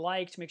corals you'd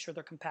like to make sure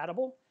they're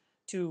compatible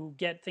to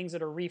get things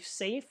that are reef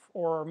safe,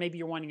 or maybe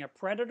you're wanting a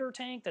predator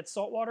tank that's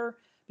saltwater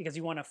because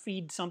you want to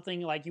feed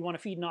something like you want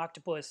to feed an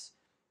octopus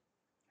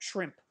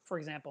shrimp, for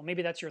example.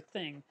 Maybe that's your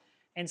thing.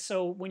 And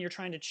so when you're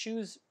trying to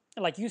choose,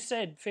 like you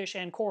said, fish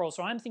and coral,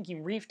 so I'm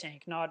thinking reef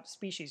tank, not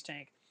species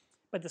tank.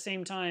 But at the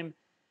same time,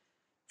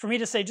 for me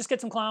to say just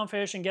get some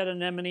clownfish and get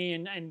an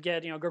anemone and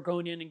get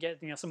gorgonian and get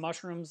some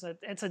mushrooms,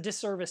 it's a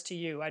disservice to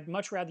you. I'd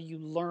much rather you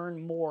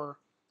learn more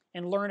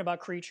and learn about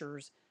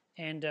creatures.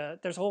 And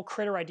there's a whole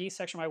critter ID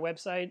section on my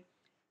website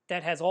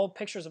that has all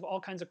pictures of all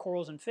kinds of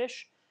corals and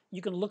fish.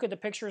 You can look at the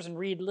pictures and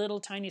read little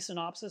tiny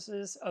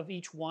synopsises of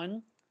each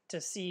one to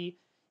see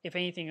if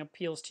anything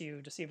appeals to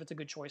you, to see if it's a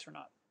good choice or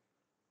not.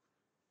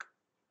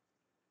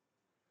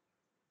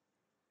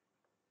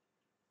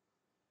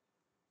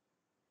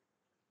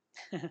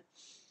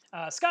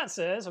 Scott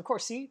says, of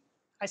course, see,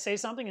 I say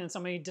something and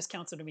somebody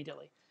discounts it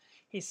immediately.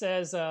 He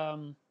says,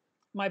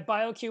 my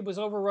BioCube was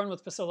overrun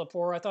with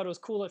bacillopora. I thought it was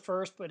cool at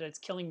first, but it's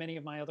killing many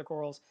of my other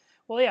corals.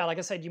 Well, yeah, like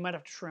I said, you might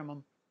have to trim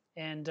them.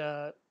 And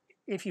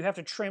if you have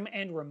to trim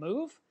and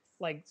remove,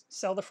 like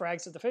sell the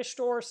frags at the fish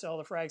store, sell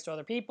the frags to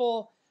other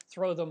people,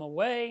 throw them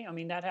away. I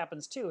mean, that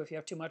happens too. If you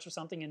have too much of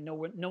something and no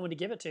one to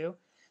give it to,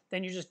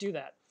 then you just do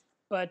that.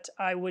 But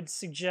I would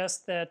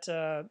suggest that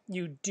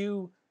you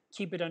do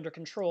keep it under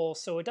control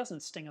so it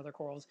doesn't sting other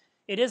corals.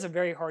 It is a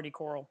very hardy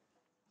coral.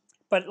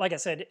 But like I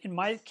said, in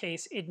my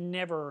case, it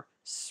never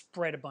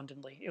spread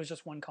abundantly. It was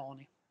just one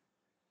colony.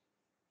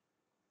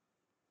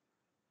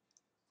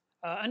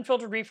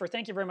 Unfiltered Reefer,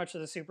 thank you very much for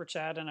the super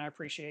chat, and I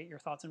appreciate your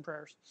thoughts and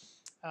prayers.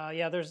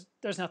 Yeah, there's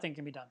nothing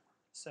can be done.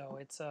 So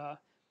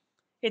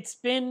it's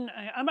been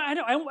I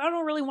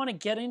don't really want to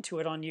get into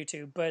it on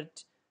YouTube,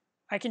 but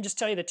I can just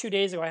tell you that 2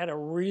 days ago I had a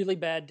really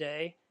bad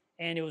day,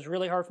 and it was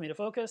really hard for me to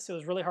focus. It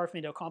was really hard for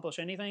me to accomplish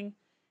anything,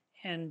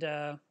 and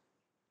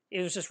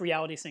it was just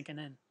reality sinking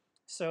in.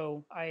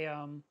 So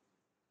I'm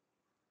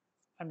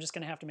just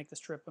going to have to make this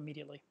trip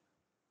immediately.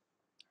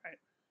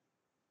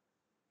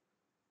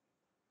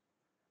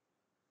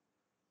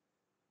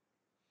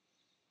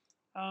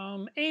 All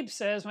right. Abe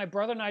says, my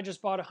brother and I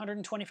just bought a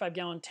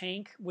 125-gallon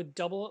tank with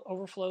double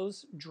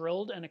overflows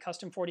drilled and a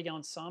custom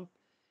 40-gallon sump.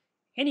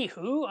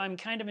 Anywho, I'm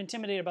kind of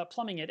intimidated about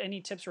plumbing it.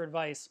 Any tips or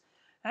advice?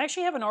 I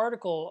actually have an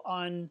article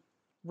on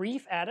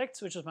Reef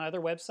Addicts, which is my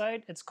other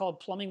website. It's called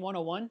Plumbing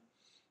 101.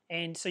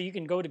 And so you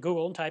can go to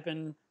Google and type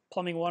in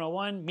Plumbing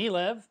 101,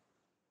 Milev.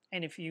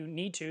 And if you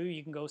need to,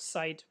 you can go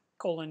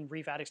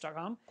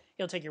site:/reefaddicts.com.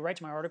 It'll take you right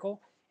to my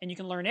article. And you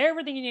can learn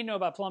everything you need to know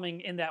about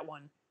plumbing in that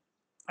one.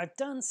 I've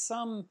done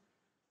some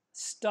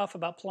stuff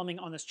about plumbing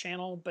on this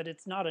channel, but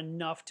it's not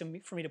enough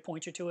for me to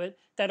point you to it.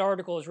 That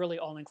article is really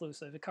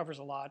all-inclusive. It covers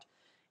a lot.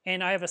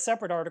 And I have a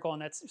separate article on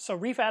that. So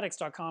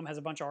reefaddicts.com has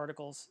a bunch of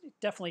articles.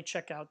 Definitely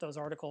check out those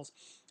articles.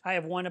 I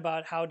have one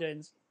about how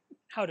to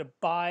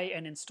buy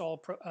and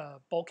install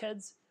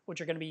bulkheads, which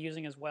you're going to be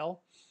using as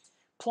well.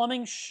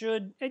 Plumbing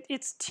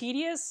it's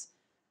tedious.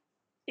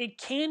 It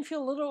can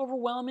feel a little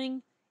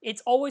overwhelming.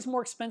 It's always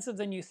more expensive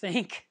than you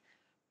think.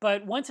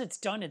 But once it's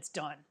done, it's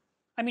done.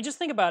 I mean, just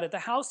think about it. The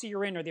house that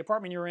you're in or the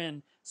apartment you're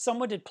in,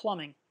 someone did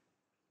plumbing.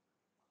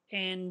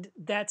 And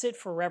that's it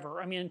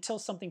forever. I mean, until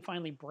something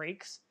finally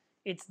breaks,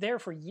 it's there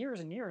for years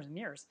and years and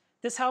years.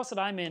 This house that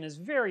I'm in is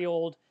very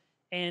old.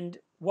 And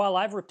while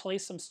I've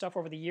replaced some stuff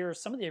over the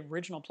years, some of the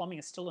original plumbing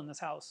is still in this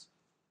house.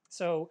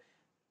 So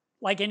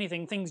like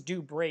anything, things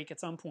do break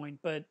at some point.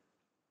 But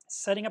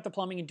setting up the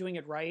plumbing and doing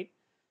it right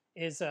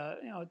is,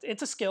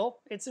 it's a skill.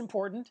 It's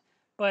important.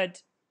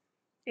 But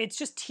it's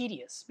just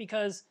tedious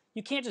because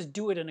you can't just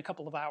do it in a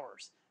couple of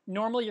hours.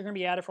 Normally, you're going to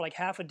be at it for like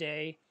half a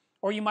day.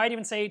 Or you might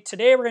even say,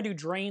 today we're going to do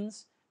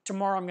drains.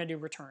 Tomorrow I'm going to do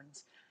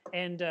returns.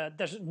 And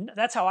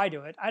that's how I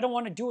do it. I don't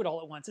want to do it all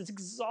at once. It's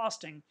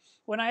exhausting.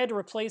 When I had to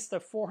replace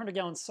the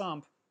 400-gallon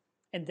sump,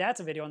 and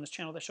that's a video on this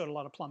channel that showed a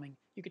lot of plumbing.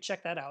 You could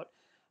check that out.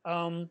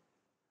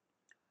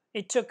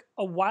 It took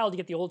a while to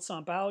get the old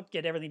sump out,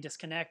 get everything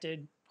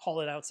disconnected,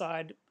 haul it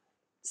outside,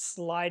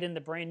 slide in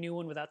the brand new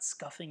one without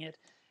scuffing it,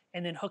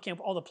 and then hooking up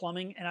all the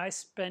plumbing. And I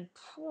spent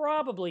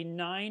probably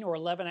 9 or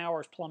 11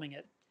 hours plumbing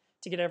it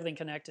to get everything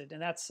connected,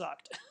 and that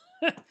sucked.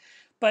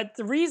 But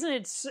the reason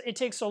it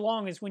takes so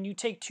long is when you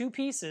take two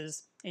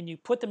pieces and you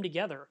put them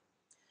together,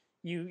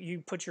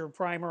 you put your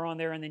primer on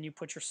there and then you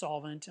put your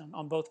solvent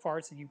on both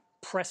parts and you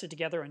press it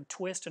together and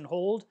twist and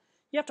hold.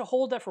 You have to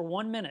hold that for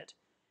 1 minute.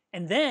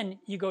 And then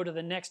you go to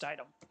the next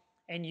item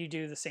and you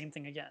do the same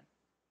thing again.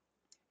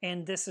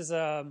 And this is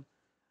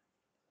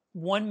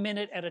 1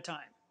 minute at a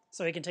time.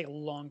 So it can take a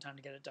long time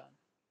to get it done.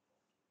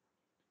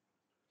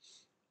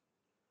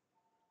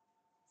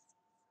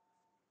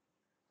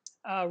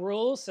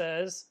 Rule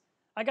says,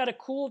 I got a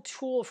cool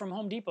tool from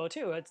Home Depot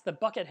too. It's the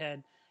bucket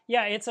head.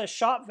 Yeah, it's a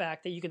shop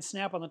vac that you can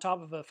snap on the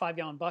top of a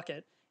 5-gallon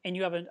bucket, and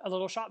you have a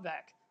little shop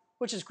vac,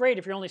 which is great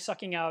if you're only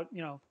sucking out,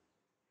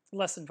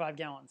 less than 5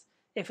 gallons.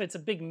 If it's a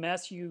big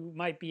mess, you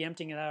might be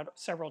emptying it out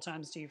several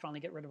times until you finally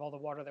get rid of all the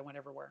water that went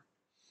everywhere.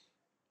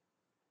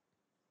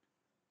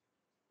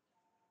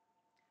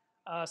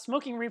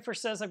 Smoking Reefer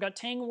says, I've got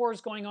tang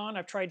wars going on.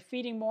 I've tried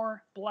feeding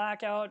more.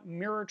 Blackout,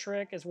 mirror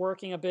trick is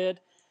working a bit,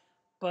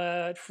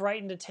 but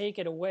frightened to take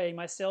it away.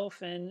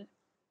 Myself and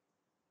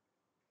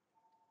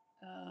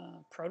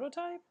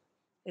prototype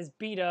is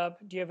beat up.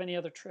 Do you have any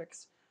other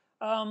tricks?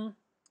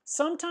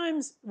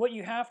 Sometimes what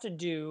you have to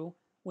do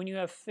when you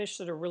have fish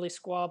that are really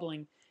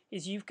squabbling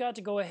is you've got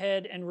to go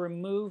ahead and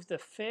remove the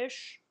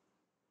fish,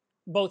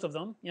 both of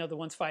them, the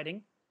ones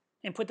fighting,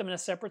 and put them in a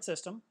separate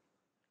system.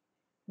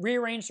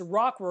 Rearrange the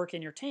rock work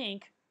in your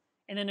tank,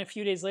 and then a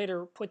few days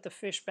later put the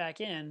fish back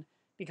in,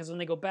 because when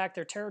they go back,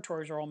 their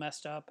territories are all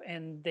messed up,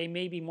 and they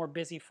may be more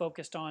busy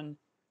focused on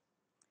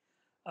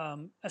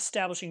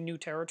establishing new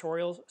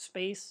territorial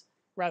space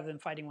rather than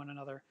fighting one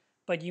another.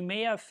 But you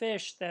may have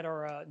fish that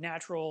are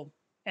natural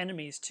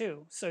enemies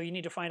too, so you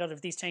need to find out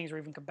if these tanks are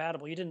even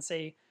compatible. You didn't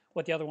say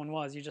what the other one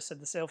was. You just said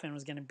the sailfin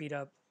was going to beat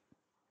up.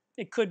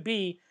 It could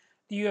be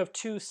that you have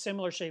two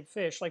similar shaped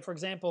fish. Like, for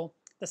example,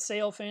 the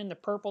sailfin, the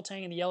purple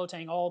tang, and the yellow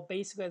tang all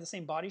basically have the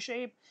same body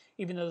shape,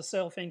 even though the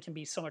sailfin can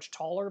be so much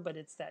taller, but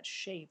it's that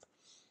shape.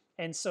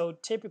 And so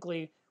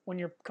typically when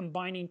you're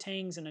combining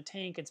tangs in a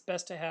tank, it's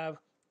best to have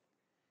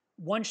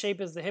one shape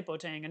is the hippo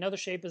tang, another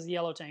shape is the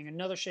yellow tang,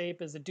 another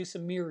shape is the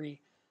dusumiri.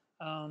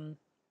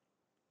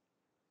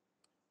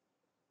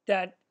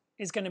 That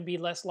is going to be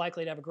less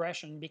likely to have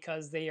aggression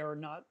because they are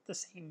not the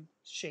same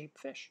shape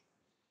fish.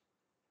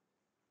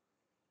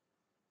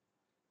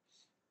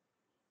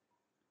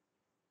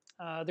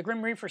 The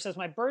Grim Reaper says,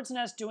 my bird's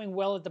nest doing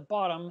well at the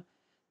bottom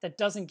that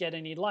doesn't get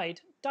any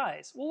light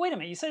dies. Well, wait a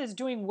minute. You said it's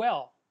doing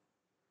well.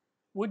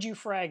 Would you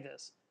frag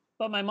this?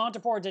 But my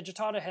Montipora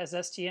digitata has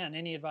STN.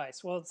 Any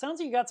advice? Well, it sounds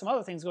like you got some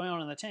other things going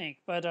on in the tank.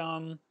 But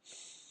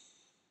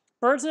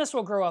bird's nest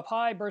will grow up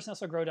high. Bird's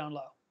nest will grow down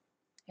low.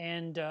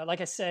 And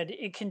like I said,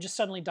 it can just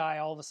suddenly die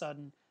all of a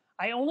sudden.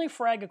 I only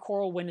frag a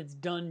coral when it's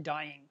done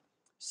dying.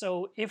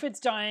 So if it's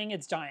dying,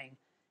 it's dying.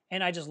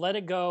 And I just let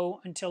it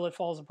go until it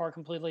falls apart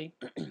completely.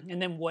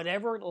 And then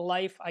whatever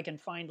life I can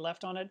find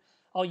left on it,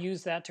 I'll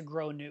use that to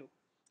grow new.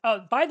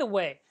 By the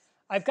way,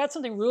 I've got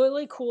something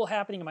really cool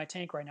happening in my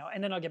tank right now.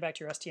 And then I'll get back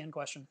to your STN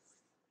question.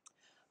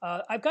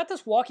 I've got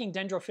this walking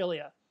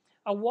dendrophilia.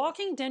 A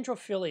walking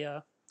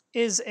dendrophilia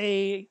is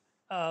it's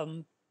a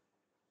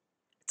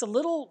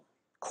little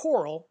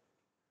coral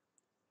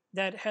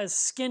that has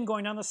skin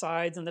going down the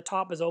sides, and the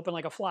top is open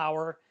like a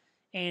flower.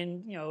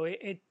 And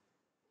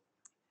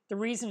the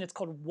reason it's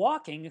called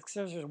walking is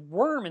because there's a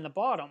worm in the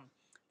bottom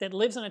that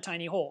lives in a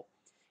tiny hole.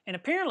 And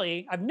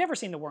apparently, I've never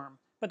seen the worm,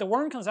 but the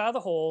worm comes out of the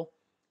hole.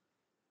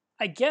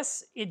 I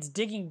guess it's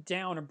digging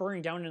down or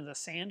burrowing down into the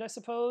sand, I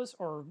suppose,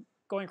 or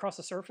going across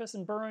the surface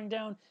and burrowing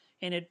down,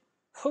 and it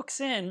hooks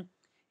in,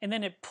 and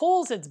then it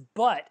pulls its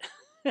butt,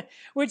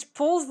 which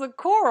pulls the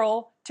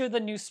coral to the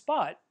new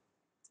spot.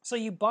 So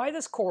you buy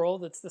this coral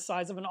that's the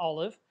size of an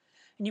olive,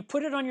 and you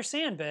put it on your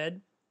sand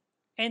bed,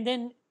 and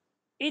then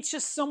it's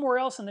just somewhere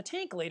else in the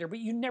tank later, but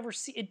you never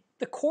see it.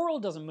 The coral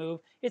doesn't move.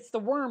 It's the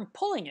worm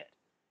pulling it.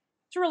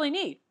 It's really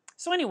neat.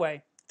 So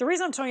anyway, the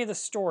reason I'm telling you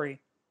this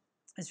story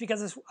is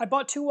because I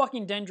bought two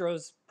walking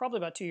dendros probably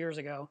about 2 years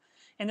ago,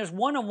 and there's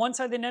one on one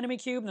side of the anemone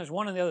cube, and there's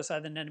one on the other side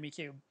of the anemone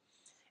cube.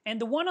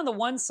 And the one on the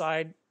one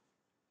side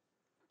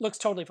looks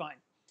totally fine.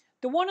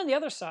 The one on the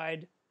other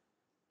side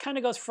kind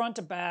of goes front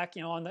to back,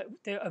 on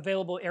the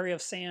available area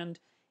of sand.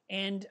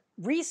 And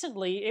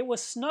recently, it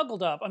was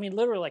snuggled up,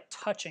 literally like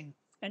touching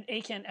an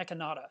acan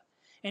echinata.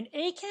 And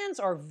acans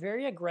are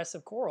very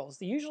aggressive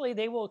corals. Usually,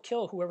 they will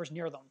kill whoever's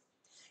near them.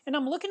 And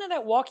I'm looking at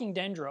that walking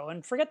dendro,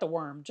 and forget the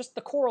worm, just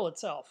the coral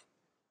itself.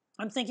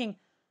 I'm thinking,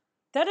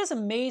 that is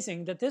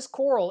amazing that this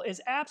coral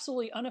is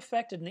absolutely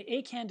unaffected and the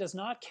acan does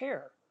not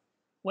care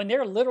when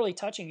they're literally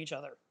touching each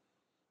other.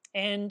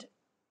 And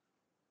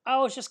I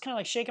was just kind of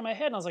like shaking my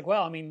head, and I was like,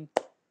 well,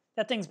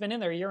 that thing's been in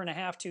there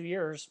 1.5 2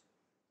 years,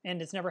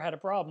 and it's never had a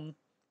problem.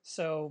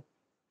 So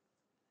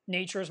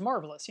nature is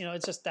marvelous.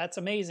 It's just, that's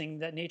amazing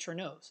that nature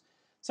knows.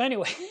 So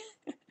anyway,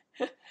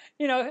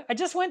 I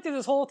just went through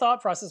this whole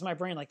thought process in my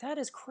brain, like, that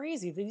is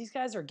crazy that these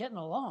guys are getting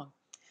along.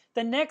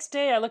 The next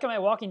day, I look at my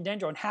walking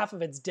dendro, and half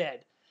of it's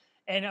dead.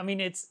 And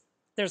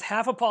there's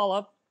half a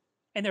polyp,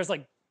 and there's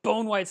like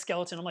bone white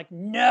skeleton. I'm like,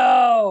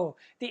 no,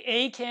 the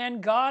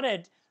acan got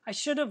it. I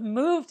should have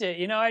moved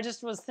it. I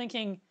just was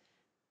thinking,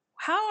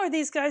 how are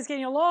these guys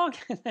getting along?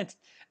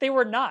 They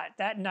were not.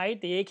 That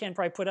night, the acan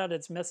probably put out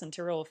its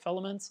mesenterial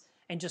filaments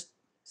and just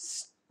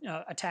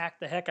attacked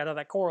the heck out of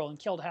that coral and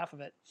killed half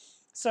of it.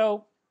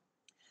 So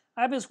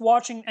I was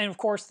watching, and of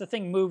course, the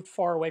thing moved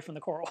far away from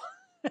the coral.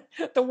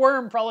 The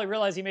worm probably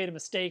realized he made a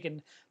mistake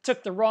and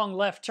took the wrong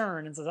left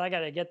turn and says, I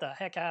got to get the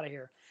heck out of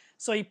here.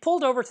 So he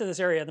pulled over to this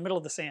area in the middle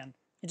of the sand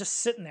and just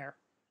sitting there.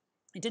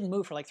 It didn't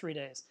move for like 3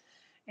 days.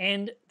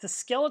 And the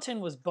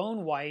skeleton was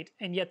bone white,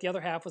 and yet the other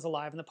half was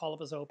alive and the polyp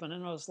was open.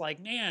 And I was like,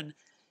 man,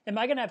 am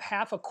I going to have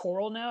half a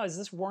coral now? Is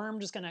this worm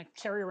just going to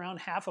carry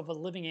around half of a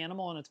living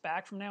animal on its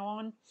back from now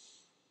on?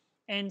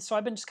 And so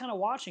I've been just kind of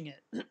watching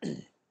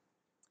it.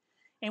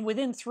 And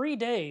within 3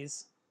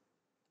 days,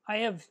 I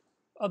have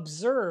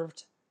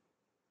observed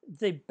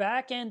the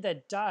back end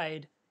that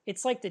died.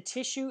 It's like the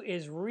tissue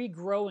is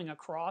regrowing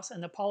across,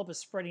 and the polyp is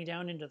spreading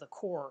down into the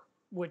core,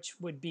 which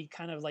would be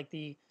kind of like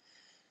the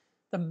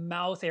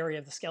mouth area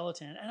of the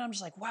skeleton. And I'm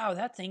just like, wow,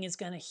 that thing is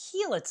going to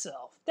heal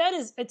itself.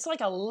 It's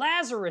like a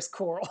Lazarus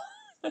coral.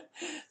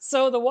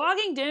 So the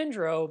walking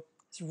dendro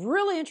It's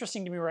really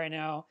interesting to me right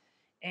now.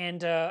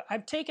 And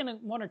I've taken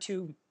one or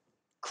two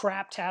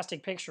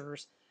craptastic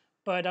pictures,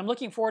 but I'm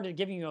looking forward to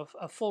giving you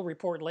a full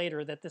report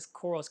later that this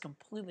coral is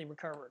completely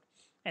recovered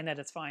and that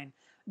it's fine.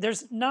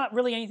 There's not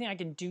really anything I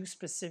can do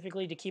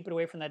specifically to keep it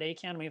away from that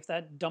acan. I mean, if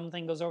that dumb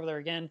thing goes over there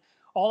again,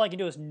 all I can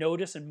do is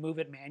notice and move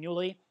it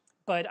manually,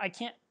 but I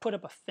can't put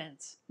up a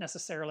fence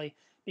necessarily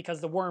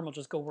because the worm will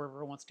just go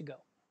wherever it wants to go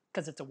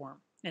because it's a worm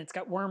and it's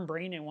got worm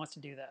brain and it wants to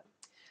do that.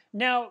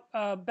 Now,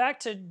 back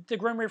to the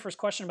Grim Reaper's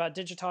question about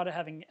digitata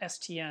having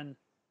STN.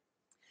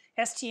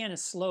 STN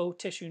is slow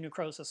tissue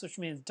necrosis, which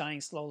means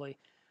dying slowly.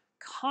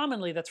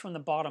 Commonly, that's from the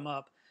bottom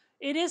up.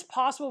 It is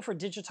possible for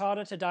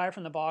digitata to die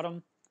from the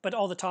bottom, but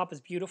all the top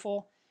is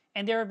beautiful.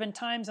 And there have been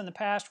times in the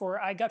past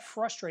where I got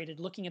frustrated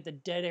looking at the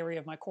dead area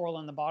of my coral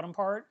on the bottom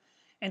part.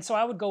 And so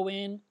I would go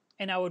in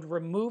and I would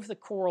remove the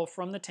coral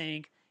from the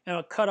tank and I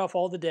would cut off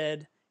all the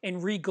dead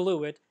and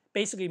re-glue it,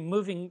 basically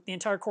moving the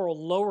entire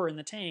coral lower in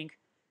the tank.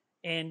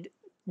 And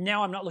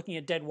now I'm not looking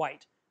at dead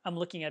white. I'm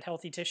looking at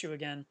healthy tissue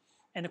again.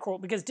 And the coral,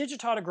 because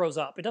digitata grows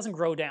up, it doesn't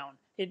grow down.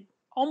 It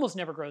almost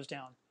never grows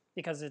down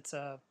because it's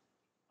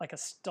like a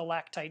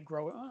stalactite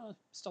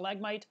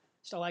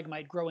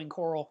stalagmite growing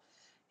coral.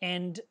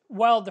 And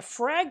while the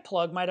frag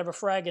plug might have a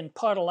frag and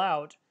puddle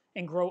out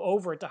and grow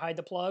over it to hide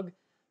the plug,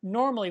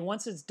 normally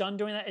once it's done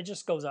doing that, it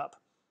just goes up.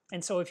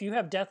 And so if you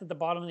have death at the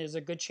bottom, there's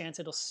a good chance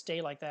it'll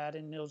stay like that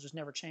and it'll just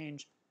never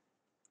change.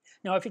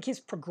 Now, if it keeps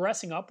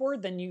progressing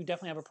upward, then you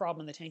definitely have a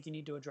problem in the tank you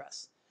need to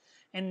address.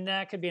 And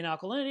that could be an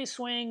alkalinity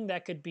swing,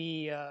 that could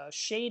be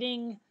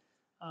shading,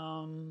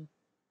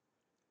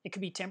 it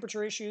could be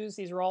temperature issues.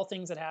 These are all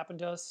things that happen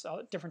to us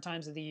at different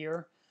times of the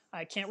year.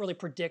 I can't really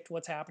predict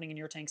what's happening in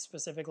your tank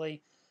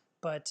specifically,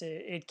 but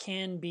it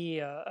can be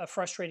a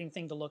frustrating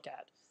thing to look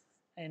at.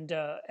 And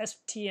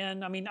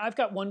STN, I mean, I've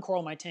got one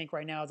coral in my tank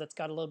right now that's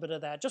got a little bit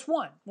of that. Just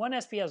one. One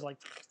SPS, like,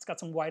 it's got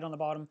some white on the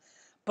bottom.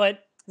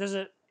 But there's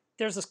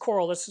this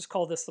coral, let's just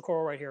call this the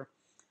coral right here.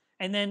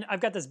 And then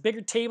I've got this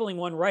bigger tabling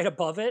one right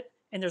above it,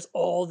 and there's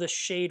all this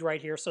shade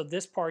right here. So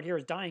this part here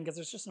is dying because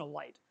there's just no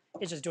light.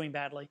 It's just doing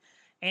badly.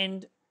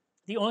 And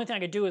the only thing I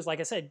could do is, like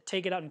I said,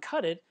 take it out and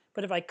cut it.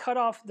 But if I cut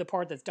off the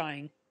part that's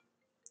dying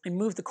and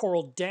move the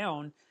coral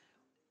down,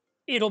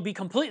 it'll be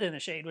completely in the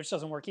shade, which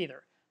doesn't work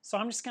either. So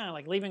I'm just kind of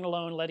like leaving it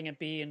alone, letting it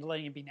be, and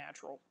letting it be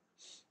natural.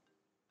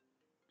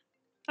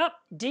 Oh,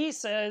 D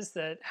says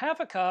that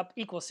half a cup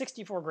equals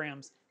 64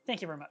 grams.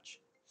 Thank you very much.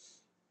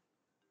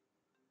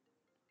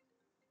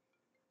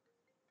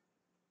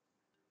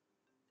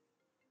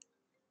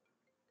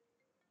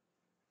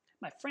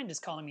 My friend is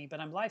calling me, but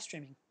I'm live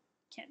streaming.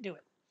 Can't do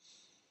it.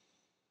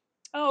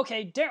 Oh,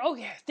 okay,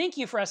 okay, thank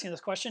you for asking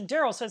this question.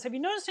 Daryl says, have you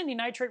noticed any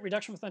nitrate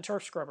reduction with the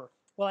turf scrubber?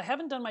 Well, I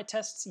haven't done my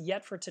tests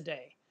yet for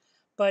today,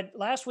 but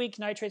last week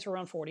nitrates were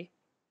around 40,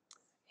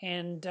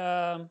 and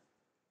I'd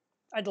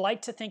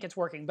like to think it's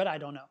working, but I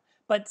don't know.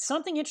 But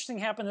something interesting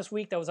happened this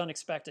week that was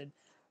unexpected.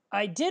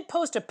 I did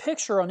post a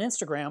picture on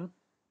Instagram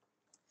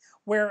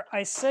where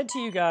I said to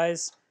you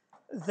guys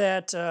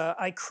that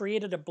I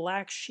created a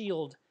black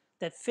shield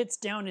that fits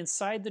down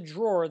inside the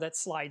drawer that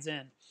slides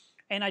in.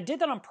 And I did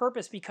that on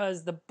purpose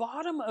because the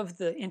bottom of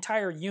the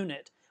entire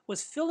unit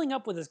was filling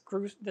up with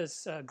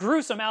this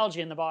gruesome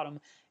algae in the bottom.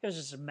 It was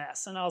just a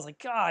mess. And I was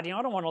like, God,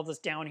 I don't want all this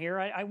down here.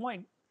 I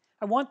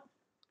want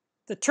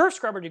the turf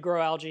scrubber to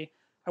grow algae.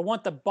 I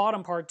want the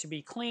bottom part to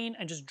be clean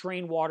and just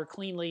drain water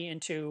cleanly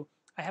into,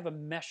 I have a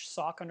mesh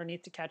sock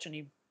underneath to catch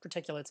any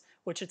particulates,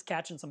 which it's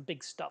catching some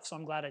big stuff. So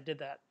I'm glad I did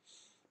that.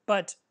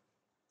 But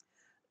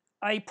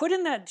I put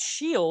in that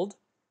shield,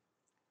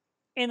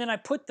 and then I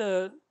put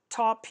the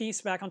top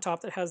piece back on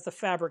top that has the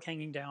fabric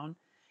hanging down,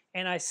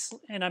 and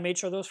I made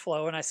sure those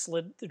flow, and I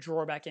slid the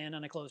drawer back in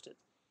and I closed it.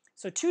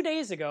 So 2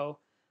 days ago,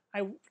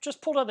 I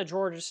just pulled out the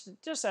drawer just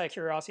out of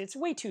curiosity. It's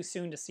way too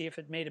soon to see if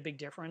it made a big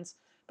difference,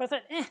 but I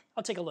thought,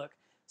 I'll take a look.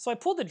 So I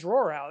pulled the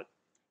drawer out,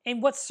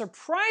 and what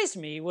surprised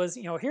me was,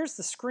 here's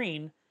the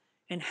screen,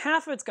 and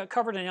half of it's got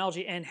covered in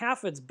algae and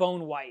half of it's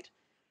bone white.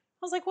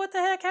 I was like, what the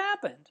heck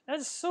happened? That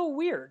is so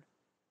weird.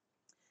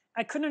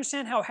 I couldn't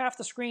understand how half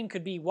the screen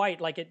could be white,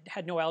 like it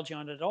had no algae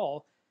on it at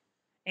all.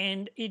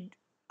 And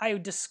I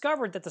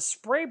discovered that the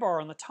spray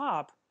bar on the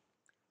top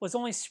was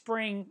only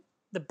spraying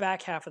the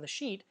back half of the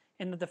sheet,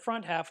 and that the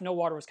front half, no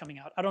water was coming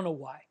out. I don't know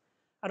why.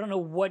 I don't know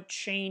what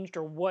changed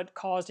or what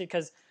caused it,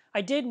 because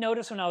I did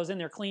notice when I was in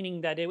there cleaning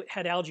that it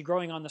had algae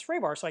growing on the spray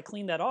bar, so I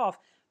cleaned that off,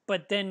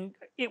 but then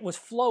it was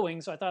flowing,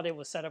 so I thought it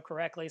was set up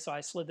correctly, so I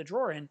slid the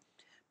drawer in.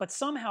 But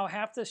somehow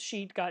half the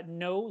sheet got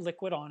no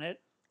liquid on it,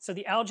 so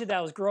the algae that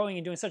I was growing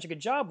and doing such a good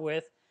job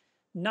with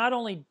not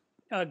only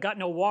got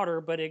no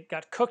water, but it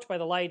got cooked by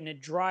the light, and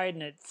it dried,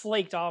 and it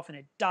flaked off, and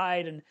it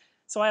died, and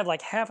so I have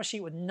like half a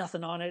sheet with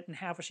nothing on it and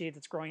half a sheet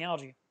that's growing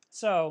algae.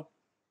 So,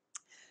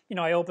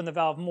 I opened the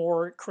valve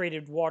more,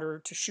 created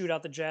water to shoot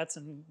out the jets,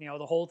 and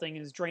the whole thing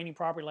is draining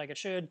properly like it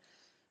should.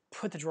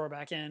 Put the drawer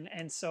back in,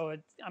 and so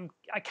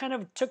I kind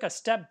of took a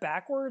step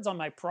backwards on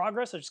my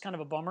progress, which is kind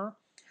of a bummer.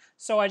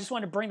 So I just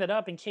wanted to bring that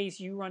up in case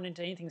you run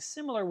into anything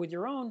similar with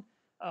your own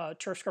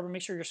turf scrubber,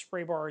 make sure your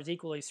spray bar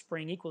is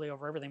spraying equally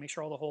over everything. Make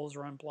sure all the holes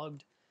are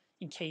unplugged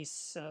in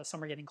case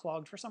some are getting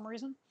clogged for some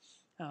reason.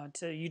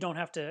 You don't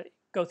have to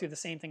go through the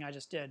same thing I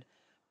just did.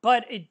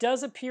 But it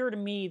does appear to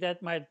me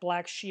that my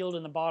black shield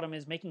in the bottom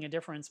is making a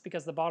difference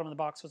because the bottom of the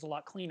box was a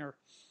lot cleaner.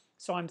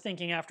 So I'm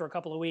thinking after a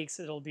couple of weeks,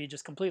 it'll be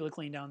just completely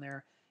clean down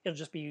there. It'll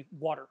just be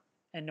water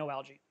and no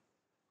algae.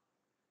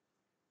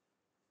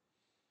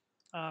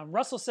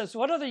 Russell says,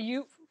 what other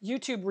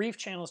YouTube reef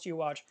channels do you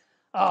watch?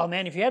 Oh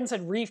man, if you hadn't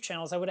said reef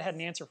channels, I would have had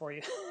an answer for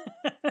you.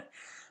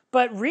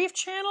 But reef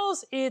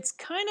channels, it's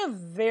kind of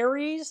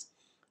varies.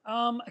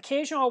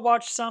 Occasionally I'll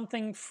watch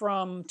something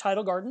from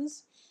Tidal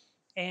Gardens,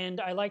 and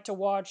I like to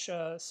watch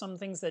some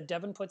things that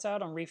Devin puts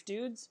out on Reef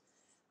Dudes.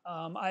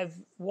 I've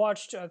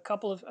watched a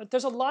couple of.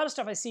 There's a lot of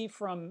stuff I see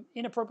from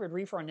Inappropriate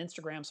Reefer on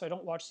Instagram, so I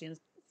don't watch his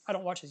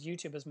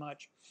YouTube as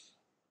much.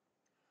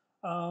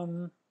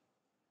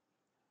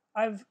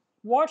 I've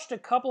watched a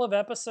couple of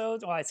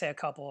episodes. Well, I'd say a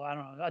couple. I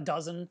don't know, a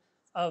dozen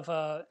of.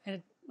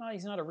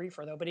 He's not a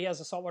reefer though, but he has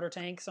a saltwater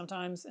tank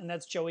sometimes, and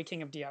that's Joey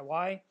King of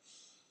DIY.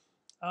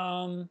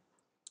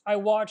 I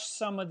watched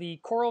some of the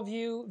Coral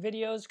View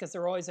videos because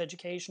they're always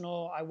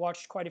educational. I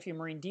watched quite a few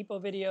Marine Depot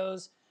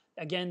videos.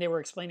 Again, they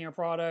were explaining a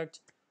product.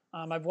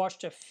 I've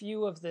watched a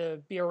few of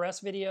the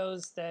BRS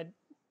videos that,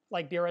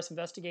 like BRS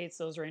Investigates.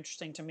 Those are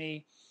interesting to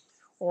me.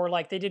 Or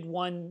like they did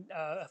one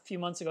a few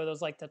months ago that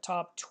was like the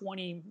top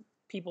 20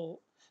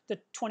 people, the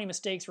 20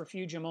 mistakes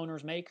refugium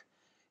owners make.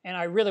 And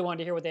I really wanted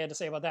to hear what they had to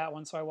say about that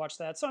one, so I watched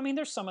that. So, I mean,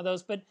 there's some of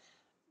those, but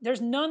there's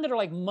none that are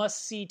like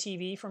must-see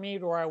TV for me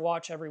where I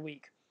watch every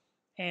week.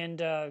 And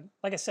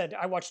like I said,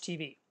 I watch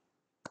TV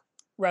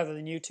rather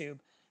than YouTube.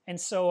 And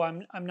so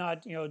I'm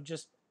not,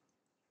 just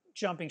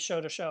jumping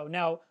show to show.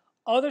 Now,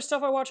 other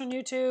stuff I watch on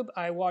YouTube,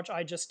 I watch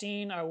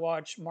iJustine, I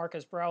watch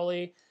Marcus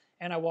Browley,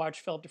 and I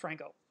watch Philip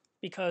DeFranco.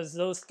 Because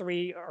those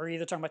three are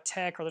either talking about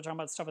tech or they're talking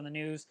about stuff in the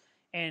news.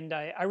 And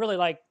I really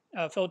like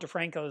Philip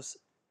DeFranco's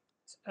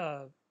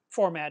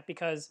format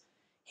because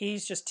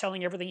he's just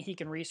telling everything he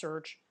can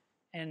research.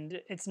 And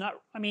it's not,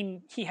 I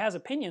mean, he has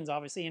opinions,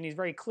 obviously, and he's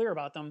very clear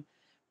about them.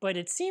 But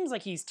it seems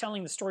like he's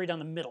telling the story down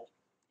the middle.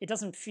 It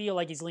doesn't feel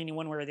like he's leaning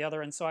one way or the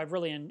other. And so I've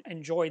really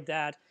enjoyed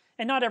that.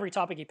 And not every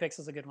topic he picks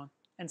is a good one.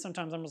 And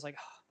sometimes I'm just like,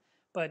 oh.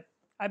 But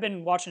I've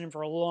been watching him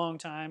for a long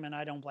time and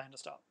I don't plan to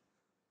stop.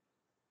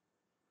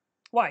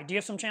 Why? Do you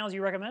have some channels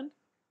you recommend?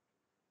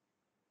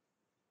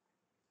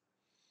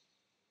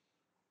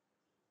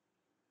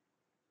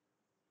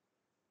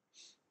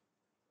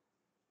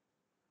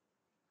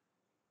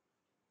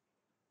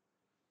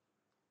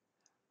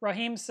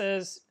 Raheem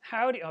says,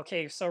 howdy.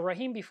 Okay, so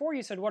Raheem, before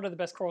you said, what are the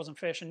best corals and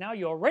fish? And now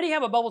you already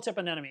have a bubble tip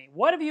anemone.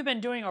 What have you been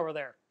doing over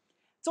there?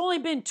 It's only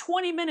been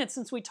 20 minutes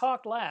since we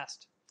talked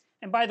last.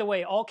 And by the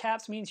way, all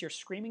caps means you're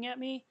screaming at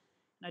me.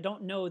 And I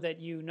don't know that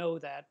you know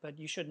that, but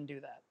you shouldn't do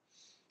that.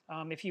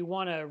 If you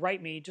want to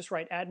write me, just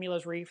write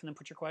Admila's Reef and then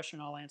put your question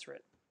and I'll answer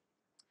it.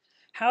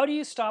 How do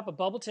you stop a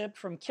bubble tip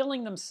from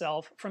killing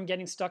themselves from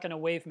getting stuck in a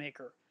wave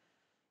maker?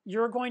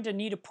 You're going to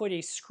need to put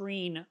a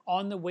screen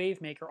on the wave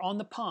maker, on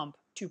the pump,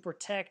 to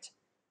protect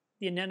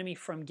the anemone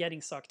from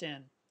getting sucked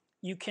in.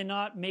 You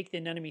cannot make the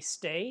anemone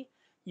stay.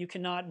 You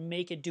cannot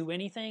make it do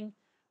anything.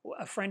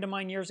 A friend of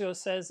mine years ago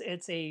says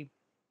it's a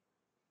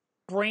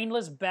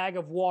brainless bag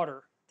of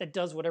water that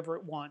does whatever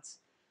it wants.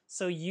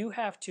 So you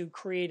have to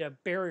create a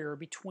barrier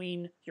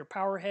between your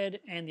power head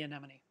and the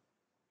anemone.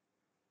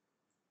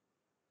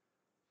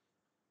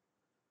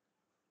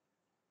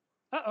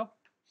 Uh-oh.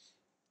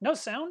 No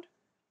sound?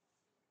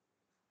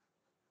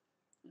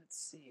 Let's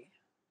see.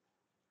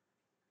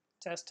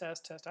 Test,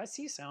 test, test. I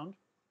see sound.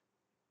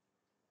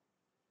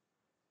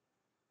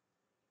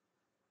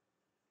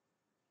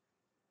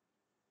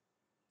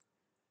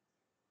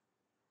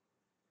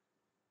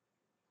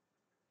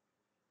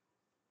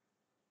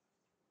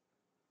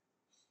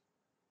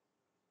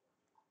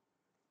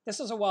 This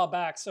was a while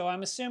back, so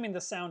I'm assuming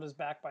the sound is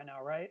back by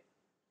now, right?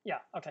 Yeah,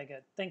 okay,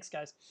 good. Thanks,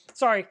 guys.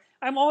 Sorry,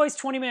 I'm always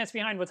 20 minutes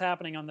behind what's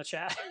happening on the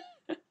chat.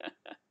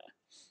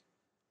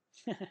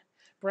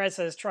 Brad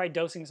says, try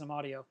dosing some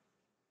audio.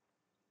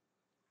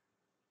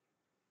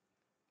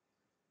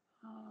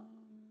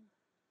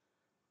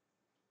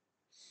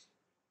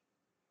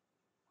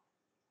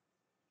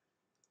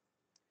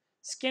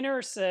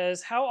 Skinner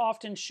says, how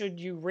often should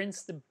you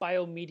rinse the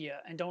biomedia?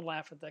 And don't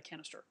laugh at the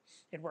canister.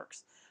 It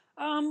works.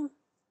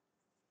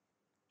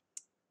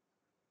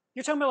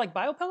 You're talking about like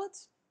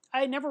biopellets?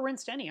 I never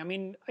rinsed any. I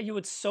mean, you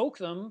would soak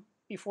them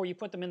before you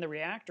put them in the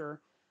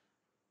reactor.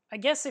 I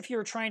guess if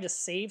you're trying to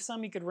save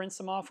some, you could rinse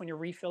them off when you're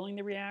refilling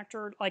the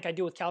reactor, like I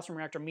do with calcium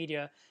reactor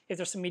media. If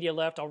there's some media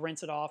left, I'll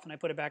rinse it off and I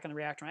put it back in the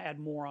reactor and I add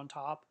more on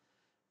top.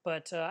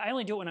 But I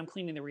only do it when I'm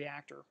cleaning the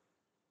reactor.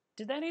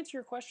 Did that answer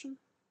your question?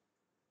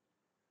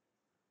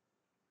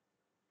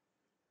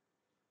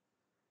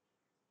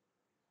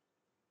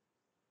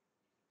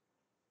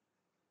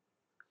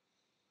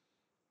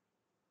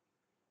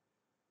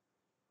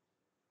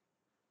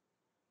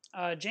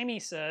 Jamie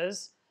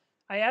says,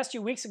 I asked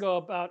you weeks ago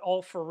about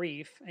All for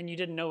Reef, and you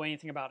didn't know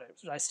anything about it.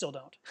 I still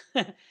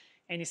don't.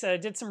 And he said, I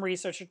did some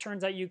research. It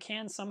turns out you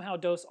can somehow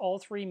dose all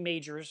 3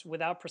 majors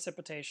without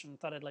precipitation.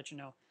 Thought I'd let you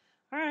know.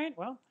 All right,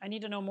 well, I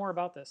need to know more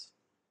about this.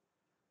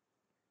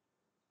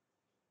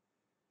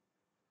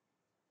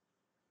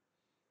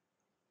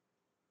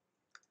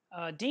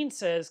 Dean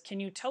says, can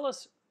you tell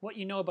us what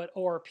you know about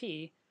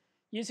ORP,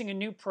 using a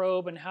new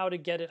probe and how to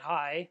get it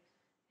high,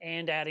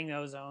 and adding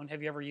ozone?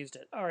 Have you ever used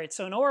it? All right,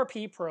 so an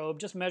ORP probe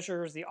just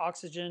measures the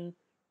oxygen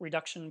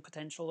reduction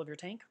potential of your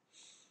tank.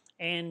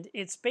 And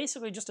it's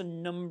basically just a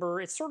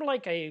number. It's sort of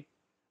like a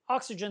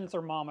oxygen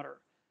thermometer.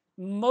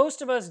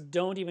 Most of us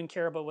don't even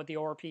care about what the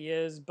ORP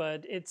is,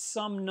 but it's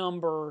some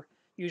number,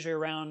 usually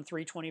around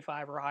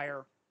 325 or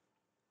higher,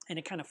 and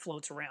it kind of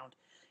floats around.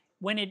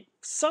 When it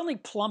suddenly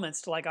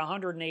plummets to like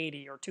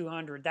 180 or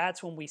 200,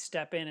 that's when we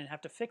step in and have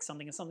to fix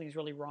something, and something's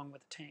really wrong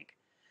with the tank.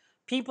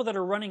 People that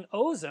are running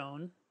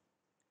ozone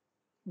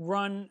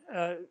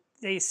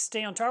they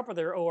stay on top of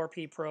their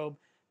ORP probe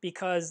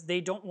because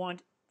they don't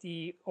want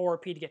the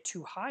ORP to get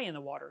too high in the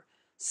water.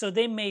 So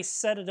they may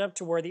set it up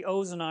to where the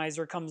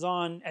ozonizer comes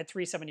on at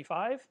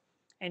 375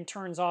 and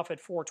turns off at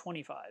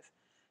 425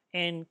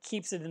 and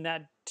keeps it in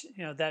that,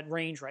 that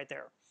range right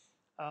there.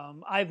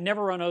 I've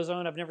never run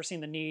ozone. I've never seen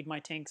the need. My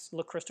tanks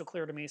look crystal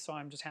clear to me, so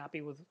I'm just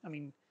happy with,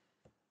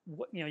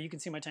 you can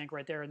see my tank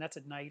right there, and that's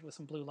at night with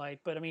some blue light.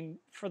 But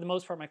for the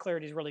most part, my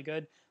clarity is really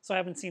good, so I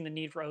haven't seen the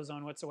need for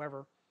ozone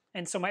whatsoever.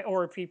 And so my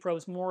ORP probe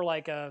is more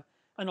like an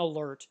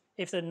alert.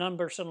 If the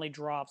number suddenly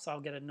drops, I'll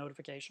get a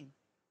notification.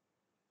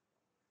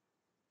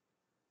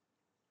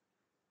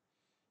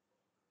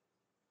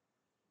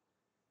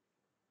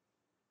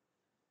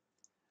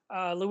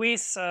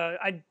 Luis,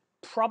 I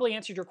probably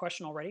answered your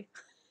question already.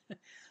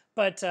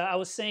 But I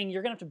was saying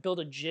you're going to have to build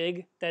a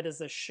jig that is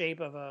the shape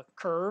of a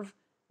curve,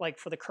 like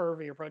for the curve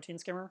of your protein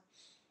skimmer.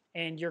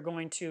 And you're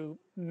going to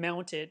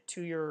mount it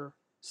to your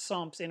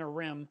sump's inner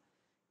rim,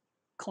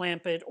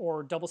 clamp it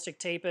or double stick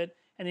tape it,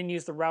 and then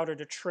use the router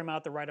to trim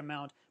out the right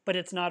amount. But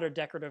it's not a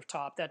decorative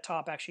top. That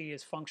top actually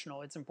is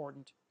functional. It's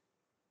important.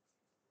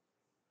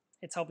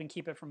 It's helping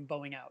keep it from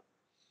bowing out.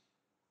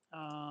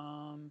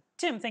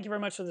 Tim, thank you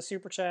very much for the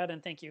super chat,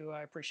 and thank you.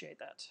 I appreciate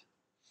that.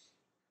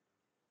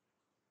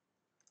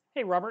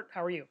 Hey, Robert,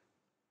 how are you?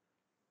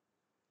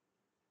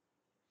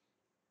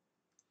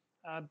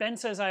 Ben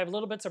says, I have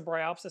little bits of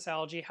bryopsis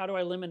algae. How do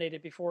I eliminate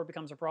it before it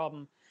becomes a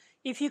problem?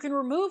 If you can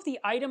remove the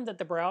item that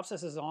the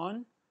bryopsis is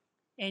on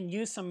and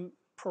use some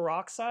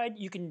peroxide,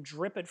 you can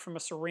drip it from a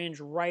syringe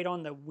right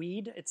on the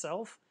weed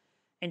itself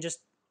and just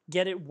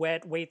get it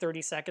wet, wait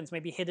 30 seconds,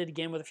 maybe hit it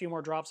again with a few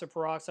more drops of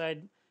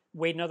peroxide,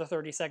 wait another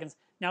 30 seconds.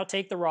 Now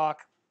take the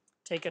rock,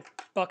 take a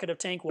bucket of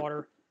tank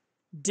water,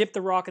 dip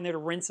the rock in there to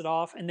rinse it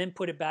off, and then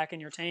put it back in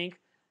your tank.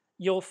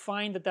 You'll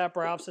find that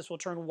bryopsis will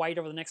turn white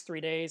over the next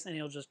 3 days, and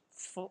it'll just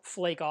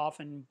flake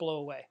off and blow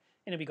away,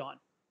 and it'll be gone.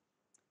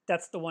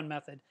 That's the one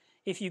method.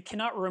 If you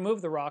cannot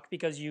remove the rock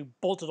because you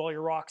bolted all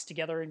your rocks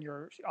together in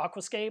your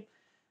aquascape,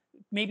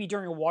 maybe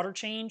during a water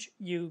change,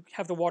 you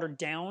have the water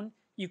down.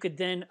 You could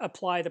then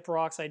apply the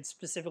peroxide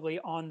specifically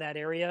on that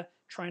area.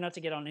 Try not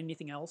to get on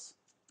anything else.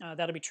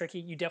 That'll be tricky.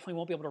 You definitely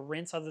won't be able to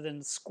rinse other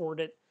than squirt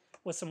it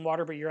with some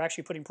water, but you're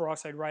actually putting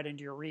peroxide right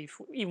into your reef,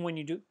 even when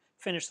you do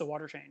finish the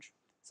water change.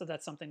 So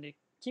that's something to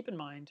keep in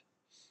mind.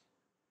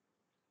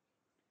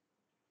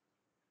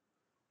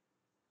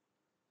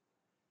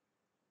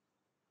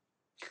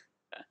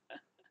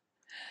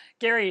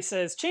 Gary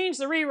says, change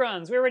the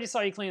reruns. We already saw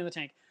you cleaning the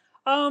tank.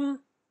 The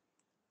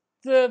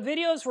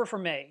videos were for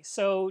May,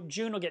 so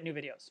June will get new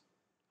videos.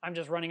 I'm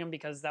just running them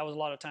because that was a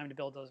lot of time to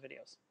build those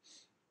videos.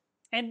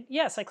 And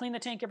yes, I clean the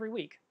tank every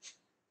week.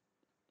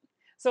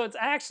 So it's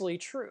actually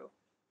true.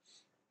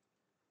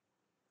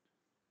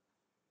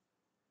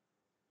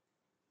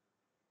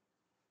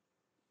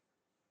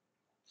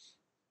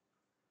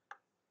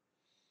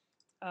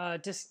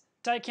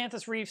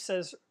 Diacanthus Reef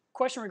says,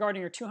 question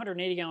regarding your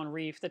 280-gallon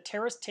reef. The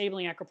terraced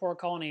tabling Acropora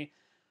colony,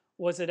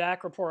 was it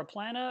Acropora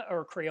plana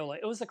or Crayola?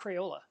 It was the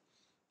Crayola.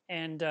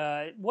 And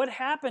what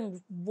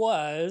happened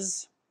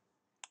was,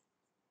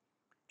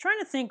 trying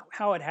to think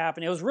how it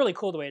happened. It was really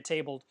cool the way it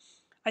tabled.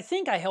 I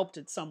think I helped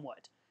it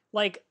somewhat.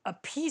 Like a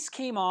piece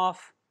came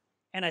off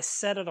and I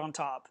set it on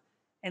top.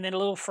 And then a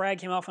little frag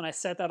came off and I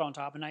set that on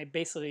top. And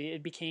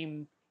it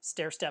became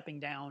stair-stepping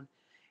down.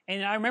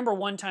 And I remember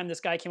one time this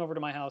guy came over to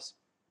my house.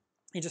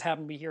 He just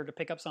happened to be here to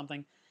pick up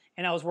something.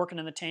 And I was working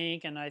in the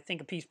tank and I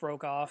think a piece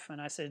broke off.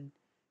 And I said,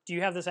 do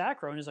you have this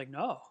acro? And he's like,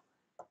 no.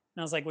 And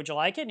I was like, would you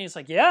like it? And he's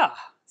like, yeah.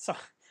 So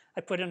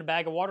I put it in a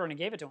bag of water and I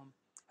gave it to him.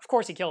 Of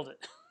course he killed it.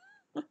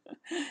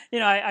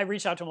 I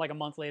reached out to him like a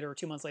month later or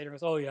 2 months later. And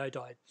goes, oh yeah, I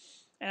died.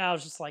 And I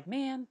was just like,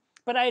 man.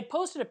 But I had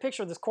posted a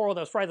picture of this coral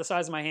that was probably the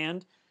size of my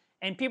hand.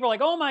 And people are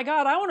like, oh my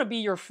God, I want to be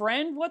your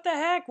friend. What the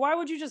heck? Why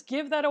would you just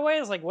give that away? I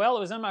was like, well,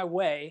 it was in my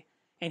way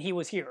and he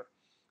was here.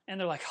 And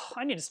they're like, oh,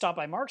 I need to stop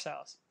by Mark's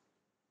house.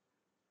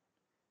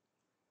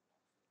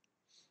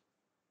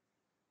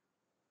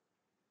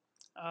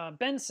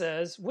 Ben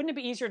says, wouldn't it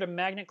be easier to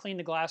magnet clean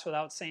the glass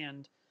without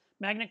sand?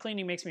 Magnet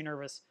cleaning makes me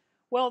nervous.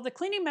 Well, the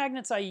cleaning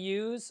magnets I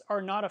use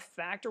are not a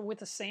factor with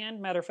the sand.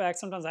 Matter of fact,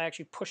 sometimes I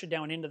actually push it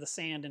down into the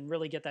sand and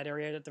really get that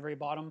area at the very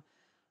bottom.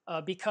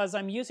 Because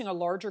I'm using a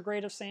larger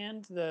grade of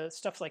sand, the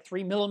stuff's like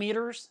 3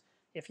 millimeters,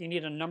 if you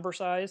need a number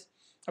size,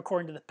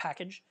 according to the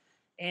package.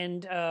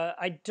 And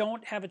I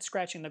don't have it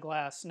scratching the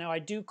glass. Now, I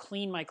do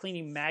clean my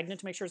cleaning magnet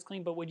to make sure it's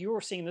clean, but what you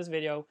were seeing in this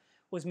video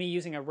was me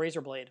using a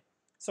razor blade.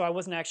 So I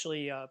wasn't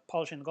actually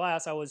polishing the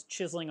glass. I was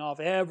chiseling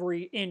off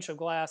every inch of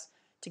glass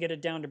to get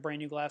it down to brand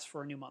new glass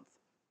for a new month.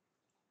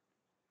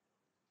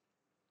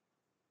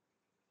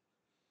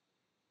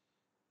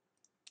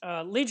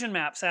 Legion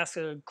Maps asks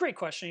a great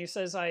question. He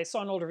says, I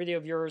saw an older video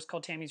of yours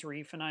called Tammy's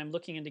Reef, and I'm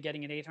looking into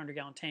getting an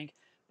 800-gallon tank,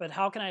 but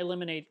how can I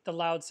eliminate the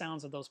loud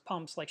sounds of those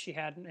pumps like she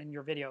had in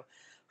your video?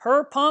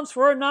 Her pumps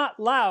were not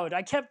loud.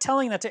 I kept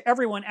telling that to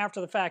everyone after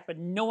the fact, but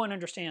no one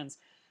understands.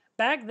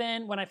 Back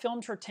then, when I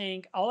filmed her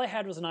tank, all I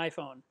had was an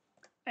iPhone,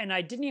 and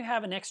I didn't even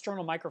have an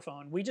external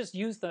microphone. We just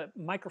used the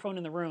microphone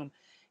in the room.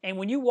 And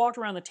when you walked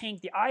around the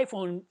tank, the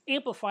iPhone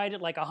amplified it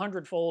like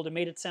 100-fold and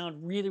made it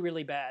sound really,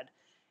 really bad.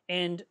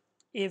 And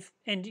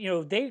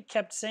they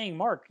kept saying,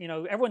 Mark,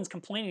 everyone's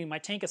complaining my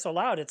tank is so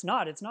loud. It's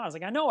not. I was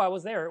like, I know, I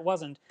was there. It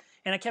wasn't.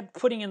 And I kept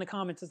putting in the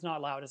comments, it's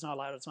not loud. It's not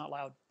loud. It's not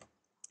loud.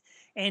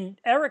 And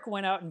Eric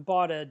went out and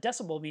bought a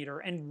decibel meter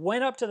and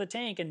went up to the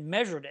tank and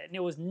measured it, and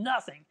it was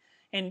nothing.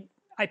 And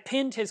I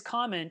pinned his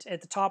comment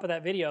at the top of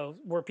that video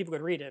where people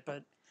could read it,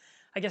 but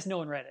I guess no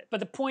one read it. But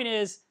the point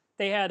is,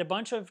 they had a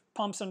bunch of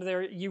pumps under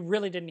there. You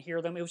really didn't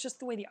hear them. It was just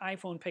the way the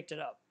iPhone picked it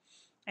up.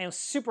 And it was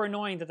super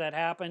annoying that that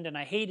happened, and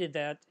I hated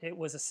that it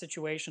was a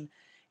situation.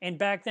 And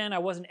back then, I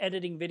wasn't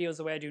editing videos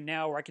the way I do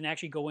now, where I can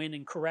actually go in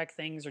and correct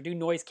things or do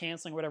noise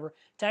canceling or whatever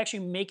to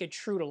actually make it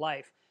true to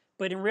life.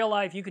 But in real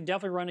life, you can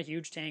definitely run a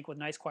huge tank with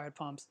nice quiet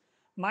pumps.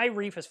 My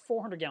reef is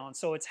 400 gallons,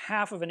 so it's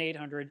half of an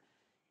 800,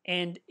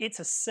 and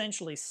it's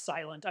essentially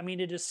silent. I mean,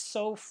 it is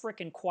so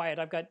freaking quiet.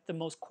 I've got the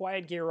most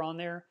quiet gear on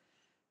there.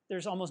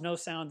 There's almost no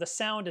sound. The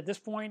sound at this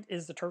point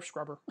is the turf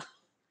scrubber.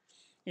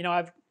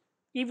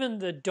 Even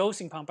the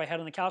dosing pump I had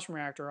on the calcium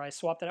reactor, I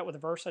swapped that out with a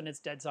Versa and it's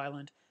dead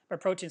silent. My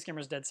protein skimmer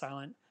is dead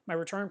silent. My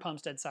return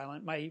pump's dead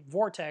silent. My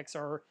vortex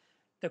are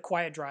the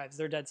quiet drives.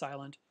 They're dead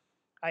silent.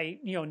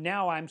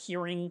 Now I'm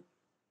hearing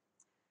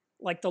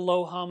like the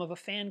low hum of a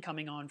fan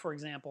coming on, for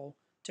example,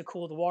 to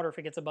cool the water if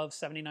it gets above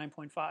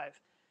 79.5.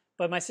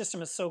 But my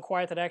system is so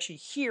quiet that I actually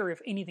hear if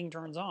anything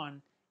turns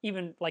on,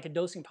 even like a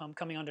dosing pump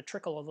coming on to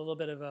trickle a little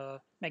bit of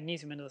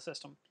magnesium into the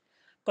system.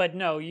 But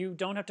no, you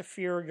don't have to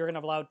fear you're going to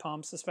have loud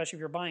pumps, especially if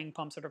you're buying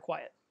pumps that are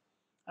quiet.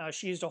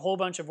 She used a whole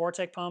bunch of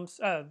Vortec pumps,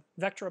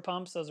 Vectra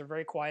pumps. Those are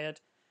very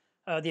quiet.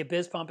 The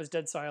Abyss pump is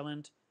dead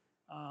silent.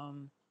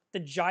 The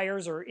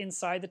gyres are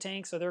inside the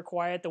tank, so they're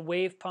quiet. The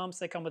wave pumps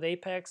that come with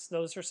Apex,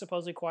 those are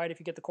supposedly quiet if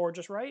you get the cord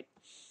just right.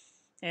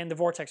 And the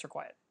Vortex are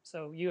quiet,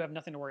 so you have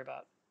nothing to worry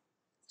about.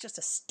 It's just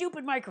a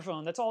stupid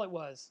microphone. That's all it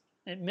was.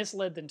 It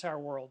misled the entire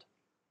world.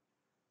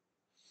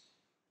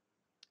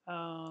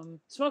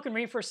 Smoking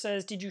Reefer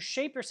says, did you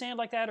shape your sand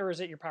like that, or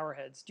is it your power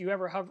heads? Do you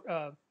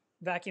ever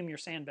vacuum your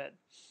sand bed?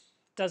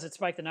 Does it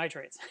spike the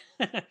nitrates?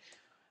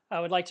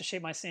 I would like to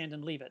shape my sand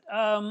and leave it.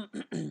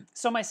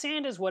 So my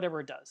sand is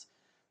whatever it does.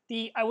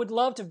 I would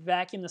love to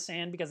vacuum the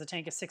sand because the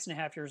tank is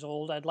 6.5 years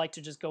old. I'd like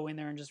to just go in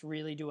there and just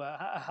really do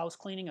a house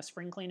cleaning, a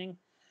spring cleaning.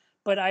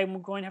 But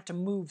I'm going to have to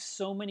move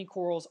so many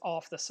corals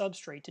off the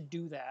substrate to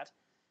do that.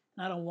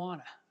 And I don't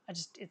want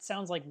to. It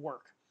sounds like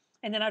work.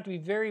 And then I have to be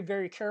very,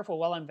 very careful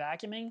while I'm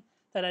vacuuming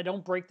that I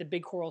don't break the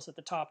big corals at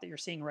the top that you're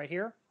seeing right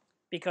here,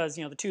 because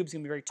the tube's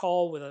gonna be very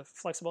tall with a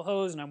flexible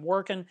hose, and I'm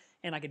working,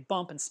 and I could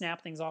bump and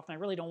snap things off, and I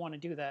really don't want to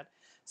do that.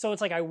 So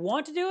it's like I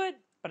want to do it,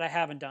 but I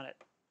haven't done it.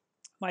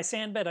 My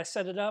sand bed, I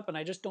set it up, and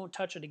I just don't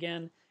touch it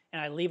again,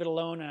 and I leave it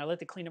alone, and I let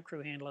the cleanup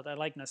crew handle it. I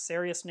like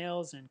Nassarius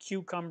snails and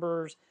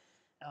cucumbers.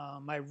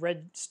 My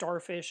red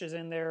starfish is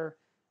in there.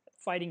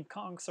 Fighting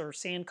conchs or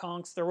sand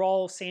conchs, they're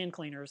all sand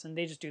cleaners, and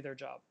they just do their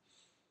job.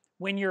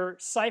 When you're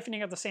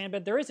siphoning up the sand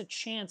bed, there is a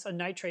chance a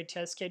nitrate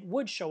test kit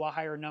would show a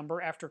higher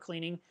number after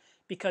cleaning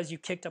because you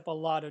kicked up a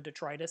lot of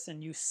detritus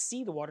and you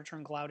see the water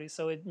turn cloudy,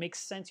 so it makes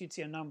sense you'd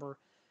see a number.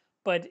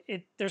 But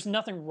there's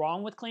nothing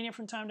wrong with cleaning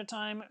from time to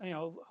time,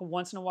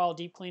 once in a while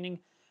deep cleaning,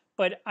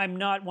 but I'm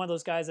not one of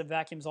those guys that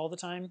vacuums all the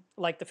time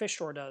like the fish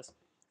store does.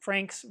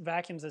 Frank's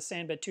vacuums his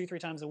sand bed 2-3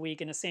 times a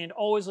week and his sand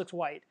always looks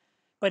white.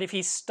 But if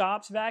he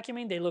stops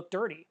vacuuming, they look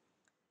dirty.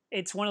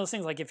 It's one of those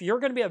things, like if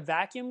you're going to be a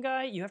vacuum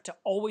guy, you have to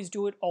always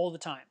do it all the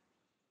time.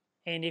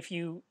 And if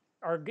you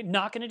are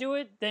not going to do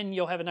it, then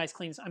you'll have a nice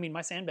clean. I mean,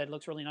 my sand bed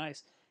looks really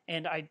nice,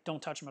 and I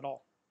don't touch them at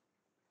all.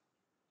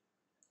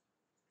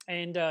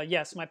 And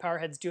yes, my power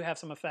heads do have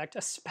some effect,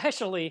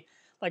 especially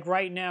like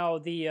right now,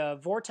 the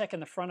Vortec in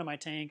the front of my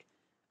tank.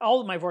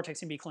 All of my Vortex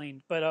can be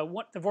cleaned, but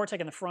the Vortec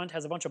in the front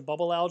has a bunch of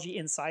bubble algae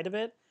inside of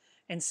it.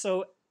 And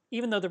so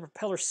even though the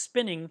propeller's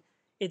spinning,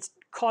 it's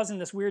causing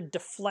this weird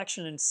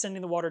deflection and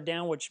sending the water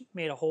down, which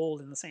made a hole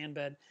in the sand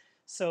bed.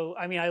 So,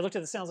 I mean, I looked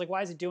at the sand, I was like,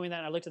 why is it doing that?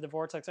 And I looked at the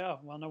Vortex, oh,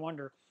 well, no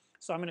wonder.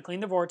 So I'm going to clean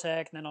the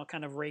Vortex, and then I'll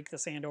kind of rake the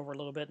sand over a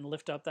little bit and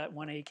lift up that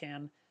 1A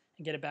can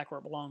and get it back where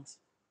it belongs.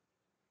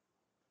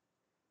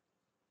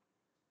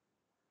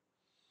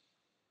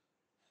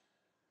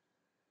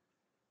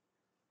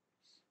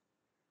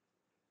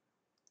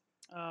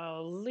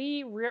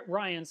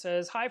 Ryan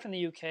says, hi from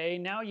the UK,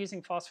 now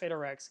using phosphate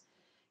RX.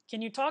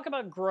 Can you talk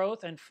about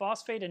growth and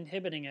phosphate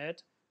inhibiting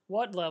it?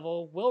 What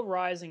level? Will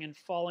rising and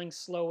falling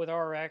slow with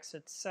RX,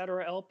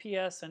 etc.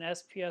 LPS and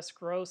SPS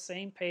grow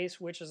same pace,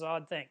 which is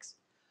odd? Thanks.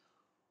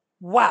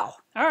 Wow.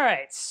 All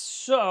right.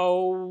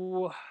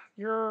 So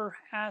you're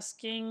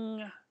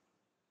asking.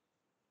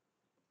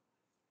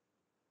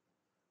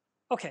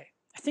 Okay.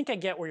 I think I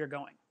get where you're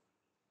going.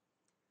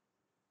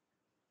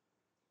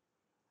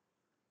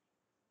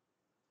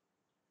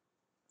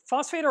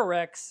 Phosphate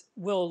RX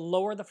will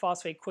lower the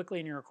phosphate quickly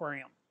in your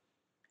aquarium.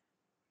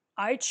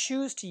 I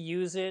choose to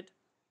use it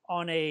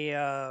on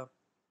a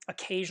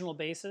occasional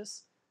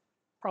basis,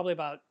 probably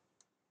about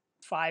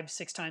 5,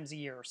 6 times a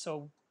year.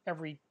 So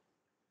every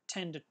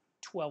 10 to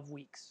 12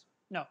 weeks.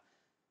 No,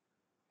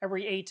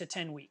 every 8 to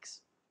 10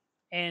 weeks.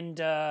 And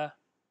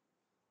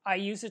I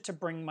use it to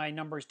bring my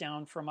numbers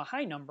down from a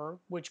high number,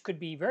 which could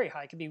be very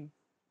high. It could be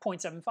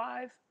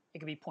 0.75, it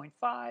could be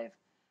 0.5,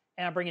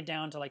 and I bring it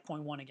down to like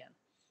 0.1 again.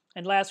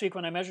 And last week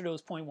when I measured it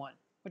was 0.1,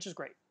 which is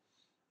great.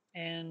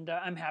 And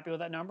I'm happy with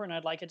that number, and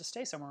I'd like it to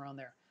stay somewhere around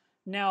there.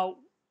 Now,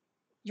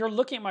 you're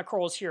looking at my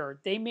corals here.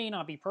 They may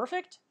not be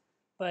perfect,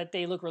 but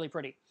they look really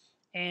pretty.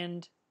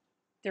 And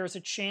there's a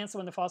chance that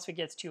when the phosphate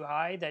gets too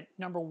high that,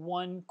 number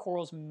one,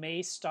 corals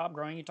may stop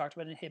growing. You talked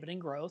about inhibiting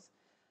growth.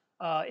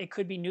 It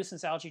could be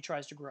nuisance algae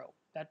tries to grow.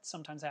 That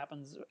sometimes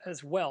happens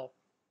as well.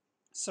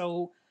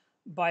 So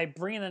by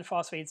bringing the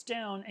phosphates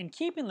down and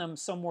keeping them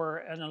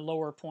somewhere at a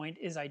lower point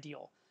is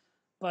ideal.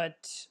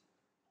 But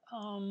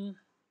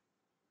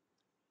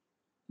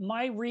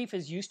my reef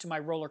is used to my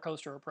roller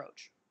coaster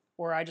approach,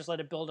 where I just let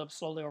it build up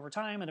slowly over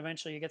time, and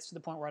eventually it gets to the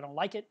point where I don't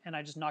like it, and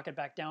I just knock it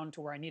back down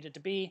to where I need it to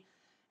be,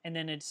 and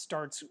then it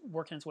starts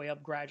working its way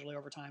up gradually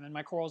over time. And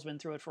my coral's been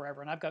through it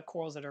forever, and I've got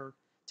corals that are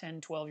 10,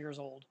 12 years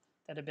old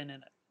that have been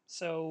in it.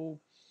 So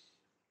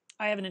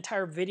I have an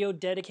entire video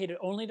dedicated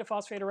only to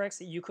phosphate RX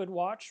that you could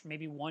watch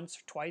maybe once,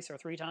 twice, or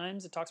 3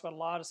 times. It talks about a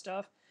lot of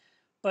stuff,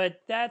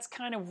 but that's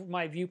kind of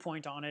my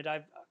viewpoint on it.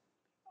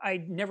 I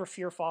never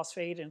fear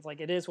phosphate, and it's like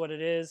it is what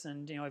it is.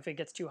 And if it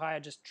gets too high, I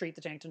just treat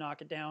the tank to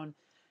knock it down.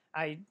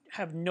 I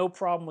have no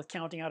problem with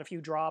counting out a few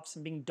drops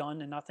and being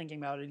done and not thinking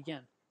about it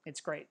again. It's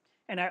great,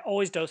 and I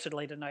always dose it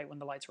late at night when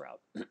the lights are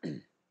out.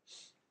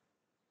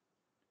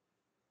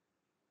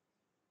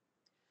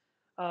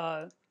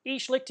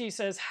 Ish Lichty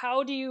says,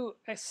 how do you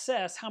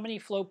assess how many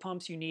flow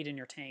pumps you need in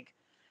your tank?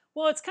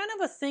 Well, it's kind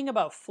of a thing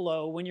about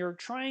flow when you're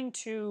trying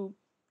to,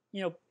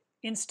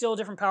 instill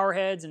different power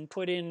heads and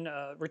put in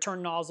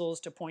return nozzles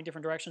to point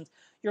different directions.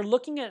 You're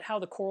looking at how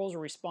the corals are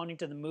responding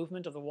to the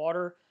movement of the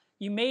water.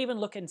 You may even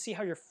look and see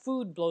how your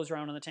food blows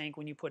around in the tank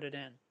when you put it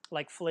in.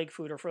 Like flake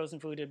food or frozen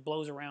food, it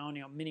blows around,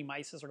 mini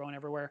mices are going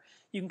everywhere.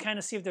 You can kind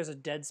of see if there's a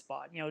dead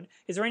spot.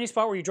 Is there any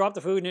spot where you drop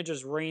the food and it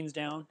just rains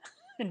down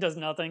and does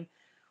nothing?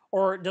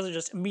 Or does it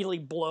just immediately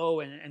blow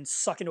and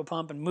suck into a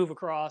pump and move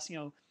across?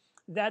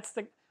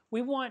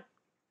 We want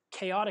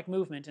chaotic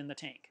movement in the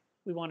tank.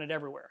 We want it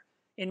everywhere.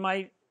 In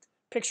my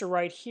picture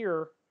right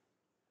here,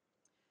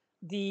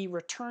 the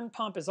return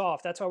pump is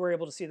off. That's why we're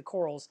able to see the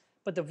corals,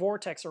 but the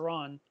vortex are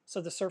on, so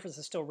the surface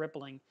is still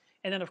rippling.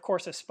 And then, of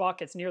course, if Spock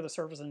gets near the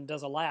surface and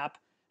does a lap,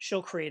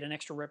 she'll create an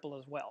extra ripple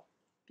as well,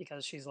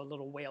 because she's a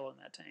little whale in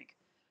that tank.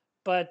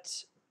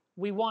 But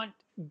we want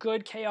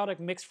good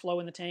chaotic mixed flow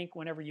in the tank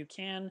whenever you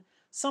can.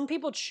 Some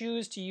people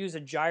choose to use a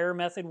gyre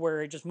method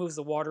where it just moves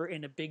the water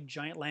in a big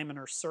giant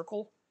laminar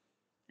circle,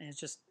 and it's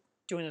just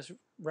doing this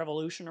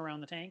revolution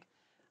around the tank.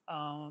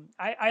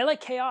 I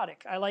like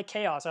chaotic. I like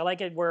chaos. I like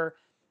it where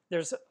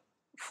there's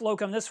flow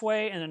come this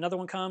way and another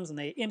one comes and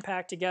they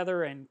impact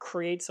together and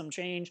create some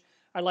change.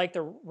 I like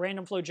the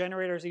random flow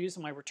generators I use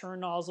in my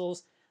return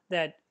nozzles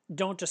that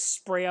don't just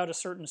spray out a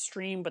certain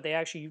stream, but they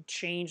actually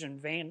change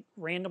and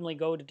randomly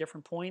go to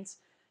different points.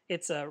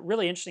 It's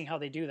really interesting how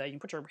they do that. You can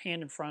put your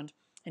hand in front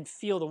and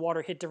feel the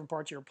water hit different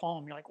parts of your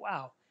palm. You're like,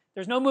 wow,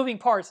 there's no moving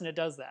parts, and it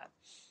does that.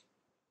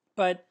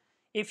 But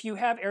if you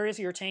have areas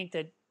of your tank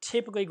that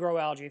typically grow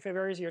algae, if you have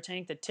areas of your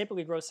tank that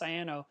typically grow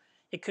cyano,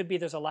 it could be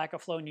there's a lack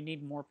of flow and you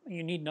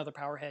need another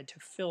power head to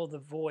fill the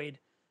void,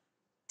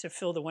 to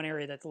fill the one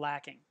area that's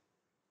lacking.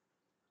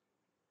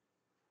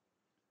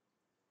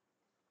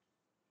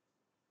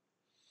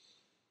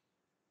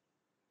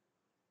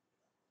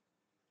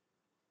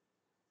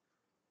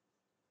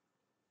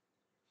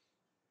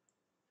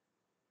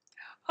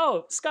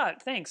 Oh,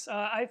 Scott, thanks.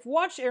 I've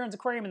watched Aaron's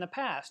aquarium in the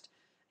past,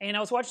 and I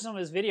was watching some of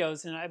his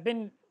videos, and I've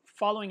been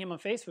following him on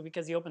Facebook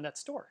because he opened that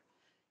store.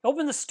 He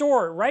opened the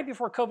store right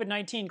before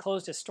COVID-19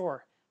 closed his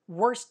store.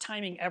 Worst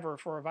timing ever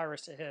for a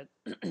virus to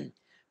hit.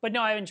 But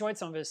no, I enjoyed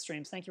some of his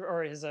streams. Thank you,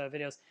 or his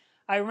videos.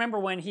 I remember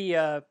when he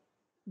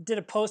did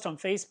a post on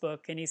Facebook,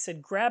 and he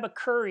said, "Grab a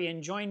curry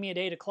and join me at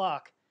 8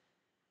 o'clock."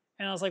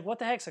 And I was like, "What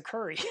the heck's a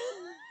curry?"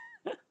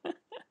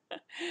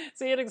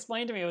 So he had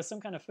explained to me it was some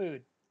kind of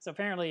food. So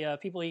apparently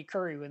people eat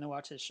curry when they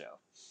watch his show.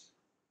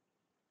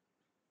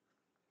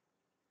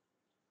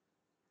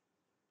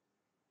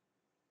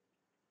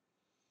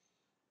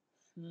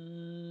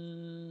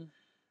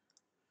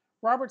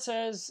 Robert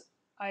says,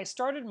 I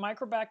started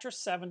Microbacter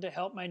 7 to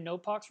help my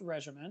no-pox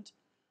regimen.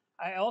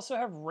 I also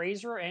have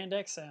Razor and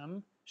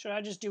XM. Should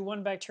I just do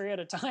one bacteria at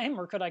a time,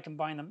 or could I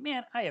combine them?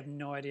 Man, I have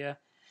no idea.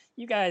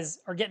 You guys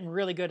are getting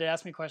really good at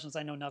asking me questions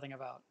I know nothing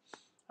about.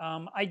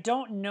 I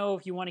don't know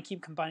if you want to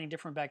keep combining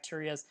different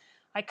bacterias.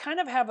 I kind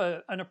of have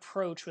an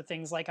approach with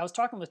things like, I was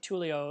talking with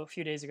Tulio a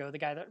few days ago, the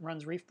guy that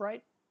runs Reef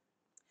Bright,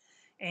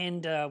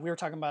 and we were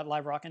talking about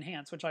Live Rock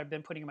Enhance, which I've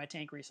been putting in my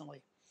tank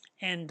recently.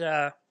 And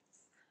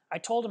I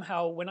told him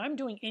how when I'm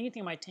doing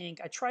anything in my tank,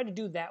 I try to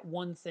do that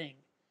one thing.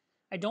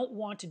 I don't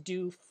want to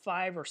do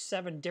 5 or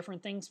 7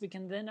 different things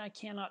because then I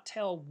cannot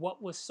tell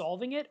what was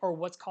solving it or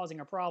what's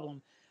causing a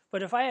problem.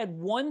 But if I add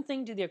one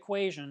thing to the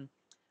equation,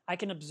 I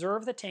can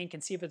observe the tank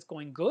and see if it's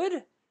going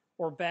good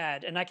or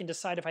bad, and I can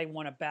decide if I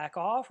want to back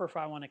off or if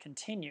I want to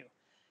continue.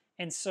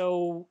 And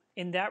so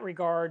in that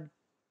regard,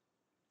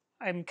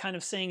 I'm kind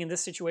of saying in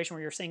this situation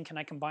where you're saying, can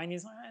I combine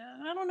these?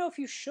 I don't know if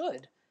you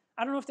should.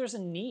 I don't know if there's a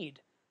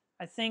need.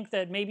 I think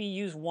that maybe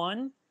use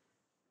one,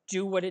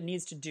 do what it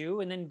needs to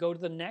do, and then go to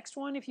the next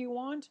one if you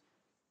want.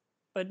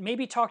 But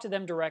maybe talk to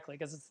them directly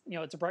because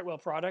it's a Brightwell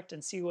product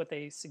and see what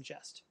they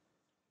suggest.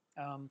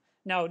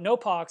 Now,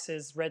 NoPox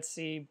is Red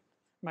Sea,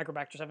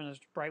 Microbacter 7 is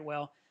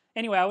Brightwell.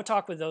 Anyway, I would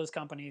talk with those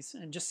companies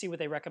and just see what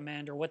they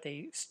recommend or what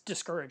they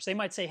discourage. They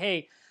might say,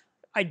 hey,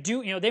 I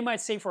do, they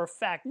might say for a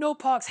fact,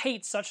 NoPox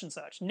hates such and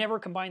such. Never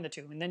combine the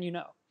two, and then you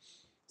know.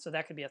 So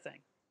that could be a thing.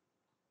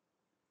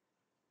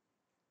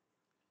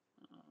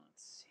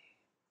 Let's see.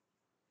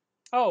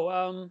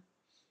 Oh,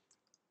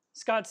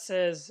 Scott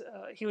says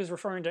he was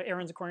referring to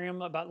Aaron's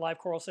Aquarium about live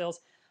coral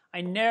sales.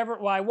 I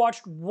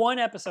watched one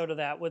episode of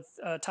that with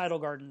Tidal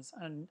Gardens,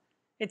 and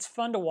it's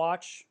fun to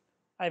watch.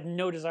 I have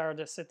no desire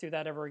to sit through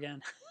that ever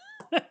again.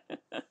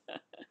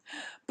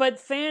 But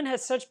Fan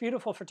has such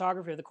beautiful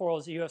photography of the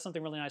corals that you have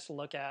something really nice to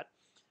look at.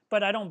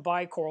 But I don't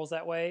buy corals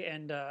that way,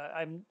 and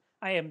I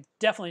am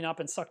definitely not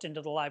been sucked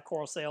into the live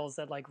coral sales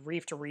that like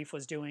Reef to Reef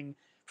was doing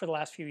for the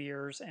last few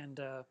years, and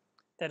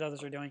that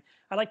others are doing.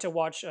 I like to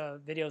watch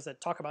videos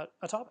that talk about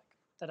a topic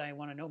that I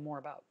want to know more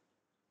about.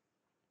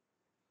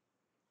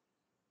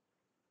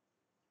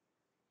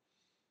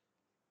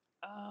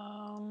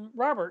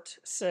 Robert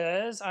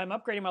says, I'm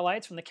upgrading my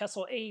lights from the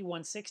Kessel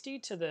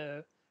A160 to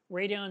the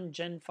Radeon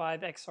Gen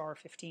 5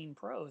 XR15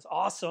 Pros.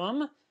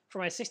 Awesome for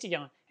my 60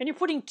 gallon. And you're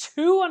putting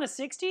 2 on a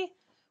 60?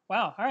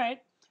 Wow, all right.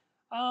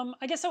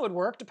 I guess that would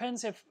work.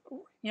 Depends if,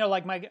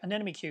 like my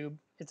anemone cube,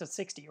 it's a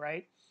 60,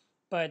 right?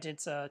 But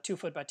it's 2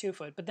 foot by 2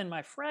 foot. But then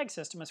my frag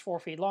system is 4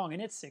 feet long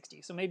and it's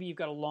 60. So maybe you've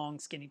got a long,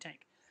 skinny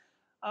tank.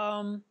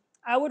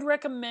 I would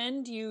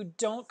recommend you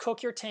don't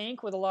cook your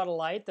tank with a lot of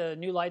light. The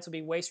new lights will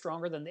be way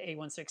stronger than the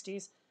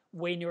A160s,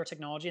 way newer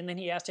technology. And then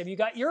he asked, have you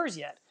got yours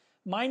yet?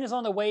 Mine is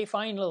on the way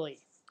finally.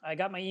 I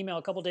got my email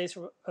a couple days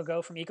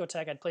ago from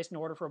Ecotech. I'd placed an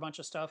order for a bunch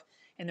of stuff,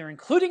 and they're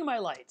including my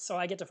lights, so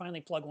I get to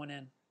finally plug one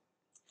in.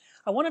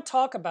 I want to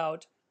talk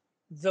about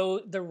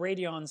the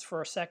Radeons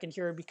for a second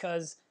here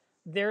because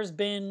there's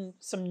been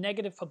some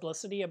negative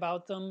publicity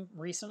about them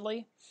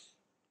recently.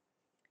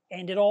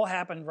 And it all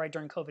happened right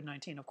during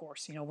COVID-19, of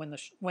course,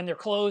 when they're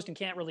closed and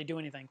can't really do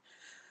anything.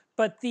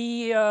 But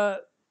there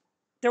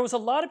was a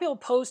lot of people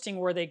posting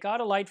where they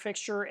got a light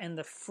fixture and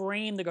the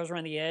frame that goes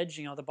around the edge,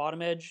 the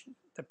bottom edge,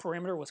 the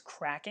perimeter was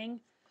cracking.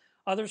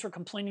 Others were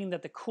complaining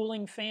that the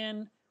cooling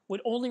fan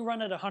would only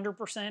run at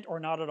 100% or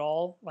not at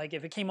all. Like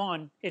if it came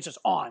on, it's just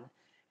on,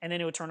 and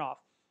then it would turn off.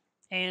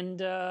 And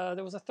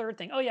there was a third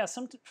thing. Oh yeah,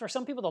 for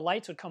some people the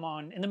lights would come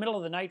on in the middle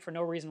of the night for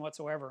no reason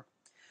whatsoever.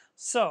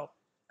 So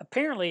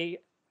apparently,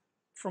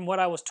 from what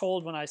I was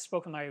told when I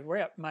spoke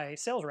with my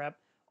sales rep,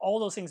 all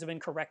those things have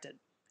been corrected.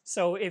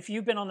 So if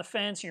you've been on the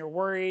fence and you're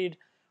worried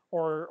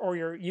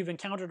or you've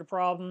encountered a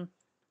problem,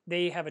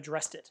 they have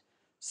addressed it.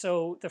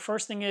 So the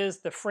first thing is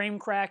the frame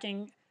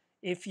cracking.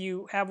 If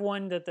you have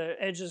one that the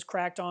edge is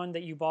cracked on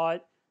that you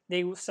bought,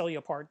 they will sell you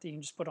a part that you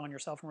can just put on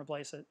yourself and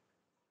replace it.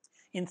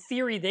 In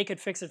theory, they could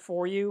fix it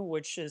for you,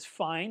 which is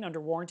fine under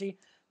warranty,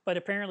 but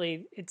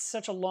apparently it's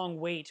such a long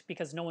wait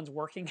because no one's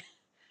working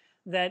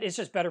that it's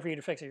just better for you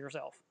to fix it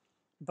yourself.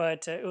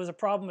 But it was a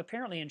problem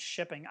apparently in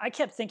shipping. I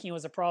kept thinking it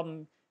was a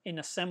problem in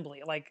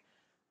assembly, like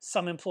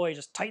some employee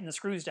just tightened the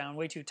screws down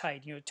way too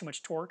tight, too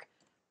much torque.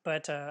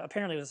 But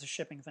apparently it was a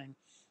shipping thing,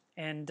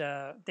 and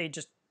they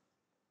just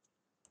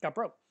got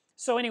broke.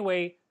 So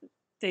anyway,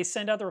 they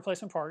send out the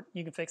replacement part.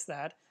 You can fix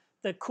that.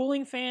 The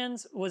cooling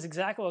fans was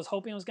exactly what I was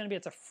hoping it was going to be.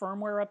 It's a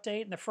firmware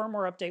update, and the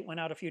firmware update went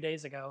out a few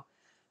days ago.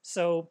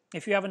 So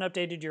if you haven't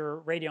updated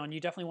your Radeon, you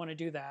definitely want to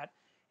do that.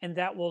 And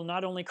that will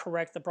not only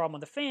correct the problem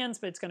with the fans,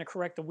 but it's going to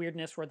correct the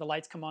weirdness where the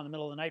lights come on in the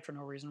middle of the night for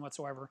no reason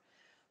whatsoever.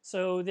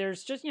 So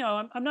there's just,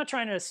 I'm not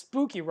trying to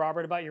spook you,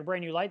 Robert, about your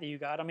brand new light that you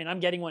got. I mean, I'm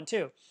getting one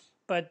too.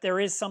 But there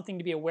is something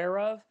to be aware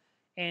of,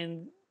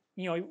 and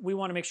we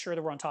want to make sure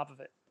that we're on top of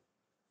it.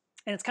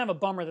 And it's kind of a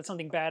bummer that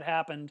something bad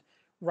happened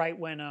right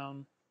when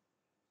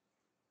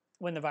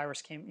the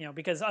virus came,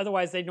 because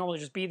otherwise they'd normally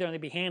just be there and they'd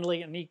be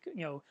handling it,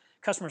 and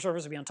customer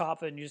service would be on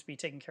top of it and you just be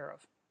taken care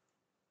of.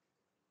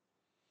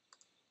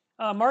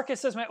 Marcus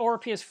says my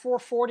ORP is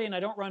 440 and I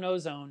don't run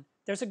ozone.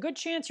 there's a good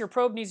chance your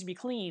probe needs to be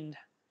cleaned.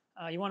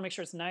 You want to make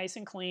sure it's nice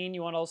and clean.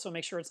 You want to also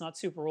make sure it's not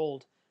super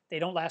old. They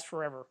don't last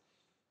forever.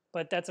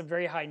 But that's a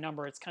very high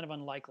number. It's kind of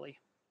unlikely.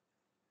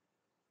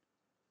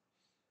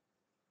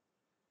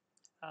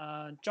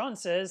 John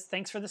says,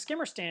 thanks for the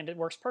skimmer stand. It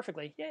works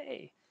perfectly.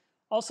 Yay.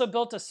 Also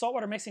built a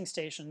saltwater mixing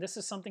station. This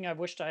is something I've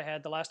wished I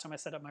had the last time I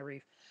set up my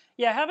reef.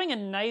 Yeah, having a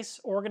nice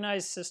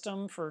organized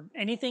system for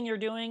anything you're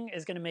doing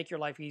is going to make your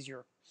life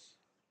easier.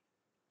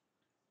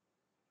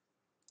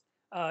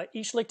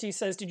 Ishlikti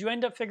says, did you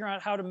end up figuring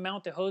out how to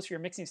mount the hose for your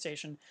mixing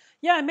station?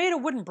 Yeah, I made a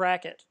wooden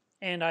bracket,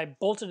 and I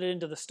bolted it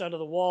into the stud of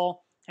the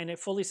wall, and it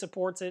fully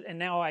supports it, and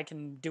now I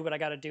can do what I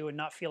got to do and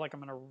not feel like I'm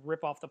going to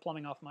rip off the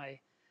plumbing off my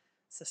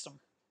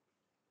system.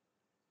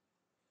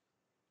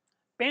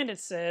 Bandit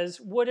says,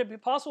 would it be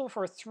possible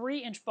for a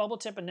 3-inch bubble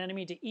tip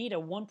anemone to eat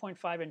a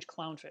 1.5-inch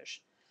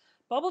clownfish?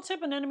 Bubble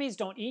tip anemones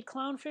don't eat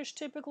clownfish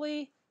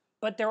typically,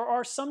 but there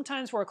are some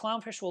times where a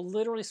clownfish will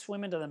literally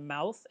swim into the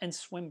mouth and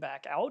swim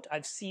back out.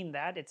 I've seen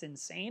that. It's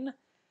insane.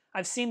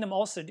 I've seen them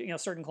also,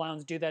 certain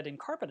clowns do that in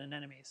carpet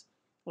anemones.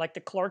 Like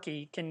the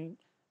Clarkie can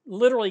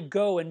literally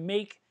go and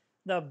make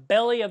the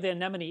belly of the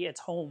anemone its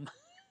home.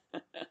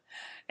 And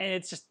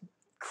it's just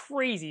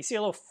crazy. You see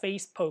a little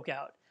face poke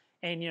out.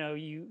 And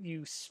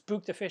you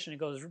spook the fish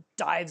and it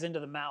dives into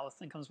the mouth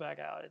and comes back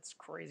out. It's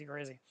crazy,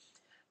 crazy.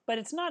 But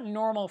it's not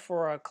normal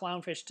for a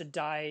clownfish to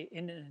die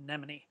in an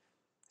anemone.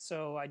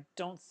 So I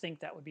don't think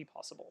that would be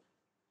possible.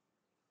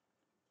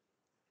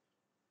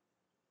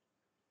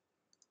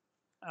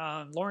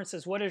 Lawrence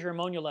says, what is your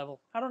ammonia level?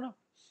 I don't know.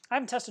 I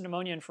haven't tested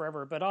ammonia in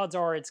forever, but odds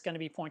are it's going to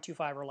be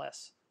 0.25 or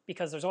less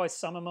because there's always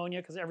some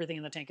ammonia because everything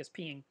in the tank is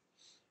peeing.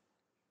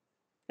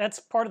 That's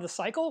part of the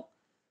cycle.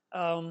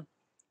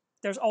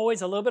 There's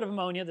always a little bit of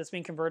ammonia that's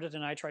being converted to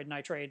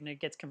nitrite, and it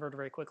gets converted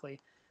very quickly.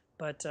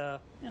 But yeah,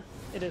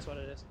 it is what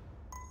it is.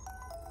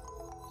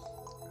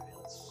 All right,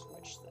 let's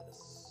switch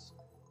this to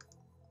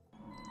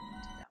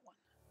that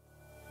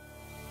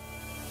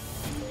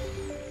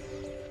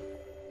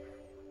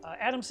one.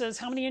 Adam says,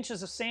 how many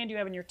inches of sand do you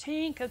have in your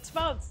tank? It's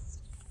about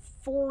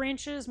 4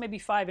 inches, maybe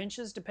 5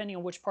 inches, depending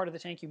on which part of the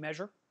tank you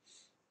measure.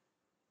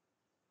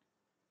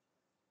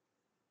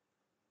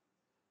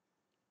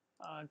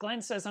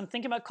 Glenn says, I'm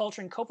thinking about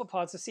culturing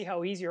copepods to see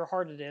how easy or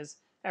hard it is.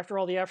 After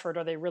all the effort,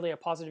 are they really a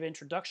positive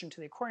introduction to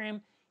the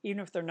aquarium,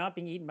 even if they're not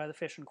being eaten by the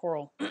fish and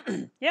coral?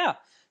 Yeah,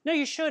 no,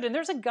 you should. And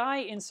there's a guy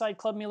inside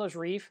Club Miller's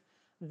Reef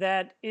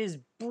that is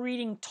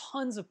breeding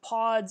tons of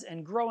pods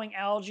and growing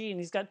algae.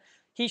 And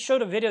he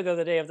showed a video the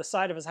other day of the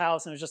side of his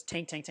house, and it was just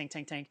tank.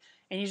 And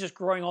he's just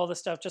growing all this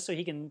stuff just so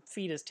he can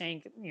feed his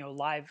tank,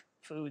 live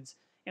foods.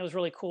 It was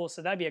really cool.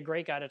 So that'd be a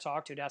great guy to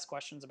talk to ask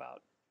questions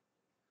about.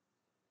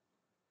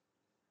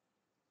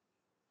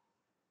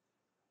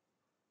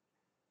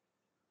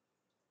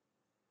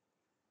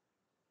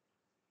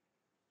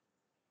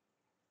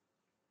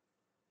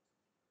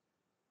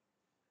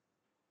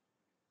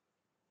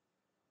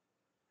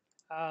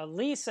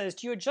 Lee says,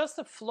 do you adjust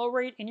the flow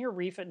rate in your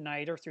reef at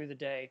night or through the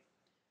day?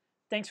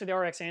 Thanks for the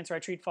RX answer. I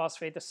treat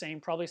phosphate the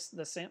same, probably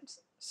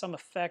some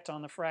effect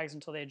on the frags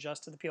until they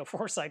adjust to the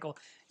PO4 cycle.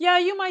 Yeah,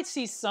 you might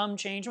see some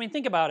change. I mean,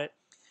 think about it.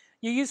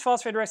 You use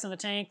phosphate RX in the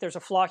tank. There's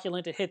a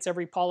flocculant. It hits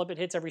every polyp. It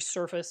hits every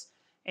surface.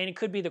 And it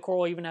could be the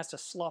coral even has to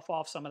slough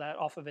off some of that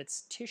off of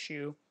its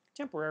tissue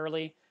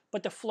temporarily,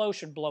 but the flow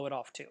should blow it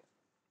off too.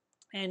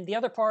 And the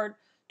other part,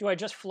 do I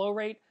adjust flow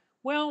rate?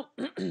 Well,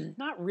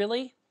 not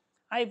really.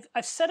 I've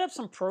set up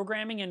some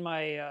programming in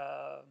my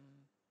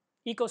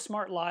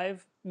EcoSmart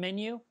Live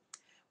menu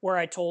where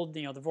I told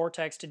the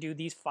Vortex to do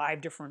these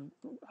 5 different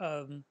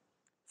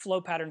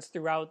flow patterns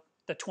throughout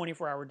the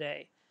 24-hour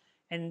day.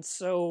 And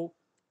so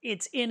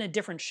it's in a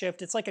different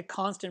shift. It's like a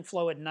constant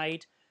flow at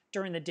night.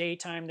 During the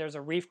daytime, there's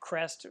a reef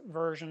crest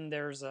version.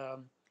 There's a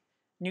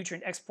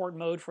nutrient export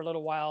mode for a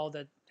little while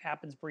that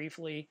happens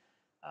briefly.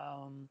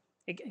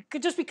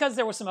 Just because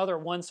there was some other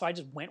ones, so I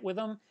just went with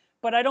them.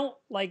 But I don't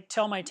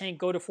tell my tank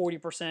go to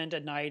 40%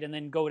 at night and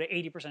then go to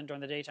 80%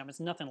 during the daytime. It's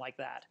nothing like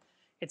that.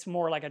 It's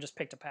more like I just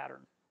picked a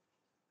pattern.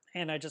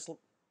 And I just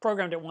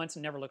programmed it once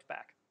and never looked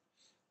back.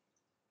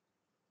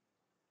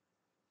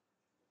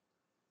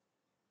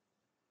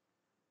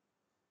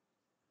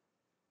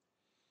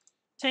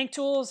 Tank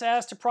Tools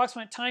asked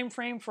approximate time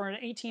frame for an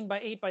 18 by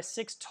 8 by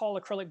 6 tall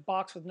acrylic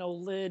box with no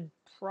lid.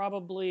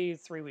 Probably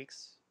 3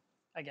 weeks,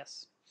 I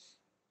guess.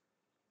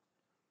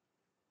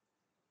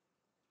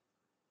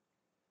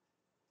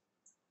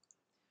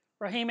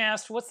 Raheem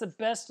asked, what's the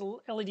best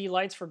LED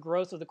lights for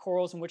growth of the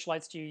corals and which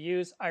lights do you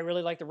use? I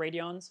really like the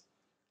Radions,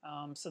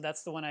 so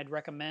that's the one I'd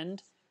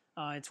recommend.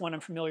 It's one I'm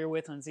familiar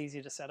with and it's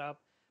easy to set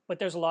up. But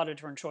there's a lot of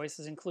different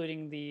choices,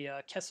 including the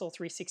Kessel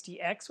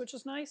 360X, which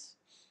is nice.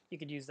 You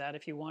could use that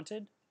if you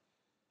wanted.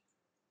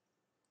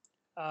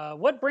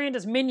 What brand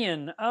is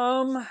Minion?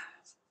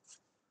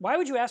 Why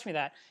would you ask me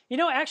that?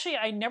 Actually,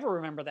 I never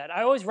remember that.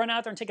 I always run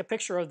out there and take a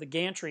picture of the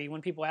gantry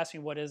when people ask me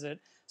what is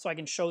it, so I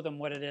can show them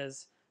what it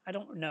is. I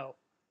don't know.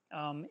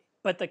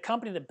 But the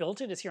company that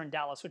built it is here in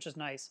Dallas, which is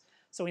nice.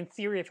 So in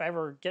theory, if I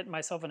ever get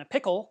myself in a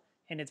pickle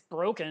and it's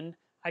broken,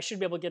 I should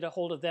be able to get a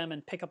hold of them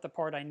and pick up the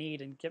part I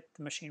need and get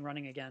the machine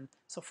running again.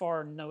 So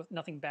far,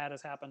 nothing bad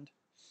has happened.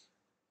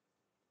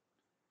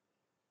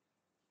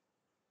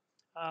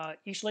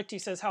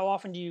 Ishlikti says, how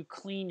often do you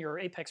clean your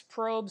Apex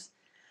probes?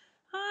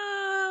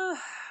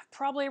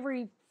 Probably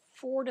every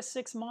 4 to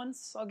 6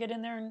 months. I'll get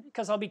in there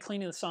because I'll be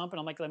cleaning the sump, and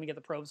I'm like, let me get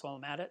the probes while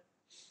I'm at it.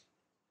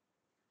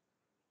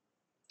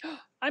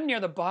 I'm near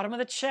the bottom of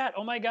the chat.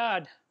 Oh my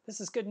God, this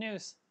is good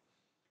news.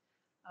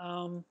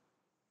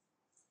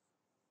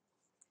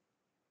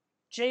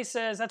 Jay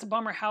says, that's a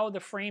bummer how the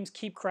frames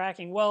keep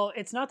cracking. Well,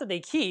 it's not that they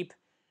keep.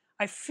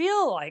 I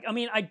feel like, I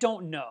mean, I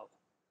don't know.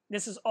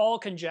 This is all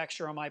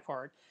conjecture on my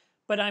part.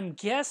 But I'm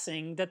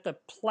guessing that the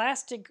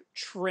plastic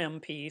trim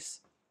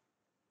piece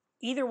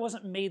either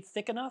wasn't made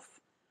thick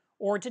enough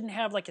or it didn't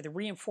have like the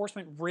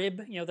reinforcement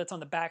rib, that's on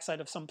the backside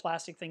of some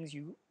plastic things.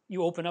 You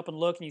open up and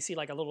look and you see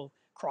like a little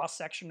cross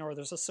section or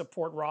there's a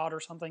support rod or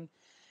something.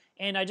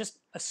 And I just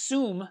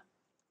assume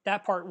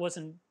that part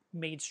wasn't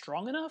made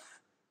strong enough.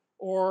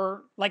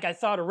 Or like I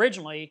thought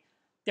originally,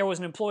 there was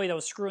an employee that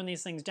was screwing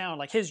these things down.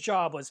 Like his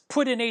job was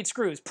put in 8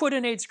 screws, put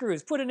in 8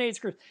 screws, put in 8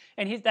 screws.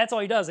 And that's all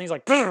he does. And he's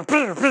like, brr,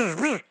 brr, brr,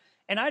 brr.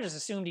 And I just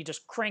assumed he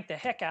just cranked the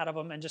heck out of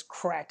them and just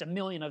cracked a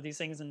million of these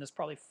things and just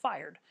probably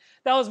fired.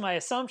 That was my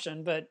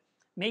assumption, but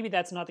maybe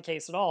that's not the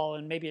case at all.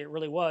 And maybe it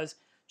really was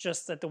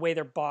just that the way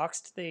they're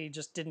boxed, they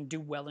just didn't do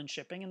well in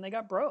shipping and they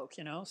got broke,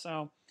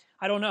 So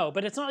I don't know.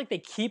 But it's not like they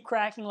keep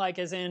cracking, like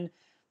as in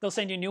they'll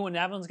send you a new one,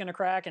 that one's going to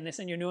crack, and they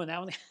send you a new one, that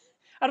one.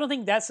 I don't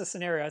think that's the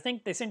scenario. I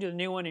think they send you the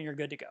new one and you're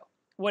good to go.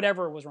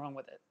 Whatever was wrong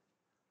with it.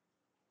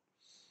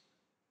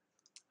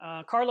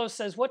 Carlos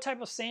says, what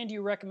type of sand do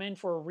you recommend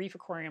for a reef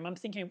aquarium? I'm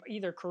thinking of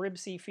either Carib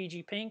Sea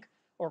Fiji Pink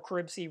or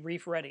Carib Sea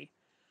Reef Ready.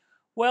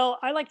 Well,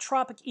 I like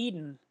Tropic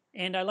Eden,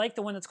 and I like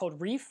the one that's called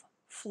Reef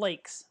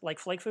Flakes, like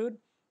flake food.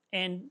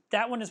 And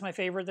that one is my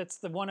favorite. That's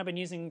the one I've been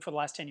using for the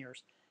last 10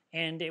 years.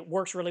 And it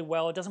works really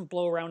well. It doesn't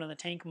blow around in the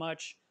tank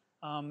much.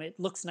 It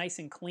looks nice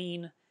and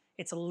clean.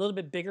 It's a little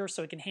bit bigger,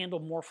 so it can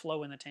handle more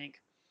flow in the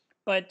tank.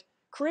 But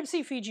Carib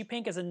Sea Fiji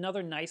Pink is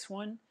another nice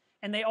one.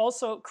 And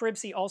Carib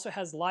Sea also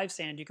has live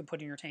sand you can put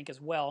in your tank as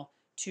well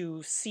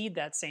to seed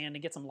that sand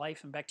and get some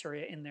life and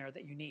bacteria in there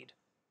that you need.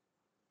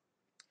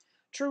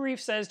 True Reef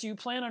says, do you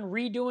plan on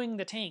redoing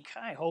the tank?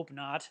 I hope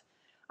not.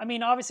 I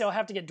mean, obviously I'll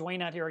have to get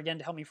Dwayne out here again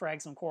to help me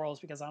frag some corals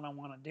because I don't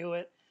want to do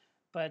it.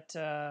 But,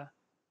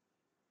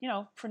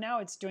 for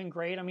now it's doing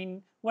great. I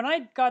mean, when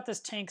I got this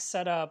tank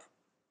set up,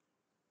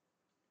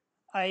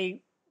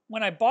 when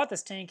I bought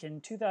this tank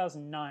in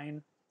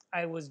 2009,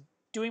 I was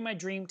doing my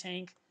dream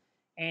tank,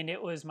 and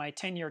it was my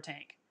 10-year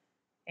tank.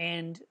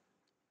 And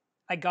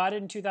I got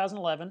it in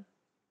 2011,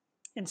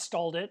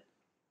 installed it,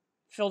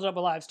 filled it up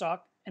with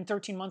livestock, and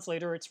 13 months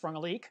later it sprung a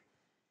leak,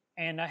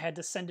 and I had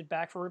to send it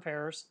back for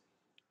repairs.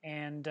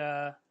 And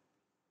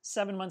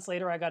 7 months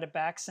later I got it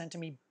back, sent to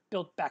me,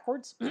 built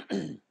backwards.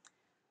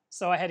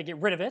 So I had to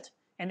get rid of it,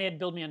 and they had to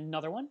build me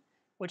another one,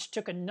 which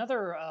took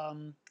another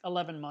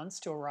 11 months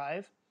to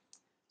arrive.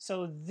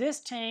 So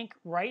this tank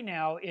right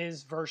now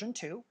is version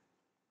 2,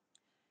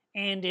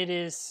 and it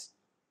is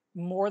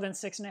more than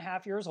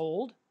 6.5 years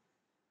old.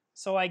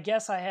 So I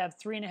guess I have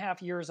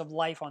 3.5 years of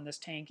life on this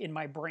tank in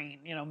my brain.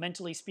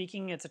 Mentally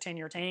speaking, it's a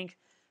 10-year tank,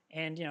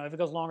 and if it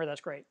goes longer,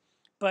 that's great.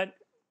 But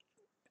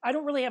I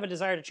don't really have a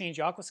desire to change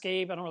the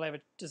aquascape. I don't really have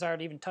a desire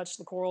to even touch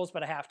the corals,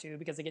 but I have to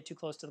because they get too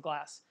close to the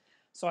glass.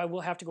 So I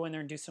will have to go in there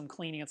and do some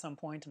cleaning at some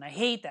point, and I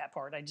hate that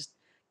part. I just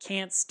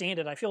can't stand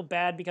it. I feel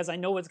bad because I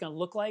know what it's going to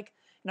look like,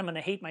 and I'm going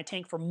to hate my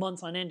tank for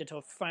months on end until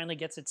it finally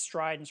gets its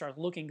stride and starts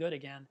looking good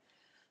again.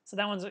 So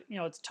that one's,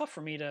 it's tough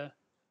for me to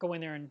go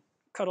in there and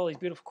cut all these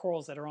beautiful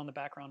corals that are on the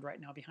background right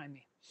now behind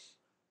me.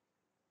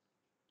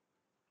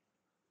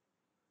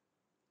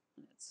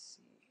 Let's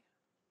see.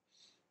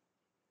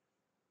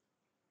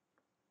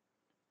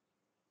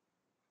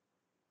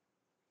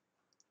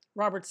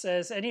 Robert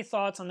says, any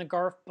thoughts on the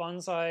Garf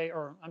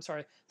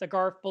the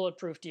Garf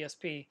Bulletproof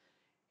DSP?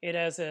 It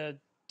has a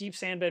deep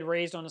sand bed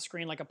raised on the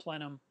screen like a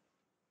plenum.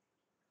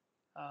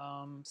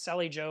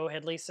 Sally Joe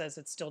Headley says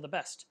it's still the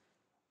best.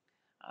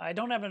 I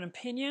don't have an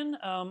opinion.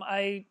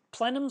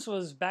 Plenums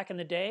was back in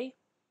the day,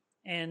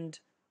 and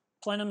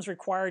plenums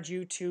required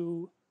you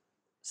to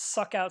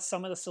suck out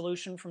some of the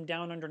solution from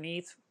down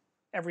underneath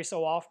every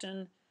so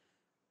often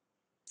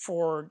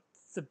for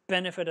the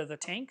benefit of the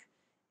tank.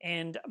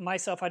 And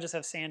myself, I just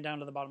have sand down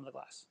to the bottom of the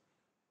glass.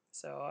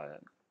 So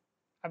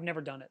I've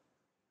never done it.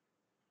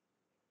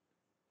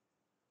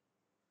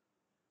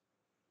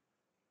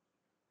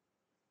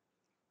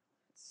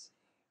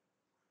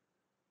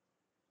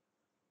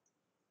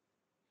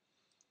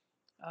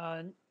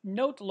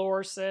 Note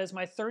Lore says,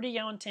 my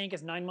 30-gallon tank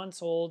is 9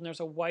 months old, and there's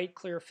a white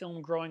clear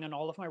film growing on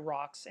all of my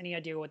rocks. Any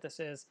idea what this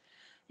is?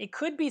 It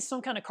could be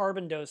some kind of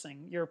carbon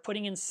dosing. You're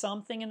putting in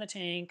something in the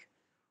tank,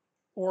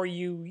 or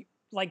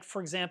like,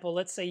 for example,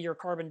 let's say you're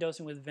carbon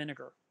dosing with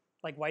vinegar,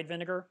 like white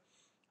vinegar.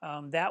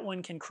 That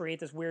one can create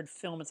this weird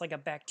film. It's like a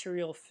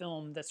bacterial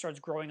film that starts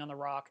growing on the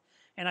rock.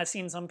 And I've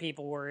seen some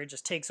people where it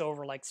just takes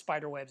over like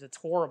spider webs. It's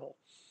horrible.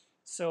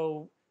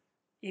 So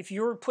If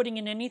you're putting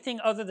in anything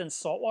other than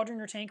salt water in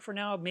your tank for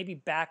now, maybe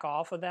back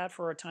off of that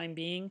for a time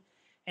being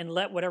and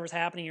let whatever's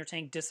happening in your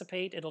tank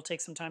dissipate. It'll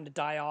take some time to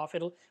die off.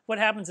 What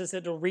happens is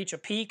it'll reach a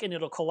peak and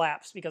it'll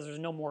collapse because there's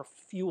no more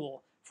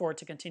fuel for it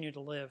to continue to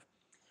live.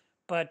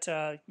 But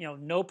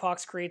no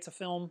pox creates a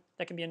film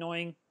that can be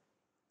annoying.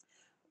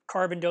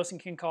 Carbon dosing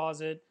can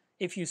cause it.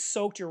 If you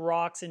soaked your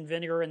rocks in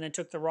vinegar and then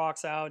took the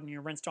rocks out and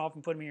you rinsed off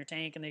and put them in your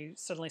tank and they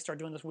suddenly start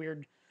doing this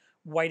weird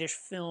whitish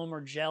film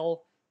or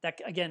gel, that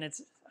again,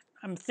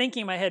 I'm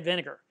thinking in my head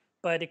vinegar,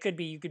 but you could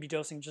be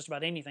dosing just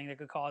about anything that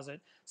could cause it.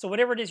 So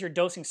whatever it is you're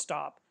dosing,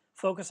 stop.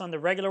 Focus on the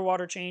regular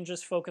water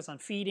changes, focus on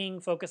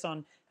feeding, focus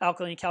on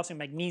alkaline, calcium,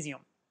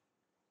 magnesium.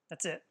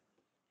 That's it.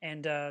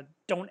 And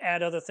don't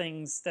add other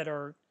things that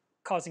are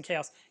causing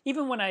chaos.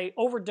 Even when I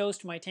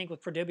overdosed my tank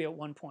with Prodibio at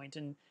one point,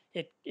 and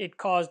it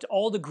caused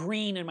all the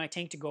green in my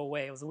tank to go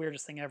away. It was the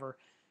weirdest thing ever.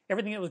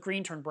 Everything that was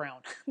green turned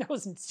brown. There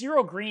was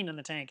zero green in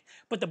the tank,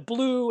 but the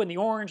blue and the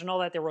orange and all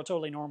that, they were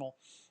totally normal.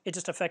 It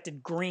just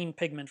affected green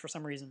pigment for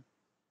some reason.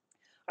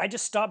 I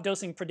just stopped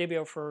dosing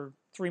Prodibio for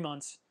 3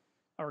 months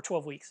or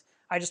 12 weeks.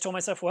 I just told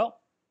myself, well,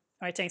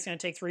 my tank's going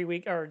to take 3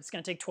 weeks, or it's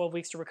going to take 12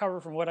 weeks to recover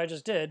from what I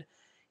just did,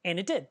 and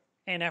it did.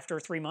 And after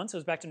 3 months, it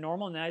was back to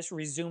normal, and I just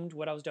resumed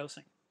what I was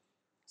dosing.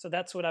 So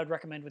that's what I would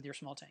recommend with your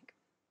small tank.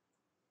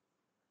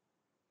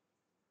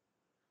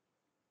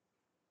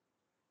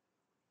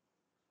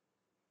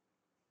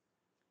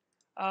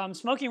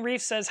 Smoking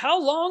Reef says,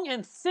 how long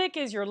and thick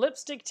is your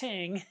lipstick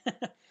tang?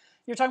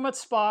 You're talking about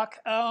Spock.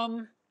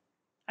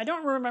 I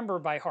don't remember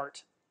by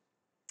heart.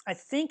 I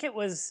think it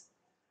was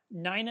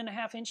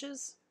 9.5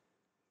 inches.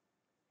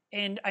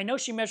 And I know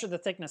she measured the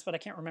thickness, but I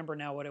can't remember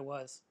now what it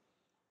was.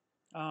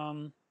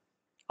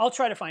 I'll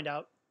try to find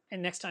out.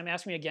 And next time,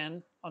 ask me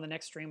again on the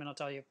next stream and I'll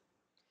tell you.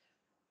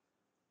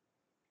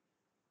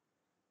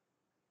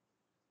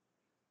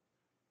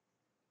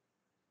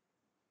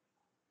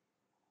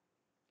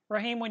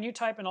 Raheem, when you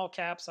type in all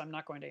caps, I'm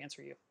not going to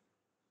answer you.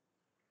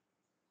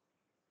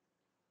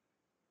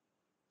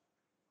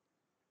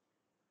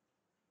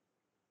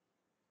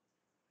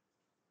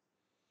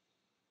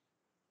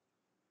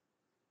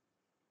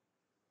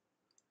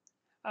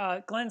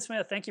 Glenn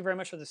Smith, thank you very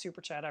much for the super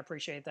chat. I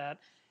appreciate that.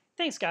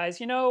 Thanks,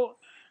 guys. I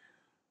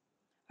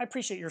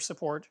appreciate your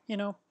support.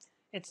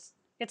 It's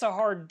a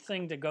hard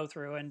thing to go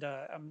through, and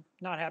I'm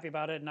not happy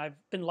about it. And I've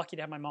been lucky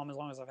to have my mom as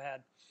long as I've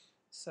had.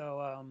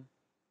 So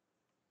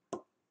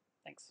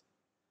thanks.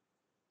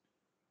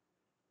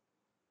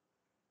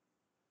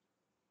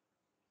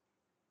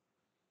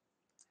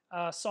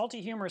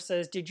 Salty Humor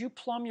says, did you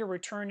plumb your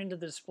return into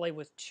the display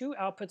with 2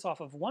 outputs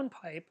off of 1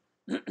 pipe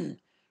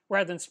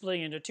rather than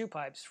splitting into 2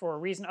 pipes for a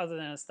reason other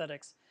than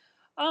aesthetics?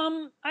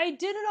 I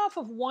did it off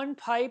of 1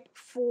 pipe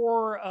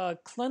for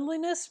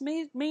cleanliness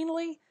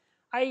mainly.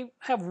 I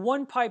have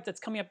 1 pipe that's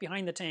coming up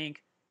behind the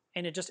tank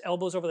and it just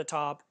elbows over the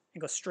top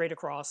and goes straight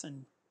across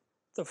and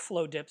the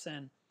flow dips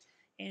in.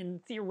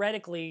 And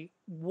theoretically,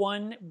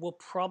 one will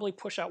probably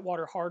push out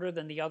water harder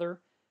than the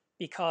other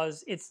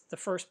because it's the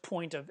first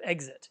point of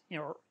exit.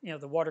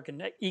 The water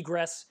can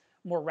egress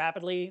more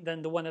rapidly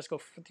than the one that's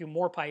go through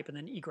more pipe and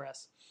then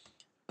egress.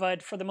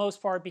 But for the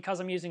most part,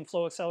 because I'm using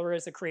flow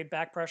accelerators that create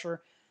back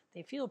pressure,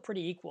 they feel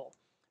pretty equal.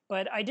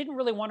 But I didn't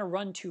really want to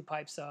run 2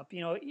 pipes up.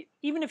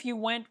 Even if you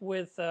went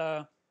with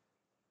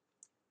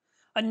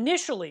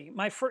initially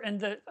and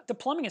the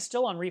plumbing is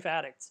still on Reef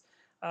Addicts.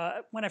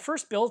 When I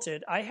first built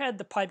it, I had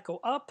the pipe go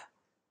up,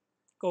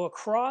 go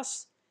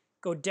across,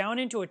 go down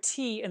into a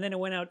T, and then it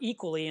went out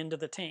equally into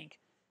the tank.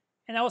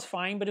 And that was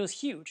fine, but it was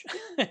huge.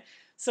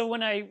 So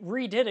when I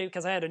redid it,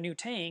 because I had a new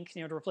tank,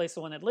 to replace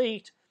the one that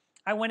leaked,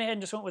 I went ahead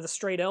and just went with a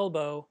straight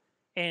elbow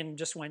and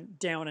just went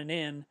down and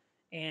in,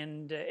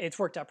 and it's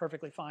worked out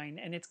perfectly fine,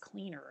 and it's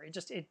cleaner.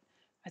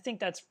 I think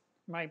that's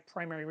my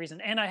primary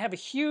reason. And I have a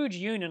huge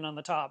union on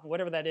the top,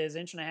 whatever that is, 1.5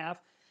 inches,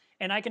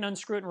 and I can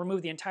unscrew it and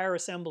remove the entire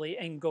assembly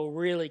and go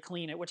really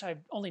clean it, which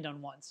I've only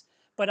done once.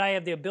 But I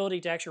have the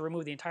ability to actually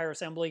remove the entire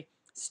assembly,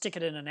 stick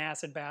it in an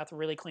acid bath,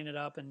 really clean it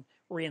up, and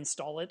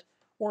reinstall it.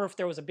 Or if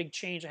there was a big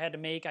change I had to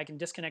make, I can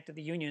disconnect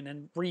the union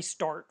and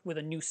restart with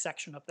a new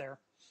section up there.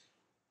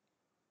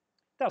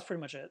 That was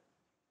pretty much it.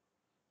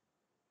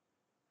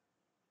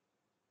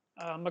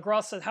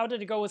 McGraw says, how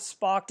did it go with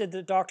Spock? Did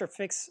the doctor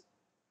fix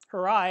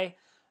her eye?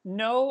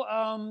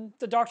 No,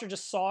 the doctor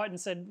just saw it and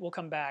said, we'll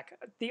come back.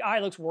 The eye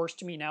looks worse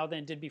to me now than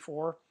it did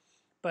before.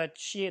 But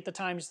she, at the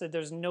time, said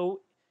there's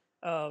no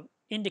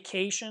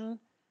indication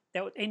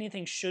that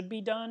anything should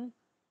be done.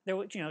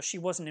 She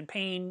wasn't in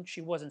pain.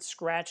 She wasn't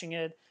scratching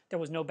it. There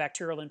was no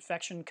bacterial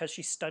infection because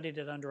she studied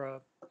it under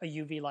a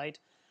UV light.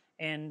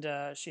 And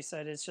she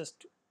said it's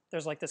just,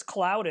 there's like this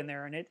cloud in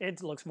there, and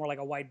it looks more like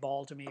a white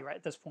ball to me right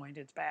at this point.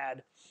 It's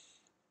bad.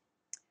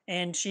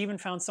 And she even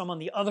found some on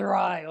the other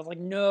eye. I was like,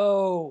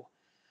 no.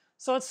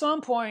 So at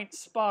some point,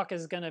 Spock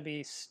is going to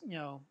be,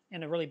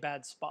 in a really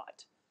bad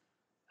spot.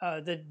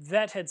 The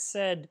vet had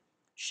said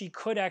she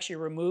could actually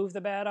remove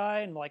the bad eye,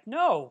 and I'm like,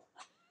 no.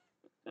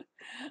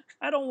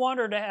 I don't want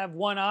her to have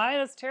one eye.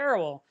 That's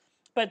terrible.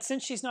 But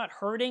since she's not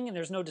hurting and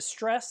there's no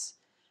distress,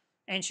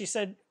 and she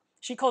said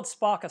She called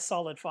Spock a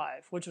solid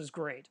 5, which was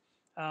great.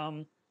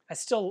 I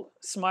still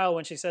smile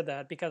when she said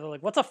that because I'm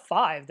like, what's a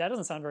 5? That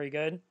doesn't sound very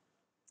good.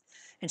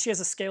 And she has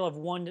a scale of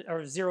 1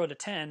 or 0 to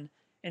 10,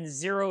 and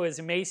 0 is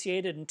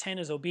emaciated and 10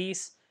 is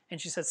obese. And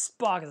she said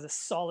Spock is a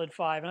solid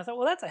 5, and I thought,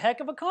 well, that's a heck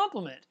of a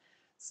compliment.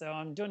 So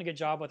I'm doing a good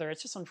job with her.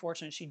 It's just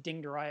unfortunate she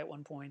dinged her eye at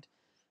one point.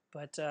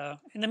 But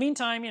in the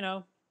meantime,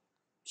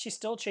 she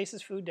still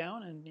chases food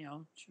down, and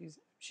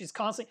she's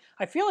constantly.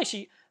 I feel like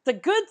she. The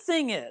good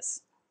thing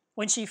is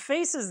when she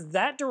faces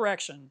that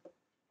direction,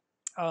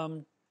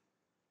 um,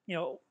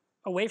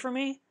 away from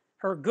me,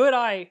 her good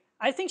eye.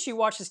 I think she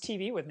watches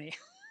TV with me.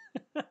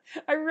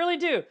 I really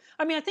do.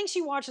 I mean, I think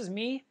she watches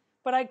me,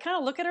 but I kind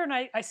of look at her and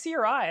I see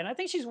her eye, and I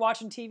think she's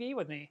watching TV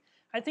with me.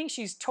 I think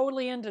she's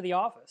totally into The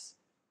Office.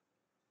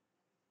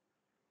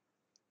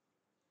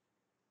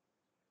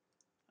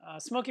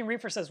 Smoking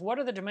Reefer says, what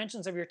are the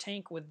dimensions of your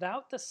tank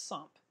without the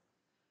sump?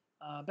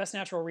 Best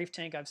natural reef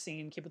tank I've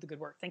seen. Keep up the good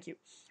work. Thank you.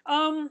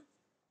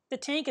 The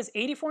tank is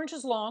 84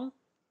 inches long,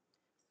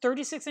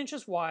 36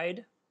 inches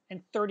wide,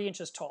 and 30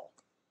 inches tall.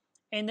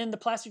 And then the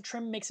plastic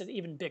trim makes it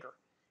even bigger.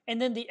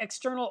 And then the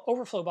external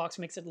overflow box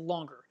makes it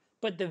longer.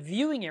 But the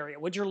viewing area,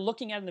 what you're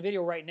looking at in the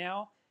video right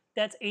now,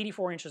 that's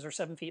 84 inches or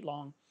 7 feet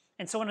long.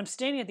 And so when I'm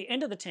standing at the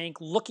end of the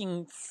tank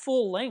looking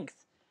full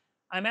length,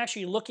 I'm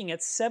actually looking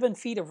at 7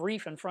 feet of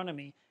reef in front of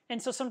me.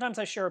 And so sometimes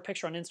I share a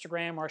picture on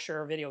Instagram or I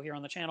share a video here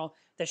on the channel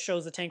that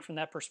shows the tank from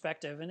that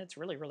perspective, and it's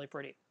really, really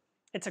pretty.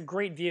 It's a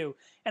great view.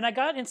 And I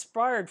got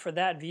inspired for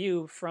that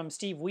view from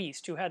Steve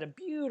Wiest, who had a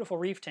beautiful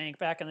reef tank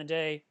back in the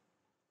day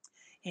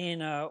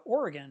in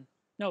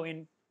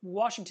in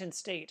Washington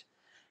State.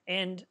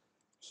 And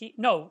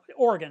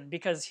Oregon,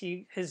 because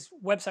his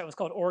website was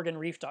called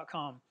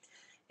OregonReef.com.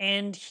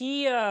 And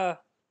he had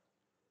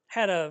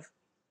I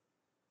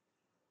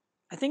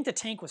think the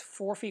tank was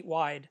 4 feet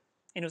wide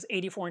and it was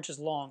 84 inches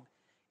long.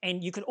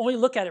 And you could only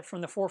look at it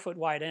from the 4 foot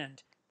wide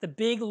end. The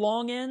big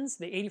long ends,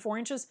 the 84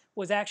 inches,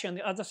 was actually on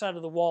the other side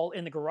of the wall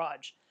in the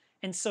garage.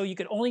 And so you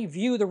could only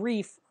view the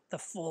reef the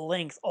full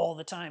length all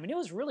the time. And it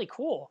was really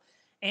cool.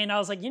 And I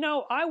was like,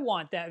 I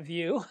want that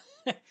view.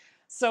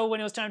 So when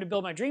it was time to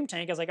build my dream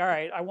tank, I was like, all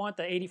right, I want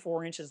the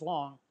 84 inches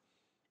long.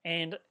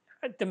 And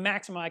the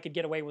maximum I could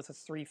get away with was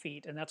 3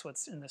 feet. And that's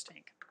what's in this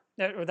tank.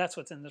 Or that's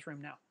what's in this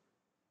room now.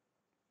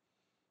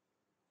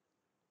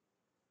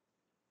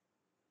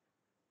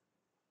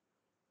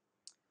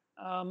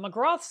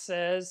 McGrath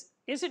says,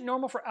 is it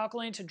normal for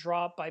alkalinity to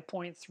drop by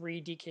 0.3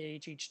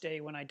 DKH each day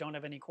when I don't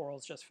have any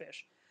corals, just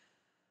fish?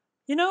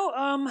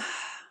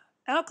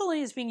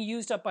 Alkalinity is being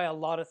used up by a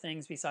lot of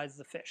things besides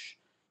the fish.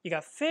 You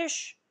got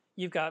fish,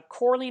 you've got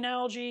coralline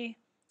algae,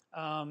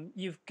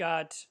 you've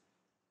got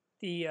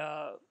the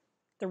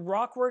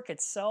rockwork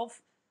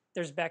itself,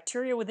 there's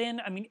bacteria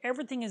within. I mean,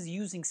 everything is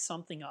using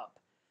something up.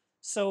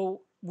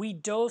 So we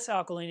dose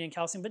alkalinity and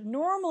calcium, but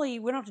normally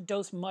we don't have to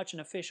dose much in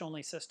a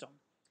fish-only system.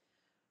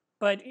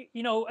 But,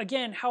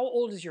 again, how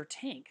old is your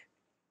tank?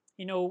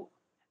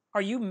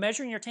 Are you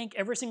measuring your tank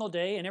every single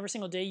day and every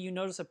single day you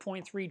notice a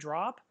 0.3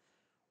 drop?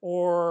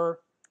 Or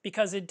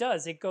because it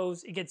does, it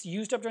gets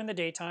used up during the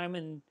daytime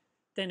and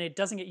then it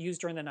doesn't get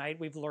used during the night.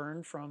 We've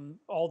learned from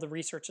all the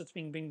research that's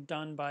being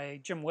done by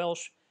Jim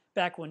Welsh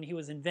back when he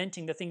was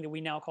inventing the thing that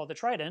we now call the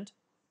trident.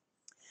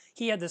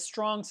 He had this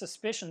strong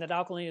suspicion that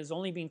alkalinity is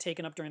only being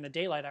taken up during the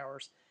daylight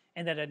hours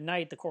and that at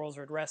night the corals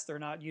are at rest, they're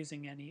not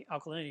using any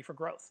alkalinity for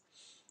growth.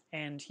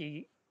 And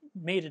he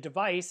made a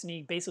device and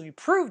he basically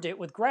proved it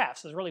with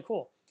graphs. It was really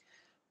cool.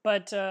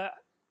 But,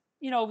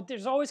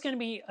 there's always going to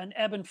be an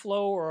ebb and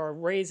flow or a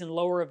raise and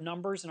lower of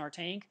numbers in our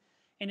tank.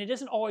 And it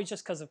isn't always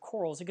just because of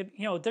corals. It could,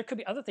 there could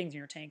be other things in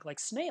your tank, like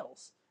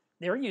snails.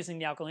 They're using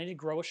the alkalinity to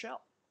grow a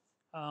shell.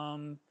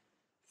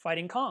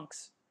 Fighting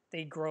conchs,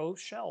 they grow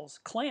shells.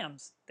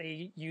 Clams,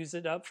 they use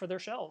it up for their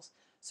shells.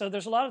 So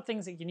there's a lot of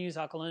things that you can use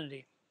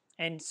alkalinity.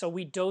 And so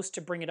we dose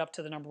to bring it up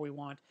to the number we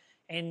want.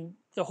 And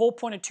the whole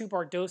point of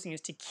two-part dosing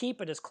is to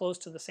keep it as close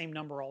to the same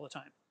number all the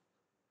time.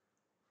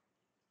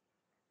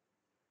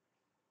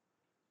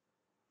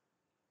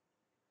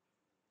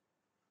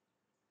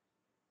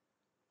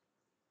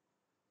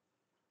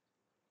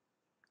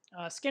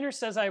 Skinner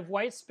says, I have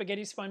white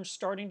spaghetti sponge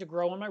starting to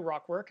grow on my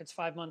rockwork. It's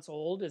 5 months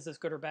old. Is this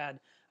good or bad?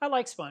 I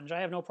like sponge. I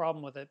have no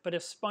problem with it. But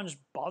if sponge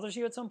bothers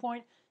you at some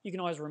point, you can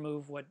always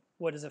remove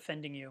what is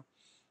offending you.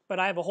 But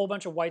I have a whole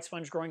bunch of white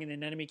sponge growing in the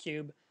anemone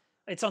cube.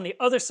 It's on the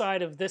other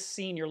side of this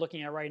scene you're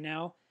looking at right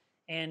now.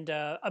 And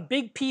a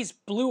big piece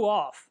blew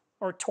off,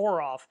 or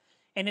tore off,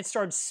 and it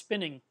started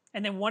spinning.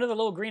 And then one of the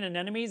little green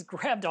anemones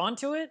grabbed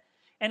onto it,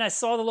 and I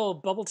saw the little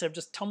bubble tip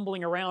just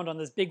tumbling around on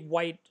this big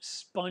white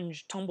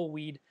sponge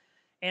tumbleweed.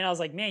 And I was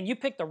like, man, you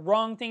picked the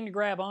wrong thing to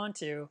grab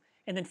onto.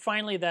 And then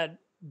finally that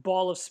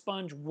ball of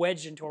sponge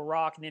wedged into a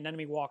rock, and the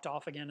anemone walked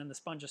off again, and the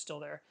sponge is still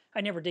there.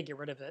 I never did get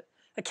rid of it.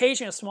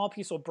 Occasionally a small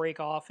piece will break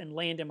off and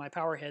land in my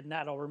power head, and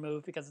that I'll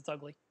remove because it's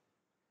ugly.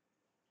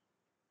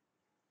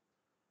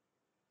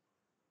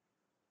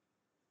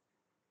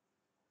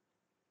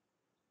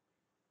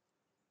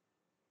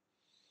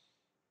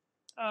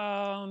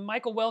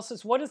 Michael Wells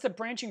says, what is the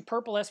branching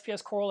purple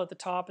SPS coral at the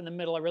top in the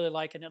middle? I really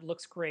like it, and it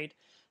looks great.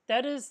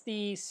 That is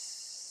the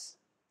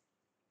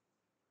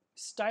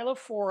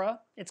Stylophora.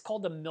 It's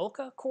called the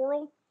Milka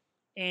coral,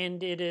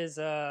 and it is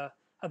a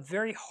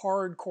very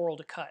hard coral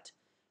to cut.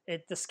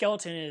 The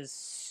skeleton is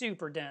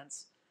super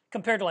dense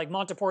compared to like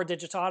Montipora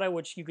digitata,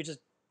 which you could just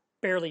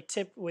barely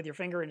tip with your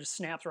finger and just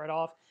snaps right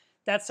off.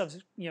 That stuff,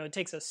 it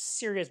takes a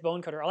serious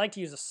bone cutter. I like to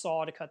use a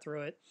saw to cut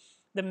through it.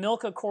 The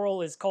Milka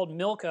coral is called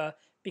Milka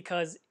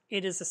because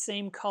it is the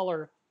same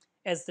color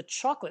as the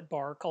chocolate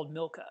bar called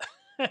Milka.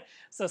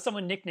 So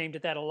someone nicknamed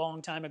it that a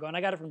long time ago, and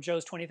I got it from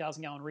Joe's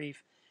 20,000 gallon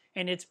reef.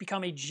 And it's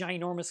become a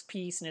ginormous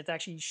piece, and it's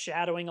actually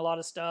shadowing a lot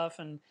of stuff,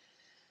 and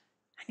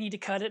I need to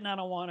cut it, and I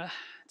don't want to.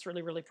 It's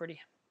really, really pretty.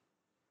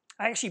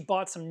 I actually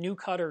bought some new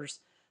cutters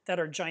that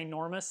are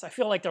ginormous. I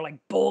feel like they're like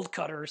bolt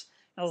cutters.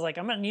 I was like,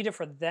 I'm going to need it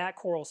for that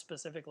coral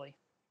specifically.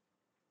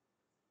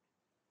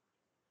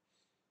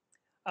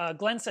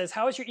 Glenn says,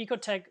 how is your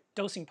Ecotech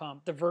dosing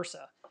pump, the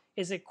Versa?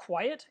 Is it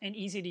quiet and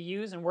easy to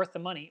use and worth the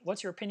money?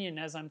 What's your opinion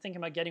as I'm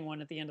thinking about getting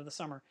one at the end of the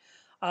summer?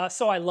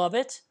 So I love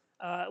it.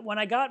 When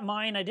I got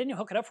mine, I didn't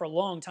hook it up for a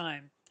long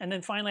time. And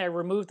then finally I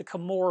removed the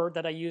Kimor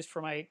that I used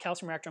for my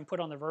calcium reactor and put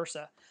on the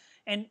Versa.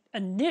 And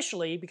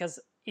initially, because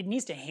it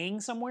needs to hang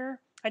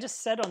somewhere, I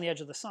just set it on the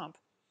edge of the sump.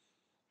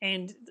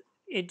 And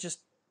it just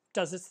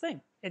does its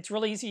thing. It's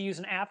really easy to use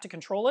an app to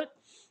control it.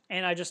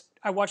 And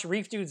I watched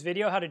Reef Dude's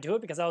video how to do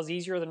it because that was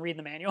easier than reading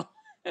the manual.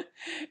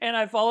 And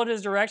I followed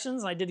his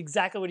directions and I did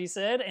exactly what he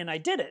said and I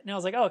did it. And I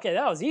was like, oh, okay,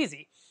 that was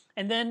easy.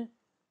 And then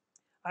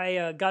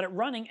I got it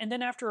running, and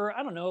then after,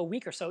 I don't know, a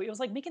week or so, it was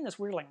like making this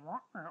weird like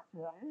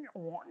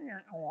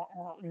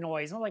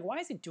noise. And I was like, why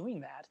is it doing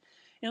that?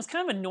 And it was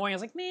kind of annoying. I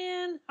was like,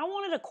 man, I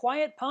wanted a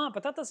quiet pump. I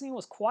thought this thing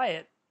was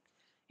quiet.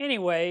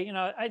 Anyway,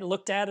 I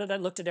looked at it. I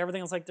looked at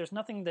everything. I was like, there's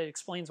nothing that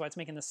explains why it's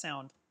making this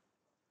sound.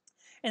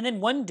 And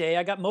then one day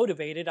I got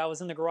motivated. I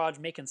was in the garage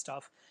making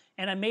stuff,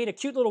 and I made a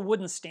cute little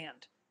wooden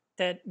stand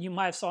that you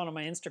might have saw on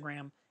my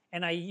Instagram.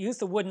 And I used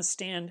the wooden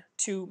stand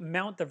to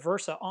mount the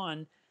Versa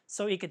on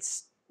so it could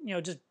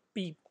just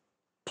be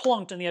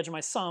plunked on the edge of my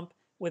sump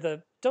with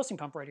a dosing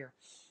pump right here.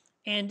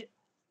 And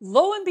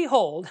lo and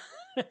behold,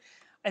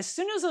 as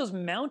soon as it was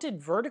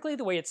mounted vertically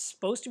the way it's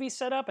supposed to be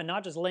set up and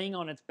not just laying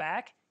on its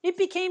back, it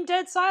became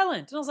dead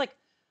silent. And I was like,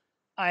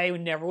 I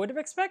never would have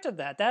expected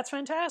that. That's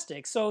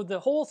fantastic. So the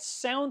whole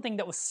sound thing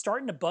that was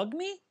starting to bug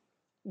me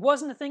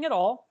wasn't a thing at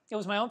all. It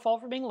was my own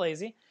fault for being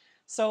lazy.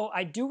 So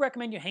I do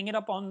recommend you hang it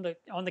up on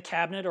the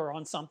cabinet or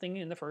on something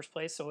in the first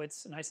place so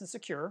it's nice and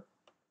secure.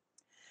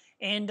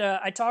 And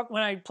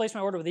when I placed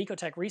my order with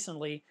Ecotech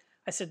recently,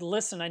 I said,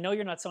 listen, I know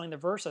you're not selling the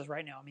Versas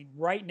right now. I mean,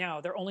 right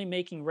now, they're only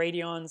making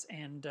Radions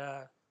and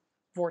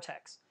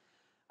Vortex.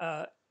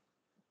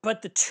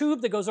 But the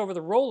tube that goes over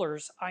the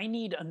rollers, I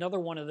need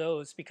another one of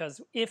those because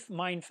if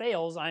mine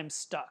fails, I'm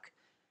stuck.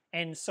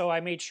 And so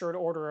I made sure to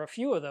order a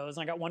few of those.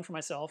 And I got one for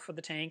myself for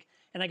the tank,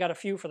 and I got a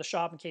few for the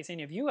shop in case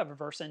any of you have a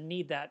Versa and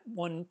need that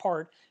one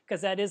part,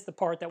 because that is the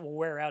part that will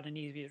wear out and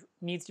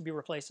needs to be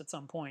replaced at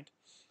some point.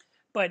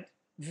 But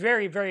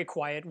very, very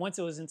quiet once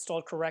it was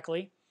installed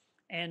correctly.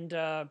 And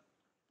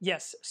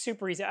yes,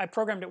 super easy. I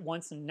programmed it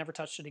once and never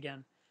touched it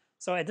again.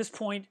 So at this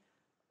point,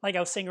 like I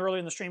was saying earlier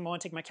in the stream, I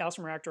want to take my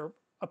calcium reactor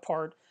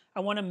apart. I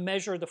want to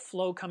measure the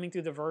flow coming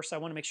through the Versa. I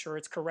want to make sure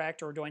it's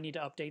correct, or do I need to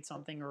update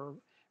something or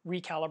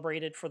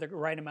recalibrate it for the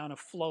right amount of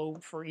flow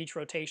for each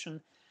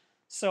rotation.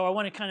 So I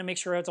want to kind of make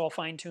sure it's all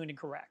fine-tuned and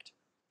correct.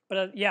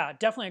 But yeah,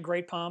 definitely a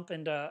great pump.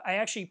 And I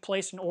actually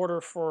placed an order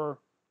for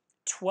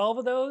 12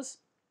 of those,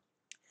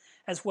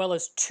 as well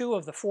as 2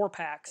 of the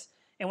 4-packs.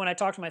 And when I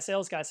talked to my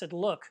sales guy, I said,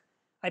 look,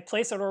 I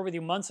placed that order with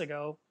you months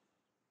ago.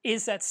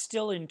 Is that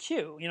still in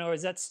queue?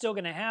 Is that still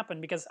going to happen?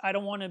 Because I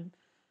don't want to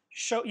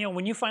show,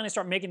 when you finally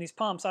start making these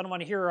pumps, I don't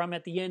want to hear I'm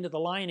at the end of the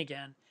line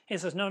again. He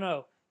says,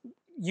 no,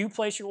 you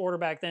place your order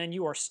back then,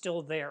 you are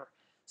still there.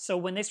 So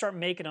when they start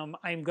making them,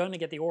 I'm going to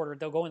get the order.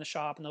 They'll go in the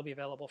shop and they'll be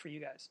available for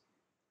you guys.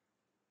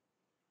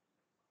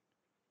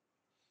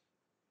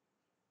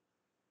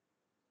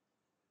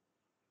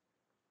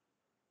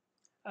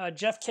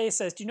 Jeff K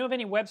says, do you know of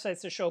any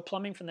websites that show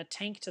plumbing from the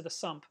tank to the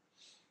sump?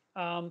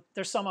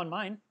 There's some on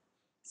mine.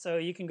 So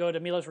you can go to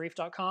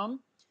milasreef.com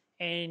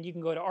and you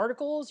can go to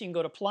articles, you can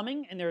go to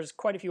plumbing, and there's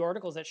quite a few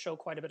articles that show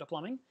quite a bit of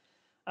plumbing.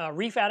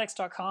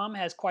 Reefaddicts.com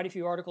has quite a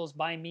few articles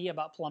by me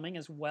about plumbing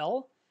as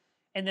well.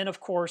 And then, of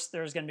course,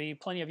 there's going to be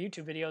plenty of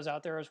YouTube videos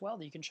out there as well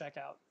that you can check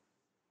out.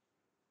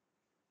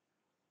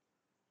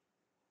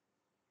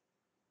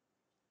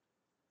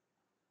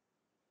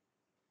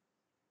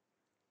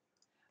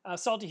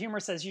 Salty Humor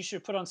says you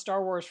should put on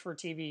Star Wars for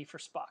TV for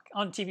Spock.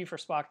 On TV for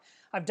Spock.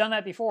 I've done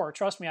that before.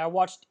 Trust me, I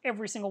watched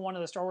every single one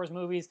of the Star Wars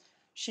movies.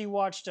 She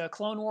watched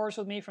Clone Wars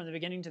with me from the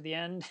beginning to the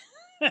end.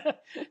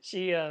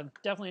 She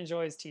definitely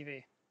enjoys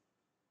TV.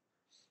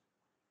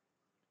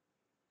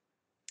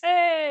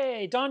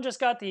 Hey, Don just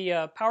got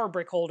the power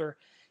brick holder.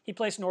 He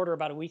placed an order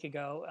about a week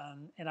ago,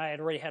 and I had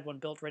already had one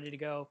built ready to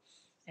go.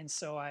 And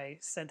so I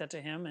sent that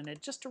to him, and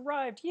it just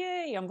arrived.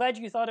 Yay! I'm glad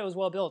you thought it was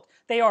well built.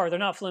 They are. They're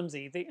not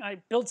flimsy. I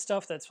build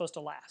stuff that's supposed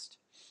to last.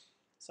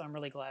 So I'm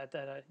really glad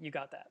that you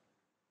got that.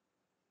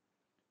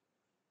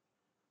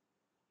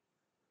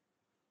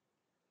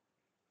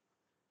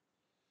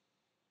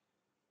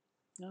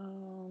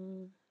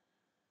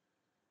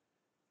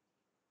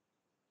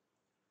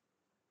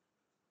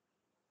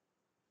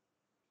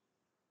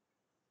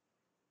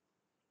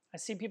 I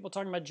see people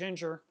talking about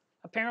ginger.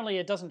 Apparently,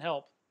 it doesn't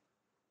help.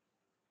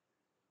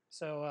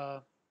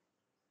 So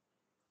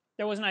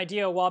there was an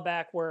idea a while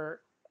back where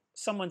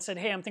someone said,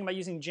 "Hey, I'm thinking about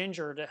using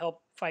ginger to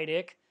help fight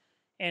ick,"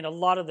 and a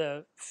lot of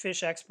the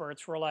fish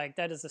experts were like,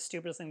 "That is the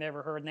stupidest thing they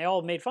ever heard," and they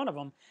all made fun of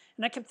him.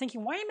 And I kept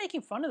thinking, why are you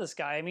making fun of this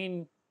guy? I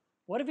mean,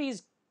 what if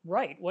he's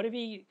right? What if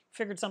he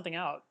figured something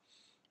out?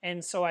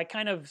 And so I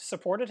kind of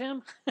supported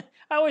him.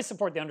 I always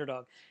support the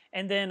underdog.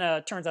 And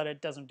then turns out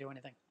it doesn't do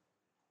anything.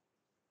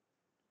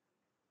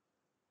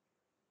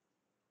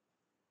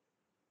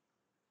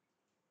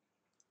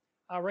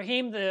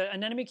 Raheem, the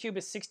anemone cube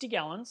is 60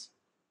 gallons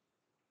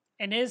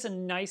and is a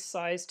nice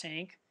size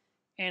tank.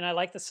 And I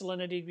like the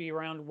salinity to be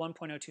around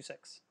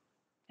 1.026.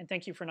 And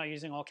thank you for not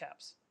using all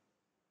caps.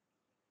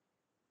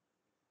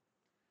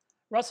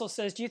 Russell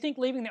says, do you think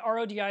leaving the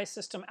RODI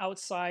system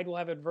outside will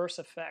have adverse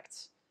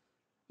effects,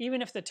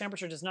 even if the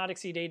temperature does not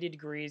exceed 80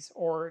 degrees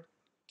or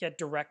get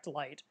direct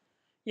light?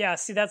 Yeah,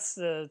 see, that's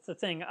the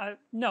thing.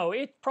 No,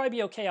 it'd probably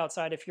be okay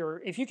outside if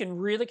you can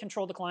really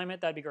control the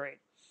climate. That'd be great.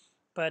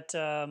 But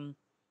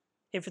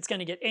if it's going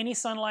to get any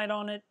sunlight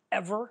on it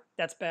ever,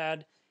 that's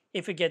bad.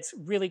 If it gets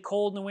really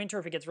cold in the winter,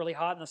 if it gets really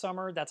hot in the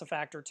summer, that's a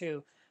factor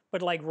too.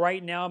 But like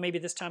right now, maybe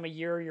this time of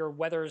year, your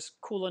weather's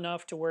cool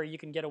enough to where you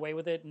can get away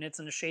with it, and it's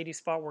in a shady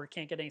spot where it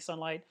can't get any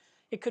sunlight,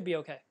 it could be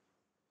okay.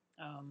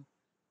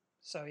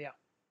 So yeah,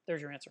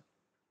 there's your answer.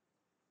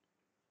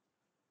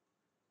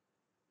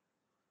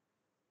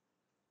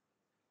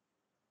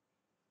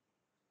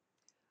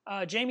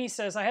 Jamie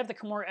says, I have the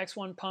Kimura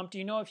X1 pump. Do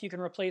you know if you can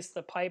replace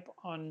the pipe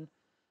on,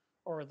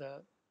 or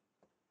the,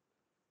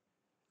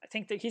 I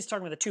think that he's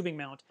talking about the tubing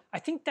mount. I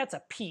think that's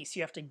a piece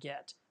you have to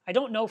get. I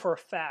don't know for a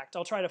fact.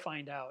 I'll try to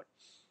find out.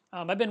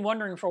 I've been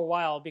wondering for a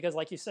while because,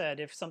 like you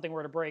said, if something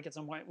were to break at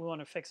some point, we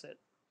want to fix it.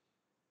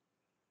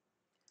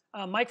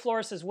 Mike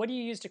Flores says, what do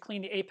you use to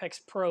clean the apex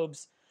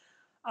probes?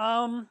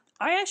 I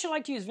actually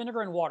like to use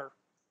vinegar and water.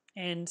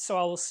 And so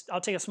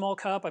I'll take a small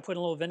cup, I put in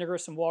a little vinegar,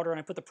 some water, and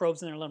I put the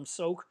probes in there and let them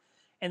soak.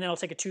 And then I'll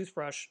take a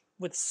toothbrush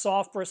with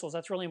soft bristles.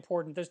 That's really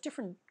important. There's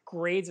different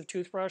grades of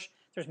toothbrush.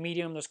 There's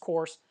medium, there's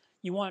coarse.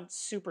 You want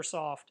super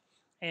soft,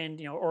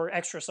 and or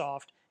extra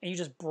soft. And you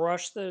just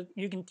brush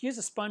you can use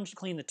a sponge to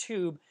clean the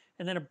tube,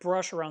 and then a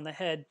brush around the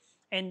head.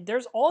 And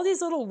there's all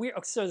these little weird,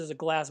 so there's a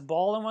glass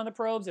ball in one of the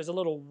probes. There's a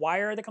little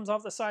wire that comes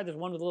off the side. There's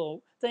one with a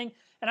little thing.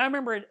 And I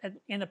remember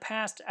in the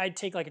past, I'd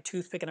take like a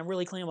toothpick and I'm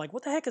really clean. I'm like,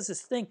 what the heck is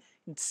this thing?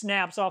 And it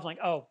snaps off. I'm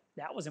like, oh,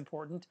 that was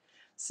important.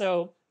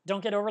 So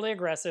don't get overly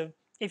aggressive.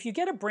 If you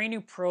get a brand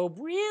new probe,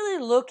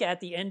 really look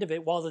at the end of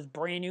it while it's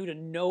brand new to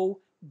know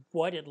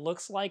what it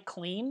looks like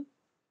clean.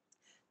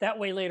 That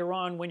way later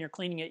on when you're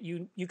cleaning it,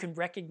 you can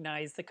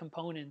recognize the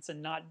components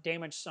and not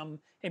damage some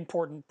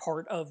important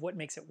part of what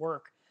makes it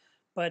work.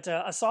 But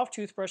a soft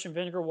toothbrush and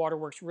vinegar water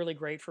works really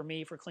great for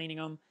me for cleaning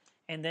them.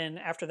 And then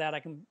after that, I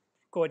can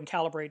go ahead and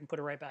calibrate and put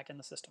it right back in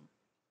the system.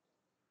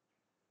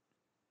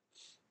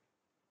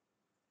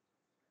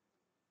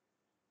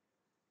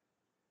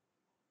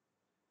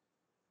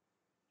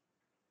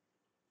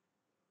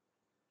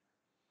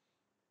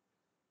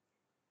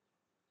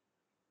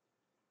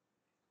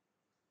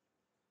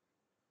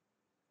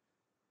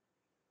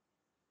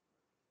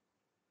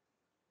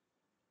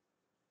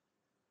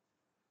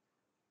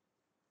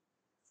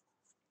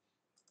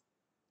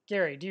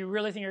 Gary, do you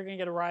really think you're going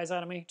to get a rise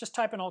out of me? Just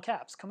type in all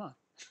caps. Come on.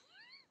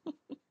 All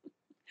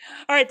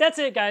right, that's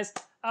it, guys.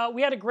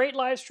 We had a great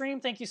live stream.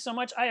 Thank you so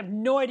much. I have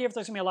no idea if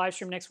there's going to be a live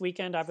stream next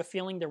weekend. I have a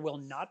feeling there will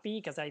not be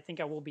because I think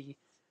I will be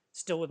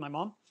still with my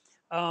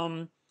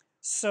mom.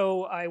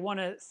 So I want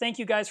to thank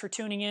you guys for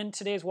tuning in.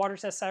 Today's Water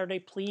Test Saturday.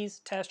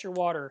 Please test your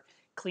water.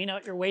 Clean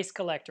out your waste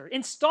collector.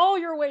 Install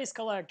your waste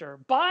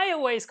collector. Buy a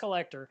waste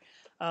collector.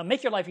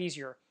 Make your life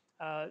easier.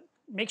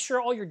 Make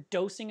sure all your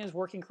dosing is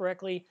working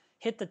correctly.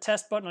 Hit the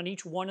test button on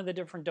each one of the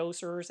different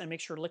dosers and make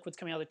sure liquid's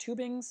coming out of the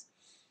tubings.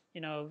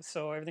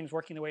 So everything's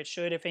working the way it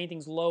should. If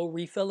anything's low,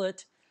 refill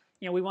it.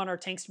 We want our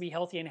tanks to be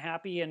healthy and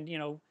happy. And,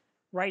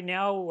 right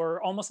now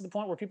we're almost at the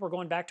point where people are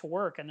going back to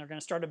work and they're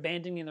going to start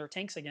abandoning their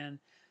tanks again.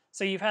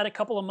 So you've had a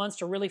couple of months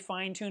to really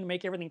fine tune and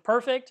make everything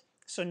perfect.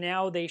 So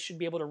now they should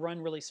be able to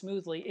run really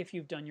smoothly if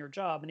you've done your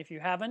job. And if you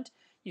haven't,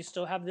 you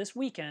still have this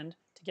weekend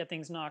to get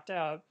things knocked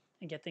out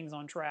and get things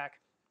on track.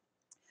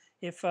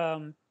 If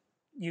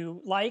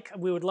you like,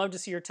 we would love to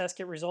see your test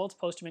kit results.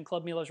 Post them in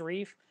Club Milos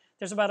Reef.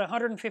 There's about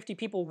 150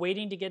 people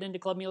waiting to get into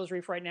Club Milos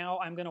Reef right now.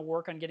 I'm going to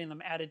work on getting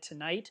them added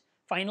tonight,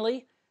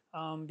 finally,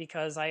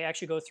 because I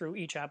actually go through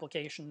each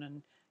application.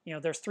 And,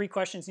 there's 3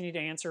 questions you need to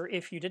answer.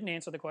 If you didn't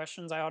answer the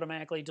questions, I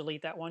automatically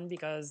delete that one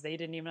because they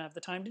didn't even have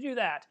the time to do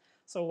that.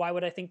 So why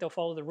would I think they'll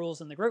follow the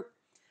rules in the group?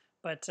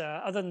 But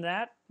other than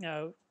that,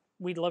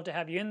 we'd love to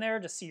have you in there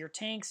to see your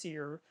tank, see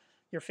your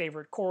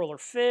favorite coral or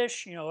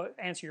fish,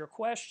 answer your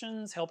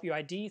questions, help you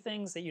ID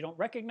things that you don't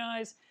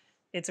recognize.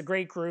 It's a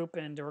great group,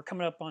 and we're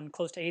coming up on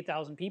close to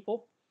 8,000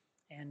 people.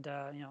 And,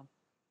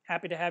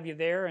 happy to have you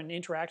there and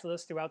interact with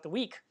us throughout the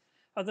week.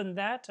 Other than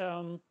that,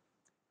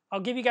 I'll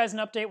give you guys an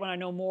update when I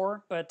know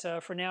more, but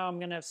for now I'm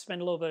going to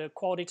spend a little bit of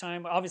quality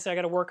time. Obviously, I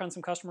got to work on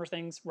some customer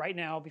things right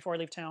now before I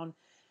leave town,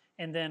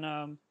 and then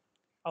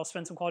I'll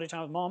spend some quality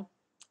time with Mom,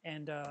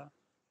 and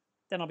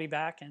then I'll be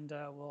back, and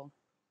we'll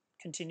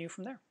continue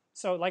from there.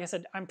 So like I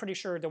said, I'm pretty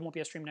sure there won't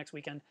be a stream next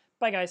weekend.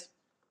 Bye, guys.